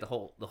 doing it the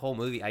whole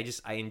movie, I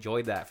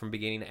enjoyed that from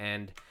beginning to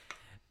end.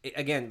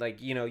 Again,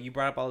 like, you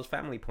brought up all those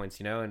family points,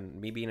 and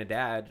me being a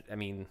dad, I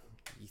mean,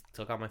 you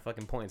took all my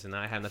fucking points, and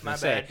now I have nothing My to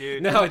say. bad,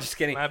 dude. No, just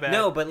kidding. My bad.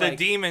 No, but the like,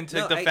 demon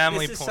took the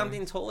family This is point.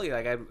 something totally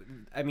like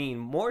I mean,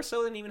 more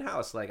so than even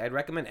House. Like, I'd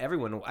recommend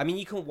everyone. I mean,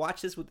 you can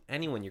watch this with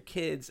anyone, your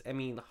kids. I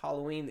mean,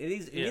 Halloween.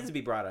 It needs to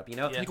be brought up.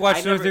 Yeah. You can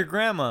watch it with your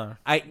grandma.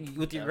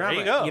 With your Yeah,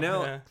 grandma. there you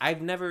go. Yeah.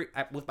 I've never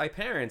with my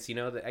parents.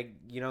 I'm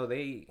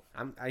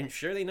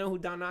sure they know who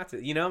Don Knotts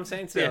is. You know what I'm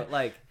saying? So Yeah.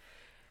 like.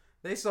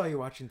 They saw you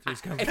watching Three's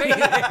Company.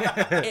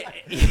 Yeah,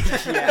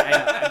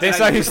 They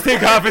saw you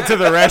sneak off into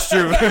the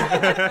restroom.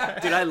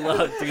 dude, I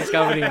loved Three's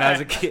Company when I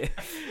was a kid.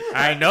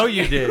 I know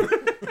you did.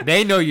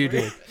 They know you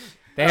did.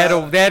 They had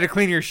to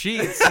clean your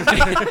sheets.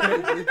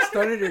 It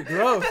started your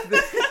growth.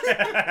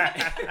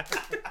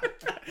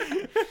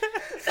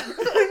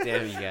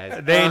 Damn you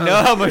guys. They know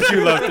how much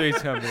you love Three's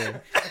Company.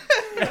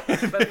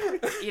 But,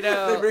 you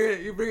know,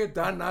 You bring a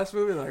Don Knotts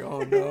movie, like,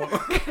 oh no.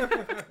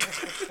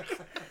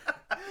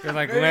 You're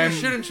like, Maybe Len, you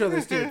shouldn't show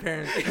this to your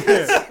parents.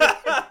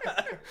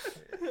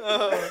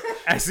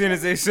 as soon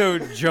as they show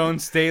Joan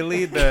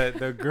Staley,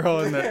 the girl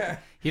in the,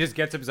 he just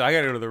gets up and says, I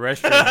gotta go to the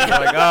restroom.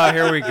 You're like, oh,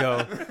 here we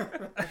go.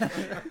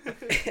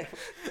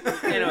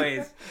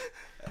 anyways,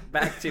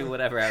 back to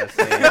whatever I was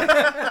saying.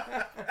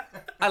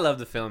 I love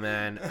the film,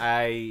 man.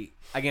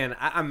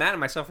 I'm mad at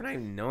myself for not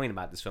even knowing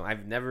about this film.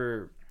 I've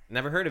never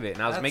heard of it,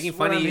 and I was That's making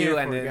what fun of I'm you, here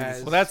and for, then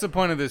guys. Well, that's the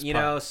point of this. you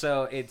know,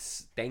 so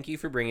it's thank you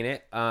for bringing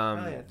it.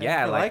 thank you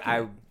Yeah, for like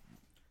liking it.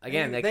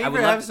 again, like Thank I you would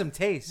for love having some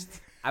taste.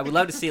 I would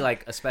love to see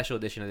like a special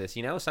edition of this.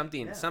 You know,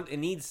 something Yeah. it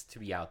needs to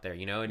be out there.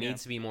 You know, it Yeah.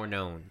 needs to be more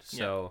known.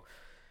 So,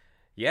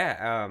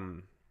 yeah.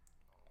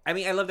 I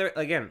mean, I love their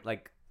again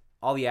like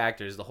all the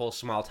actors, the whole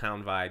small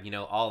town vibe. You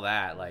know, all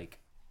that like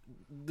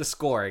the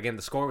score. Again,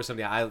 the score was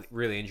something I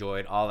really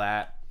enjoyed. All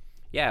that.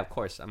 Yeah, of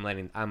course.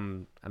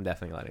 I'm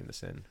definitely letting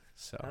this in.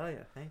 So Oh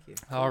yeah, thank you.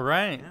 All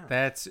right, Yeah.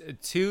 that's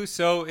 2.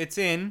 So it's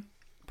in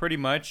pretty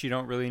much. You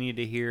don't really need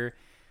to hear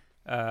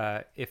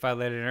if I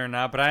let it in or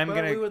not. But I'm But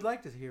gonna. we would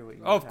like to hear what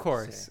you Of have to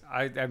course,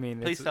 say. I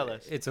mean, Please tell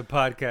us. It's a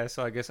podcast,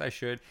 so I guess I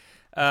should.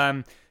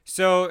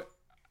 So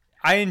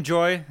I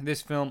enjoy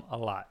this film a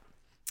lot.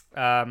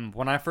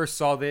 When I first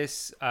saw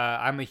this,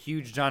 I'm a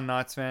huge John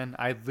Knotts fan.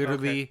 I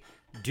literally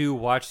do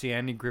watch the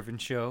Andy Griffin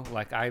Show.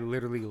 Like, I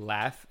literally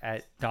laugh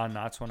at Don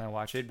Knotts when I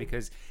watch it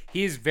because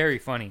he is very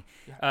funny.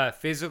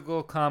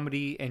 Physical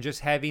comedy and just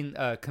having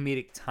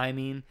comedic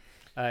timing,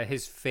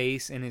 his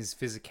face and his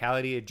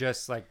physicality, it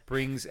just like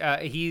brings.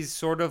 He's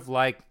sort of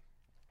like,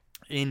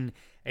 in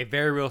a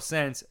very real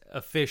sense,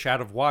 a fish out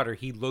of water.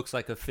 He looks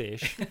like a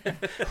fish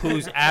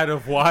who's out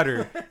of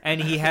water, and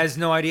he has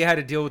no idea how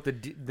to deal with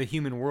the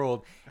human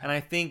world. And I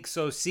think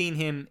so. Seeing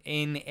him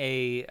in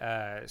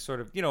a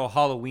sort of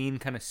Halloween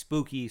kind of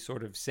spooky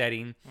sort of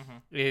setting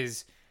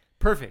is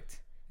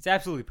perfect. It's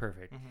absolutely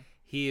perfect.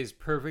 He is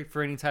perfect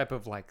for any type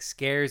of like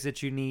scares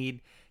that you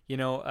need.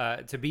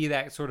 To be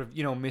that sort of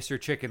Mr.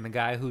 Chicken, the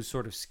guy who's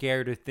sort of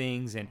scared of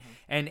things,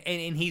 and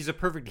he's a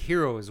perfect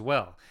hero as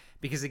well.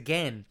 Because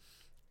again,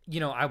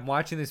 I'm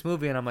watching this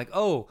movie and I'm like,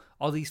 oh,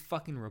 all these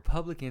fucking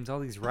Republicans, all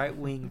these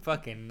right-wing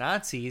fucking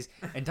Nazis,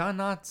 and Don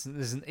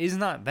Knotts is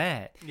not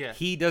that. Yeah.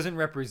 He doesn't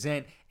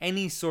represent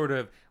any sort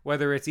of,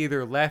 whether it's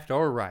either left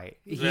or right.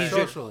 He's Right.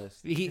 just,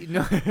 Socialist.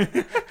 no.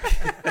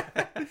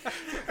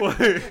 Well,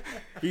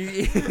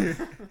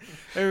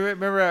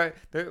 remember,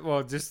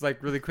 just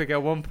like really quick,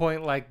 at one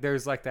point, like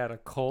there's like that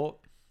occult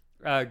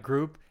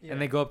group, and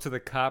they go up to the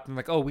cop and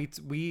like, oh,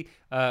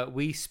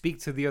 we speak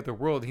to the other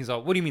world. And he's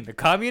like, what do you mean, the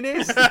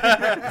communists?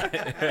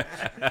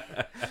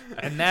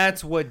 And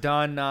that's what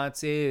Don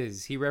Knotts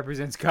is. He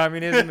represents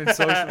communism and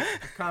social.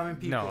 Common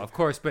people. No, of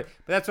course, but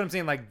that's what I'm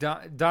saying. Like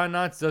Don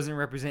Knotts doesn't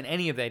represent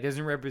any of that. He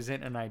doesn't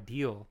represent an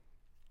ideal.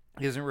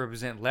 He doesn't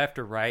represent left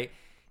or right.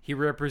 He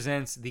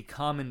represents the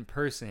common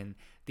person,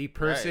 the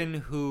person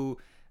who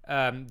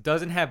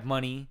doesn't have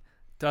money,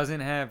 doesn't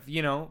have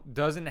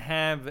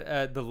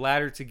the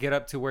ladder to get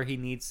up to where he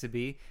needs to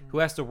be, who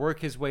has to work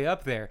his way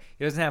up there.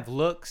 He doesn't have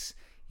looks.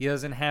 He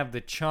doesn't have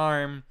the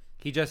charm.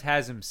 He just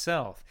has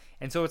himself.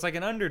 And so it's like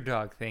an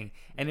underdog thing.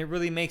 And it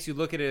really makes you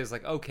look at it as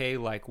like, okay,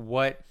 like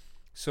what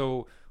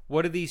do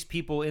these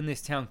people in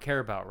this town care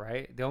about,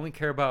 right? They only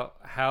care about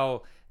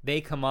how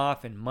they come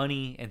off and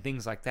money and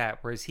things like that.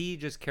 Whereas he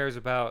just cares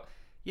about,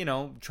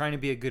 trying to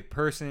be a good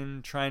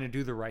person, trying to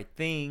do the right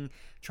thing,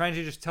 trying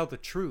to just tell the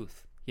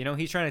truth.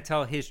 He's trying to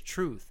tell his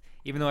truth,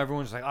 even though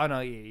everyone's like, oh,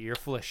 no, you're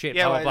full of shit.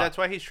 Yeah, blah, blah, well, blah. that's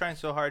why he's trying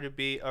so hard to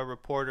be a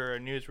reporter, a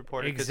news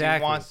reporter, because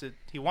Exactly.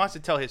 he wants to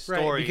tell his Right,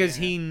 story. because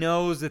he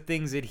knows the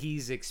things that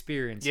he's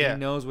experienced. Yeah. He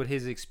knows what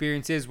his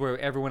experience is, where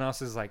everyone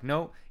else is like,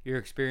 no, your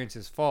experience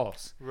is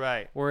false.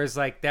 Right. Whereas,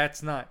 like,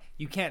 that's not,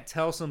 you can't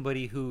tell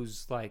somebody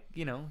who's like,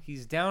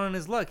 he's down on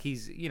his luck.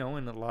 He's, in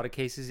a lot of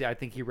cases, I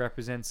think he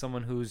represents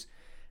someone who's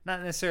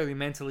not necessarily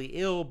mentally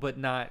ill, but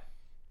not,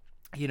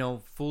 a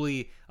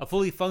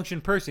fully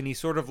functioned person. He's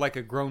sort of like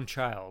a grown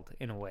child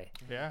in a way.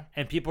 Yeah.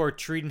 And people are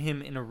treating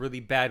him in a really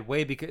bad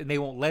way because they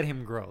won't let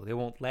him grow. They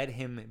won't let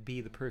him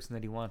be the person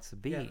that he wants to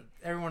be. Yeah,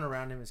 everyone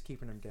around him is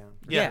keeping him down.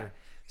 for Yeah. sure.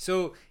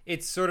 So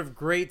it's sort of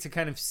great to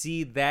kind of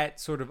see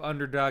that sort of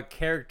underdog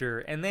character.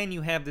 And then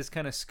you have this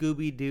kind of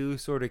Scooby-Doo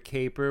sort of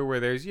caper where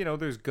there's,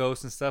 there's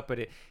ghosts and stuff, but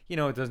it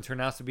doesn't turn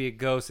out to be a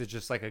ghost. It's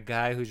just like a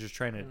guy who's just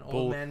trying to An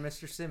old man,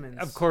 Mr. Simmons.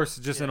 Of course,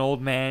 just an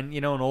old man,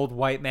 an old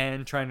white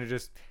man trying to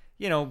just,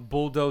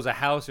 bulldoze a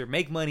house or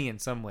make money in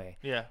some way.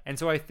 Yeah. And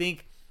so I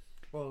think,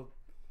 Well,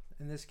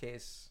 in this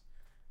case,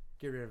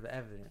 get rid of the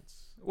evidence.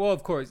 Well,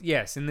 of course,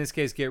 yes. In this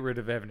case, get rid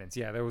of evidence.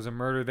 Yeah, there was a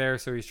murder there,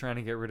 so he's trying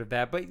to get rid of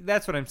that. But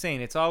that's what I'm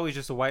saying. It's always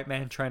just a white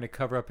man trying to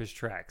cover up his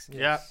tracks.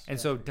 Yeah. And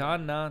so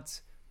Don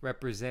Knotts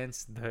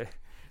represents the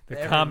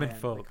everyman, common the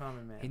folk.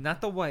 common man.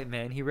 Not the white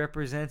man. He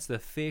represents the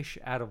fish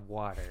out of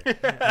water.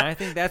 And I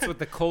think that's what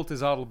the cult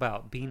is all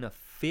about, being a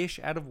fish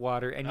out of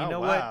water. And you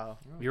know wow.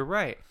 what? You're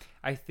right.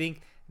 I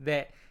think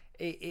that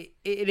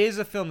it is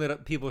a film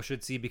that people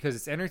should see because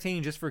it's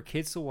entertaining just for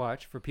kids to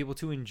watch, for people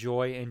to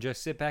enjoy and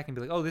just sit back and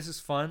be like, oh, this is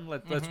fun.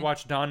 Let's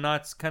watch Don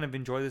Knotts kind of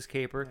enjoy this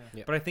caper.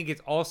 Yeah. But I think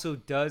it also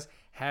does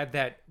have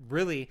that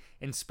really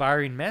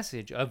inspiring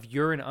message of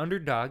you're an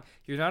underdog.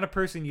 You're not a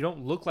person. You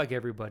don't look like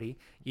everybody.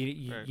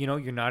 You know,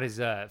 you're not as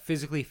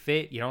physically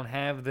fit. You don't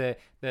have the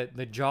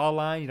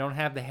jawline. You don't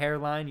have the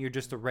hairline. You're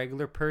just a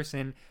regular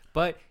person.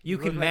 But you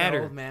can look matter.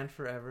 Like an old man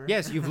forever.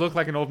 Yes, you've looked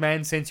like an old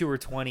man since you were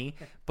 20,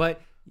 but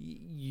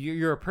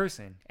you're a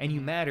person and you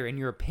matter and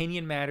your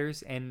opinion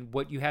matters and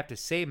what you have to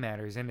say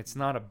matters. And it's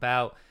not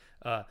about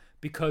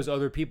because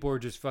other people are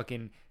just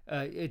fucking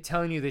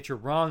telling you that you're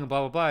wrong and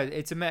blah, blah, blah.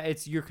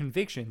 It's your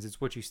convictions.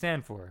 It's what you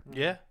stand for.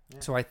 Yeah.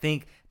 So I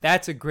think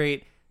that's a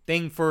great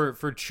thing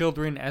for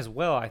children as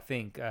well. I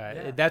think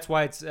that's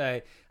why it's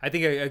I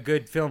think a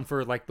good film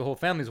for like the whole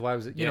family is why I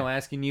was you know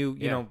asking you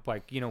know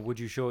like you know would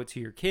you show it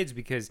to your kids,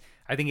 because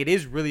I think it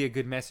is really a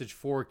good message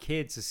for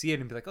kids to see it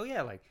and be like, oh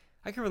yeah, like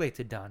I can relate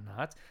to Don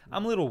Knotts.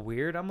 I'm a little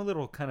weird. I'm a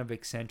little kind of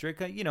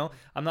eccentric. You know,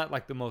 I'm not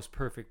like the most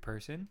perfect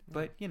person,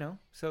 but you know,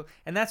 so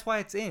and that's why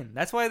it's in.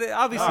 That's why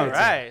obviously. All it's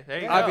right,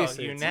 there you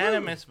Obviously, go. it's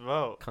Unanimous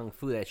vote. Kung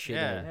fu that shit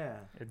Yeah. in. Yeah.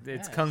 It's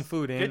Nice. kung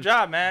fu in. Good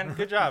job, man.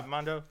 Good job,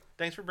 Mondo.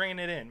 Thanks for bringing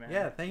it in, man.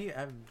 Yeah, thank you.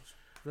 I'm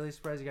really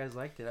surprised you guys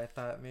liked it. I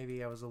thought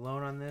maybe I was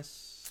alone on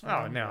this.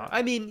 Oh no!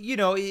 I mean, you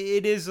know,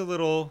 it is a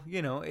little,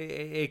 you know,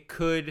 it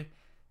could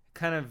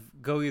kind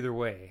of go either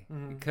way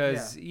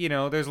because you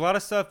know, there's a lot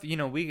of stuff. You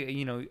know,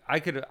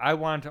 I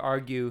wanted to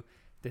argue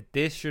that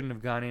this shouldn't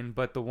have gone in,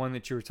 but the one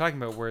that you were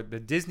talking about, where the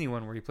Disney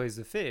one where he plays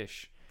the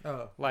fish,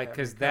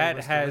 because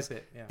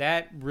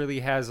that really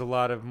has a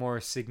lot of more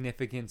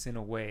significance in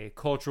a way,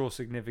 cultural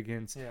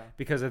significance,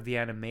 because of the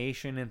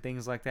animation and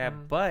things like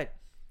that. But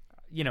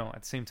you know,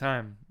 at the same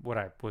time, what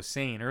I was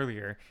saying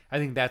earlier, I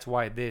think that's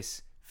why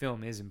this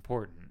film is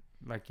important.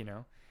 Like, you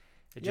know,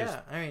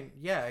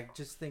 I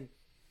just think,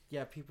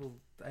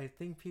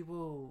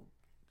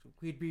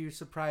 we'd be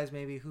surprised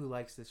maybe who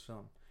likes this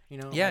film. You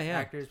know,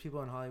 actors,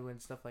 people in Hollywood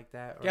and stuff like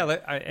that. Or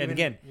and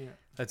again,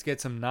 let's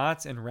get some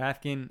Knotts and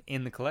Rafkin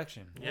in the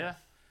collection. Yeah.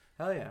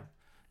 Hell yeah.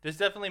 This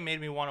definitely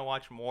made me want to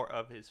watch more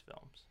of his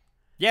films.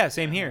 Yeah,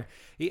 same here.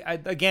 Made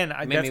that's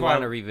me why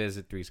want to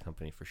revisit Three's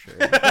Company for sure.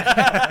 I'm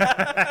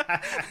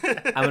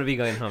gonna be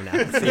going home now.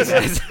 See you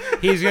guys.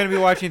 He's gonna be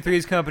watching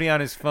Three's Company on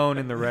his phone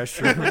in the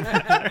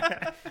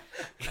restroom.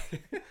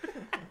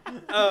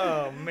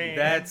 Oh man,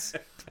 that's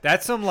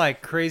some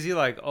like crazy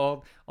like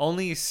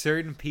only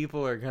certain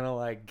people are gonna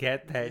like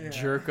get that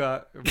jerk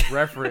up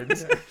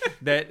reference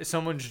that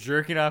someone's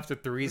jerking off to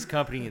Three's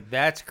Company.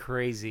 That's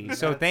crazy.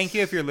 So thank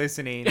you if you're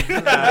listening.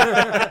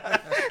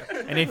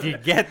 And if you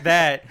get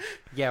that,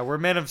 we're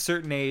men of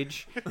certain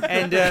age.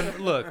 And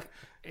look,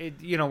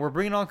 you know, we're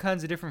bringing all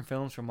kinds of different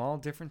films from all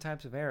different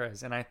types of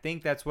eras. And I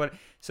think that's what...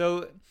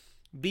 So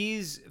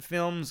these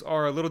films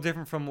are a little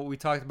different from what we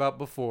talked about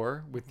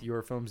before with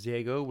your films,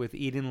 Diego, with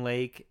Eden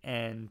Lake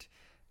and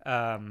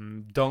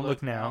Don't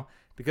Look Now.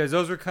 Because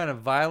those are kind of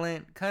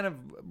violent, kind of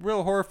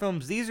real horror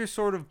films. These are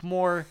sort of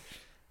more...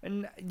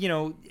 And, you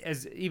know,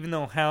 even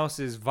though House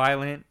is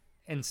violent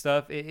and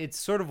stuff, it's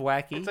sort of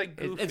wacky. It's like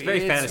goofy. It's very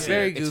fantasy. It's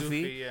very It's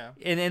goofy. yeah.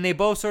 And they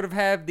both sort of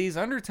have these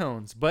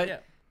undertones,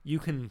 but you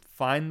can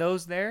find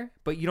those there,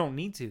 but you don't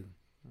need to.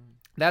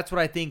 That's what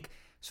I think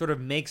sort of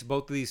makes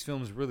both of these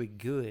films really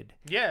good.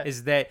 Yeah.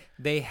 Is that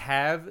they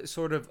have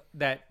sort of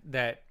that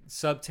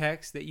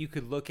subtext that you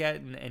could look at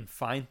and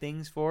find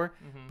things for,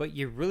 but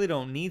you really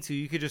don't need to.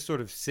 You could just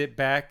sort of sit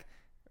back,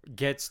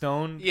 get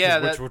stoned,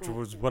 which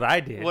was what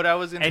I did. What I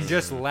was gonna and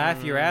just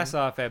laugh your ass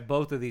off at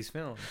both of these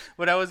films.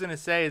 What I was gonna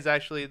say is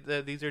actually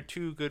these are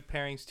two good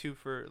pairings too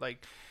for,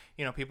 like,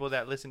 you know, people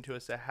that listen to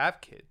us that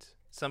have kids.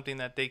 Something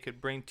that they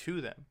could bring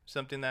to them.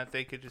 Something that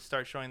they could just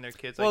start showing their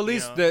kids. Well, like,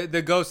 at least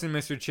the Ghost and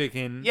Mr.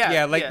 Chicken.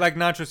 Like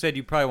Nacho said,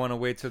 you probably want to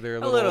wait till they're a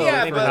little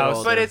but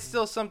older. it's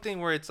still something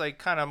where it's like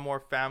kind of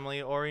more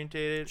family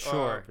orientated.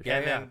 Sure.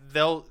 Then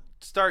they'll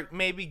start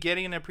maybe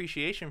getting an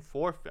appreciation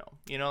for film.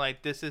 You know,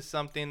 like this is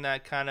something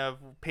that kind of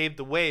paved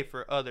the way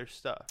for other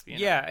stuff. You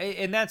know? Yeah,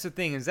 and that's the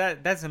thing is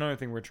that's another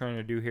thing we're trying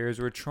to do here is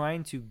we're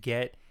trying to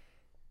get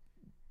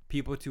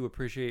people to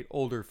appreciate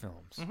older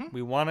films.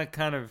 We want to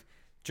kind of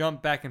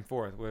jump back and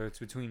forth, whether it's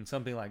between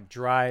something like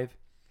Drive,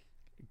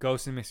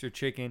 Ghost and Mr.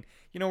 Chicken.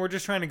 You know, we're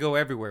just trying to go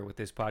everywhere with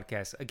this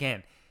podcast.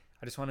 Again,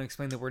 I just want to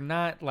explain that we're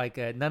not like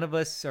none of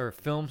us are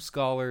film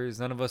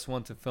scholars. None of us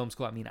went to film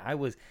school. I mean, I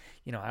was,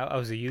 I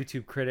was a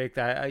YouTube critic.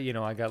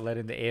 I got let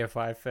into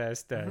AFI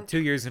Fest 2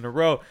 years in a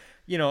row.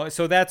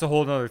 So that's a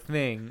whole other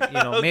thing.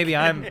 Maybe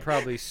I'm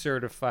probably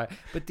certified,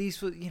 but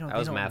these, I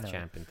was math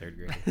champ in 3rd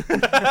grade.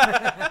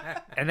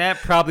 And that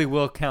probably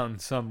will count in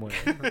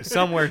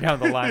somewhere down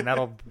the line.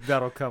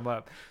 That'll come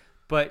up.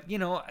 But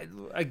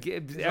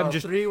I'm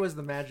just 3 was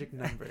the magic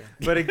number.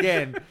 But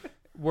again,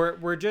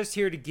 we're just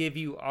here to give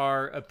you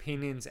our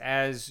opinions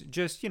as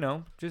just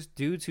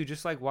dudes who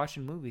just like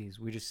watching movies.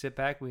 We just sit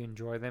back, we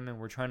enjoy them, and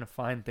we're trying to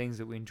find things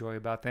that we enjoy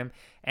about them.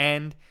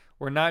 And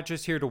we're not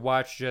just here to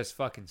watch just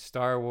fucking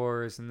Star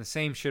Wars and the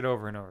same shit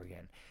over and over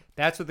again.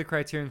 That's what the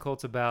Criterion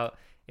Cult's about.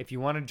 If you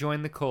want to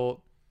join the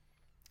cult,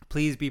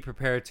 please be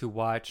prepared to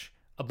watch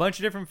a bunch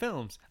of different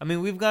films. I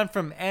mean, we've gone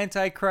from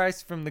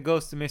Antichrist from The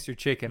Ghost of Mr.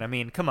 Chicken. I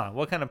mean, come on.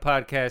 What kind of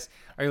podcast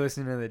are you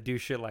listening to that do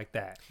shit like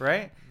that,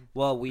 right?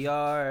 Well, we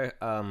are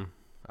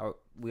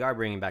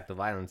bringing back the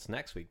violence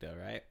next week, though,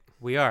 right?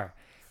 We are.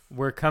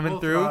 We're coming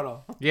Full through.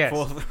 throttle. Yes.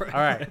 Full throttle.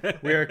 All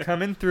right. We are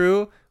coming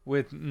through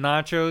with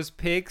Nacho's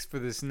picks for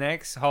this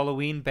next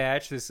Halloween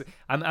batch.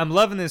 I'm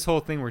loving this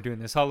whole thing we're doing,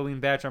 this Halloween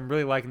batch. I'm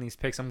really liking these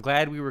picks. I'm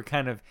glad we were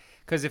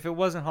because if it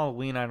wasn't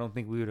Halloween, I don't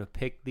think we would have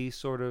picked these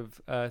sort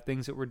of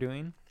things that we're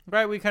doing.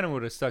 Right? We kind of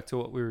would have stuck to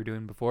what we were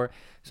doing before.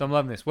 So I'm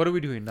loving this. What are we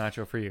doing,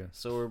 Nacho, for you?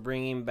 So we're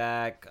bringing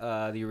back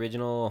the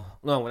original.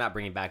 No, we're not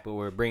bringing back, but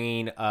we're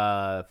bringing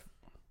the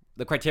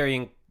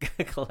Criterion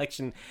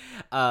Collection,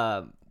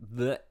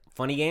 the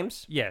Funny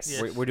Games. Yes.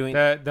 Yes. We're doing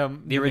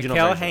the original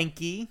Mikhail version.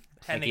 Hanke.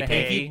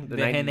 Haneke. The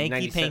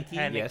Haneke Panky.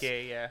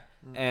 Haneke, yeah.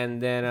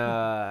 And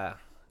then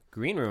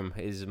Green Room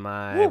is what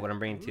I'm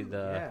bringing to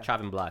the Yeah.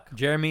 chopping block.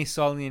 Jeremy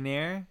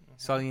Saulnier.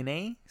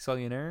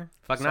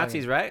 Fuck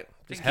Nazis, right?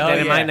 Just keep Hell that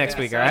in yeah. mind next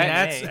week, all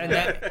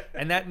right?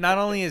 And that not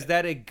only is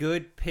that a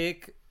good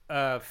pick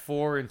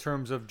for in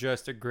terms of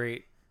just a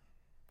great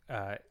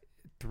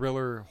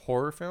thriller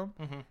horror film,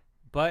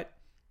 but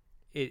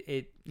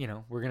it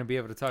we're gonna be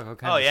able to talk all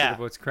kinds of shit of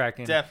what's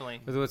cracking,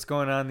 Definitely. with what's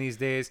going on these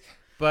days.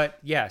 But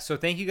yeah, so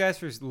thank you guys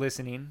for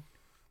listening.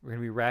 We're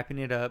gonna be wrapping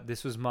it up.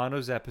 This was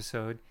Mondo's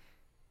episode.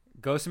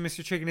 Ghost of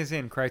Mr. Chicken is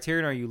in.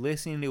 Criterion, are you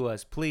listening to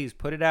us? Please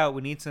put it out.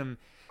 We need some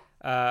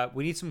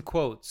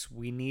quotes.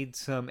 We need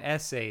some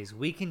essays.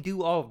 We can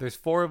do all. There's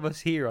 4 of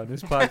us here on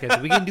this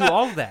podcast. We can do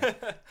all of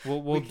that.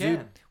 We'll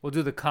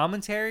do the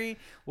commentary.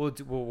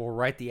 We'll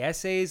write the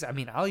essays. I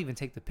mean, I'll even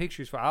take the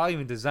pictures I'll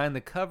even design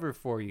the cover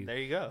for you. There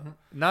you go.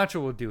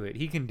 Nacho will do it.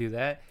 He can do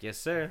that. Yes,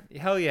 sir.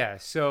 Hell yeah.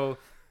 So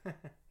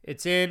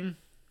it's in.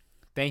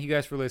 Thank you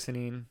guys for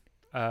listening.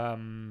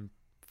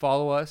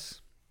 Follow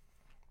us.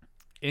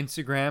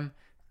 Instagram,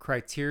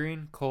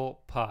 Criterion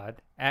Cult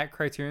Pod, at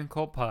Criterion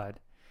Cult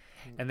Pod.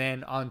 And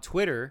then on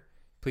Twitter,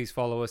 please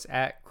follow us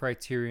at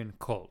Criterion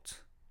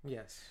Cult.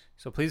 Yes.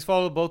 So please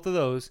follow both of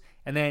those.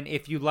 And then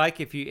if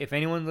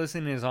anyone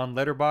listening is on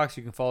Letterboxd,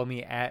 you can follow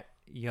me at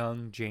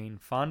Young Jane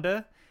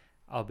Fonda.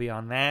 I'll be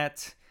on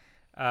that.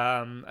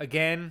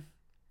 Again,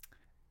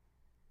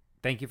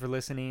 thank you for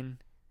listening.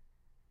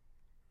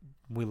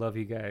 We love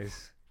you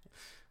guys.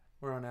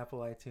 We're on Apple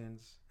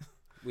iTunes.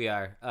 We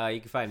are.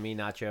 You can find me,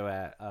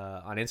 Nacho,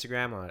 on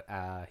Instagram.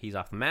 He's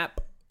off the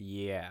map.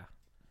 Yeah.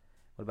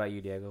 What about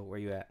you, Diego? Where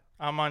you at?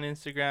 I'm on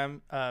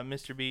Instagram,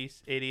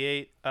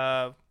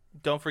 MrBeast88.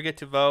 Don't forget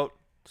to vote.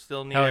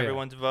 Still need Hell yeah.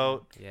 everyone's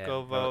vote. Yeah,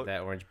 Go vote.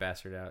 that orange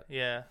bastard out.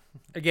 Yeah.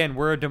 Again,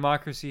 we're a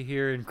democracy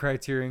here in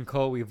Criterion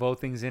Cult. We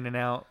vote things in and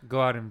out. Go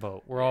out and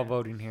vote. We're all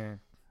voting here.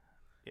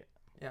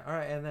 Yeah. All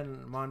right. And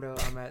then Mondo,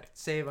 I'm at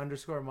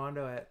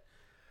save_Mondo at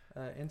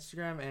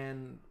Instagram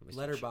and Mr.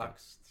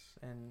 Letterboxd.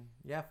 And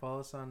yeah,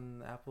 follow us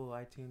on Apple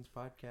iTunes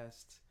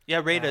podcasts.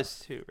 Yeah, rate us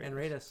too. And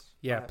rate us.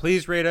 Yeah,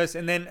 please rate us.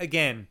 And then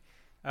again,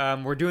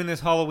 we're doing this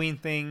Halloween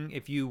thing.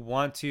 If you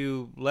want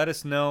to let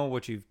us know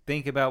what you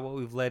think about what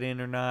we've let in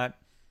or not,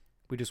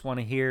 we just want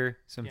to hear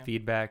some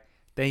feedback.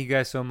 Thank you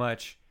guys so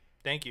much.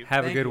 Thank you.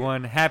 Have a Thank good you.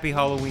 one. Happy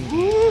Halloween.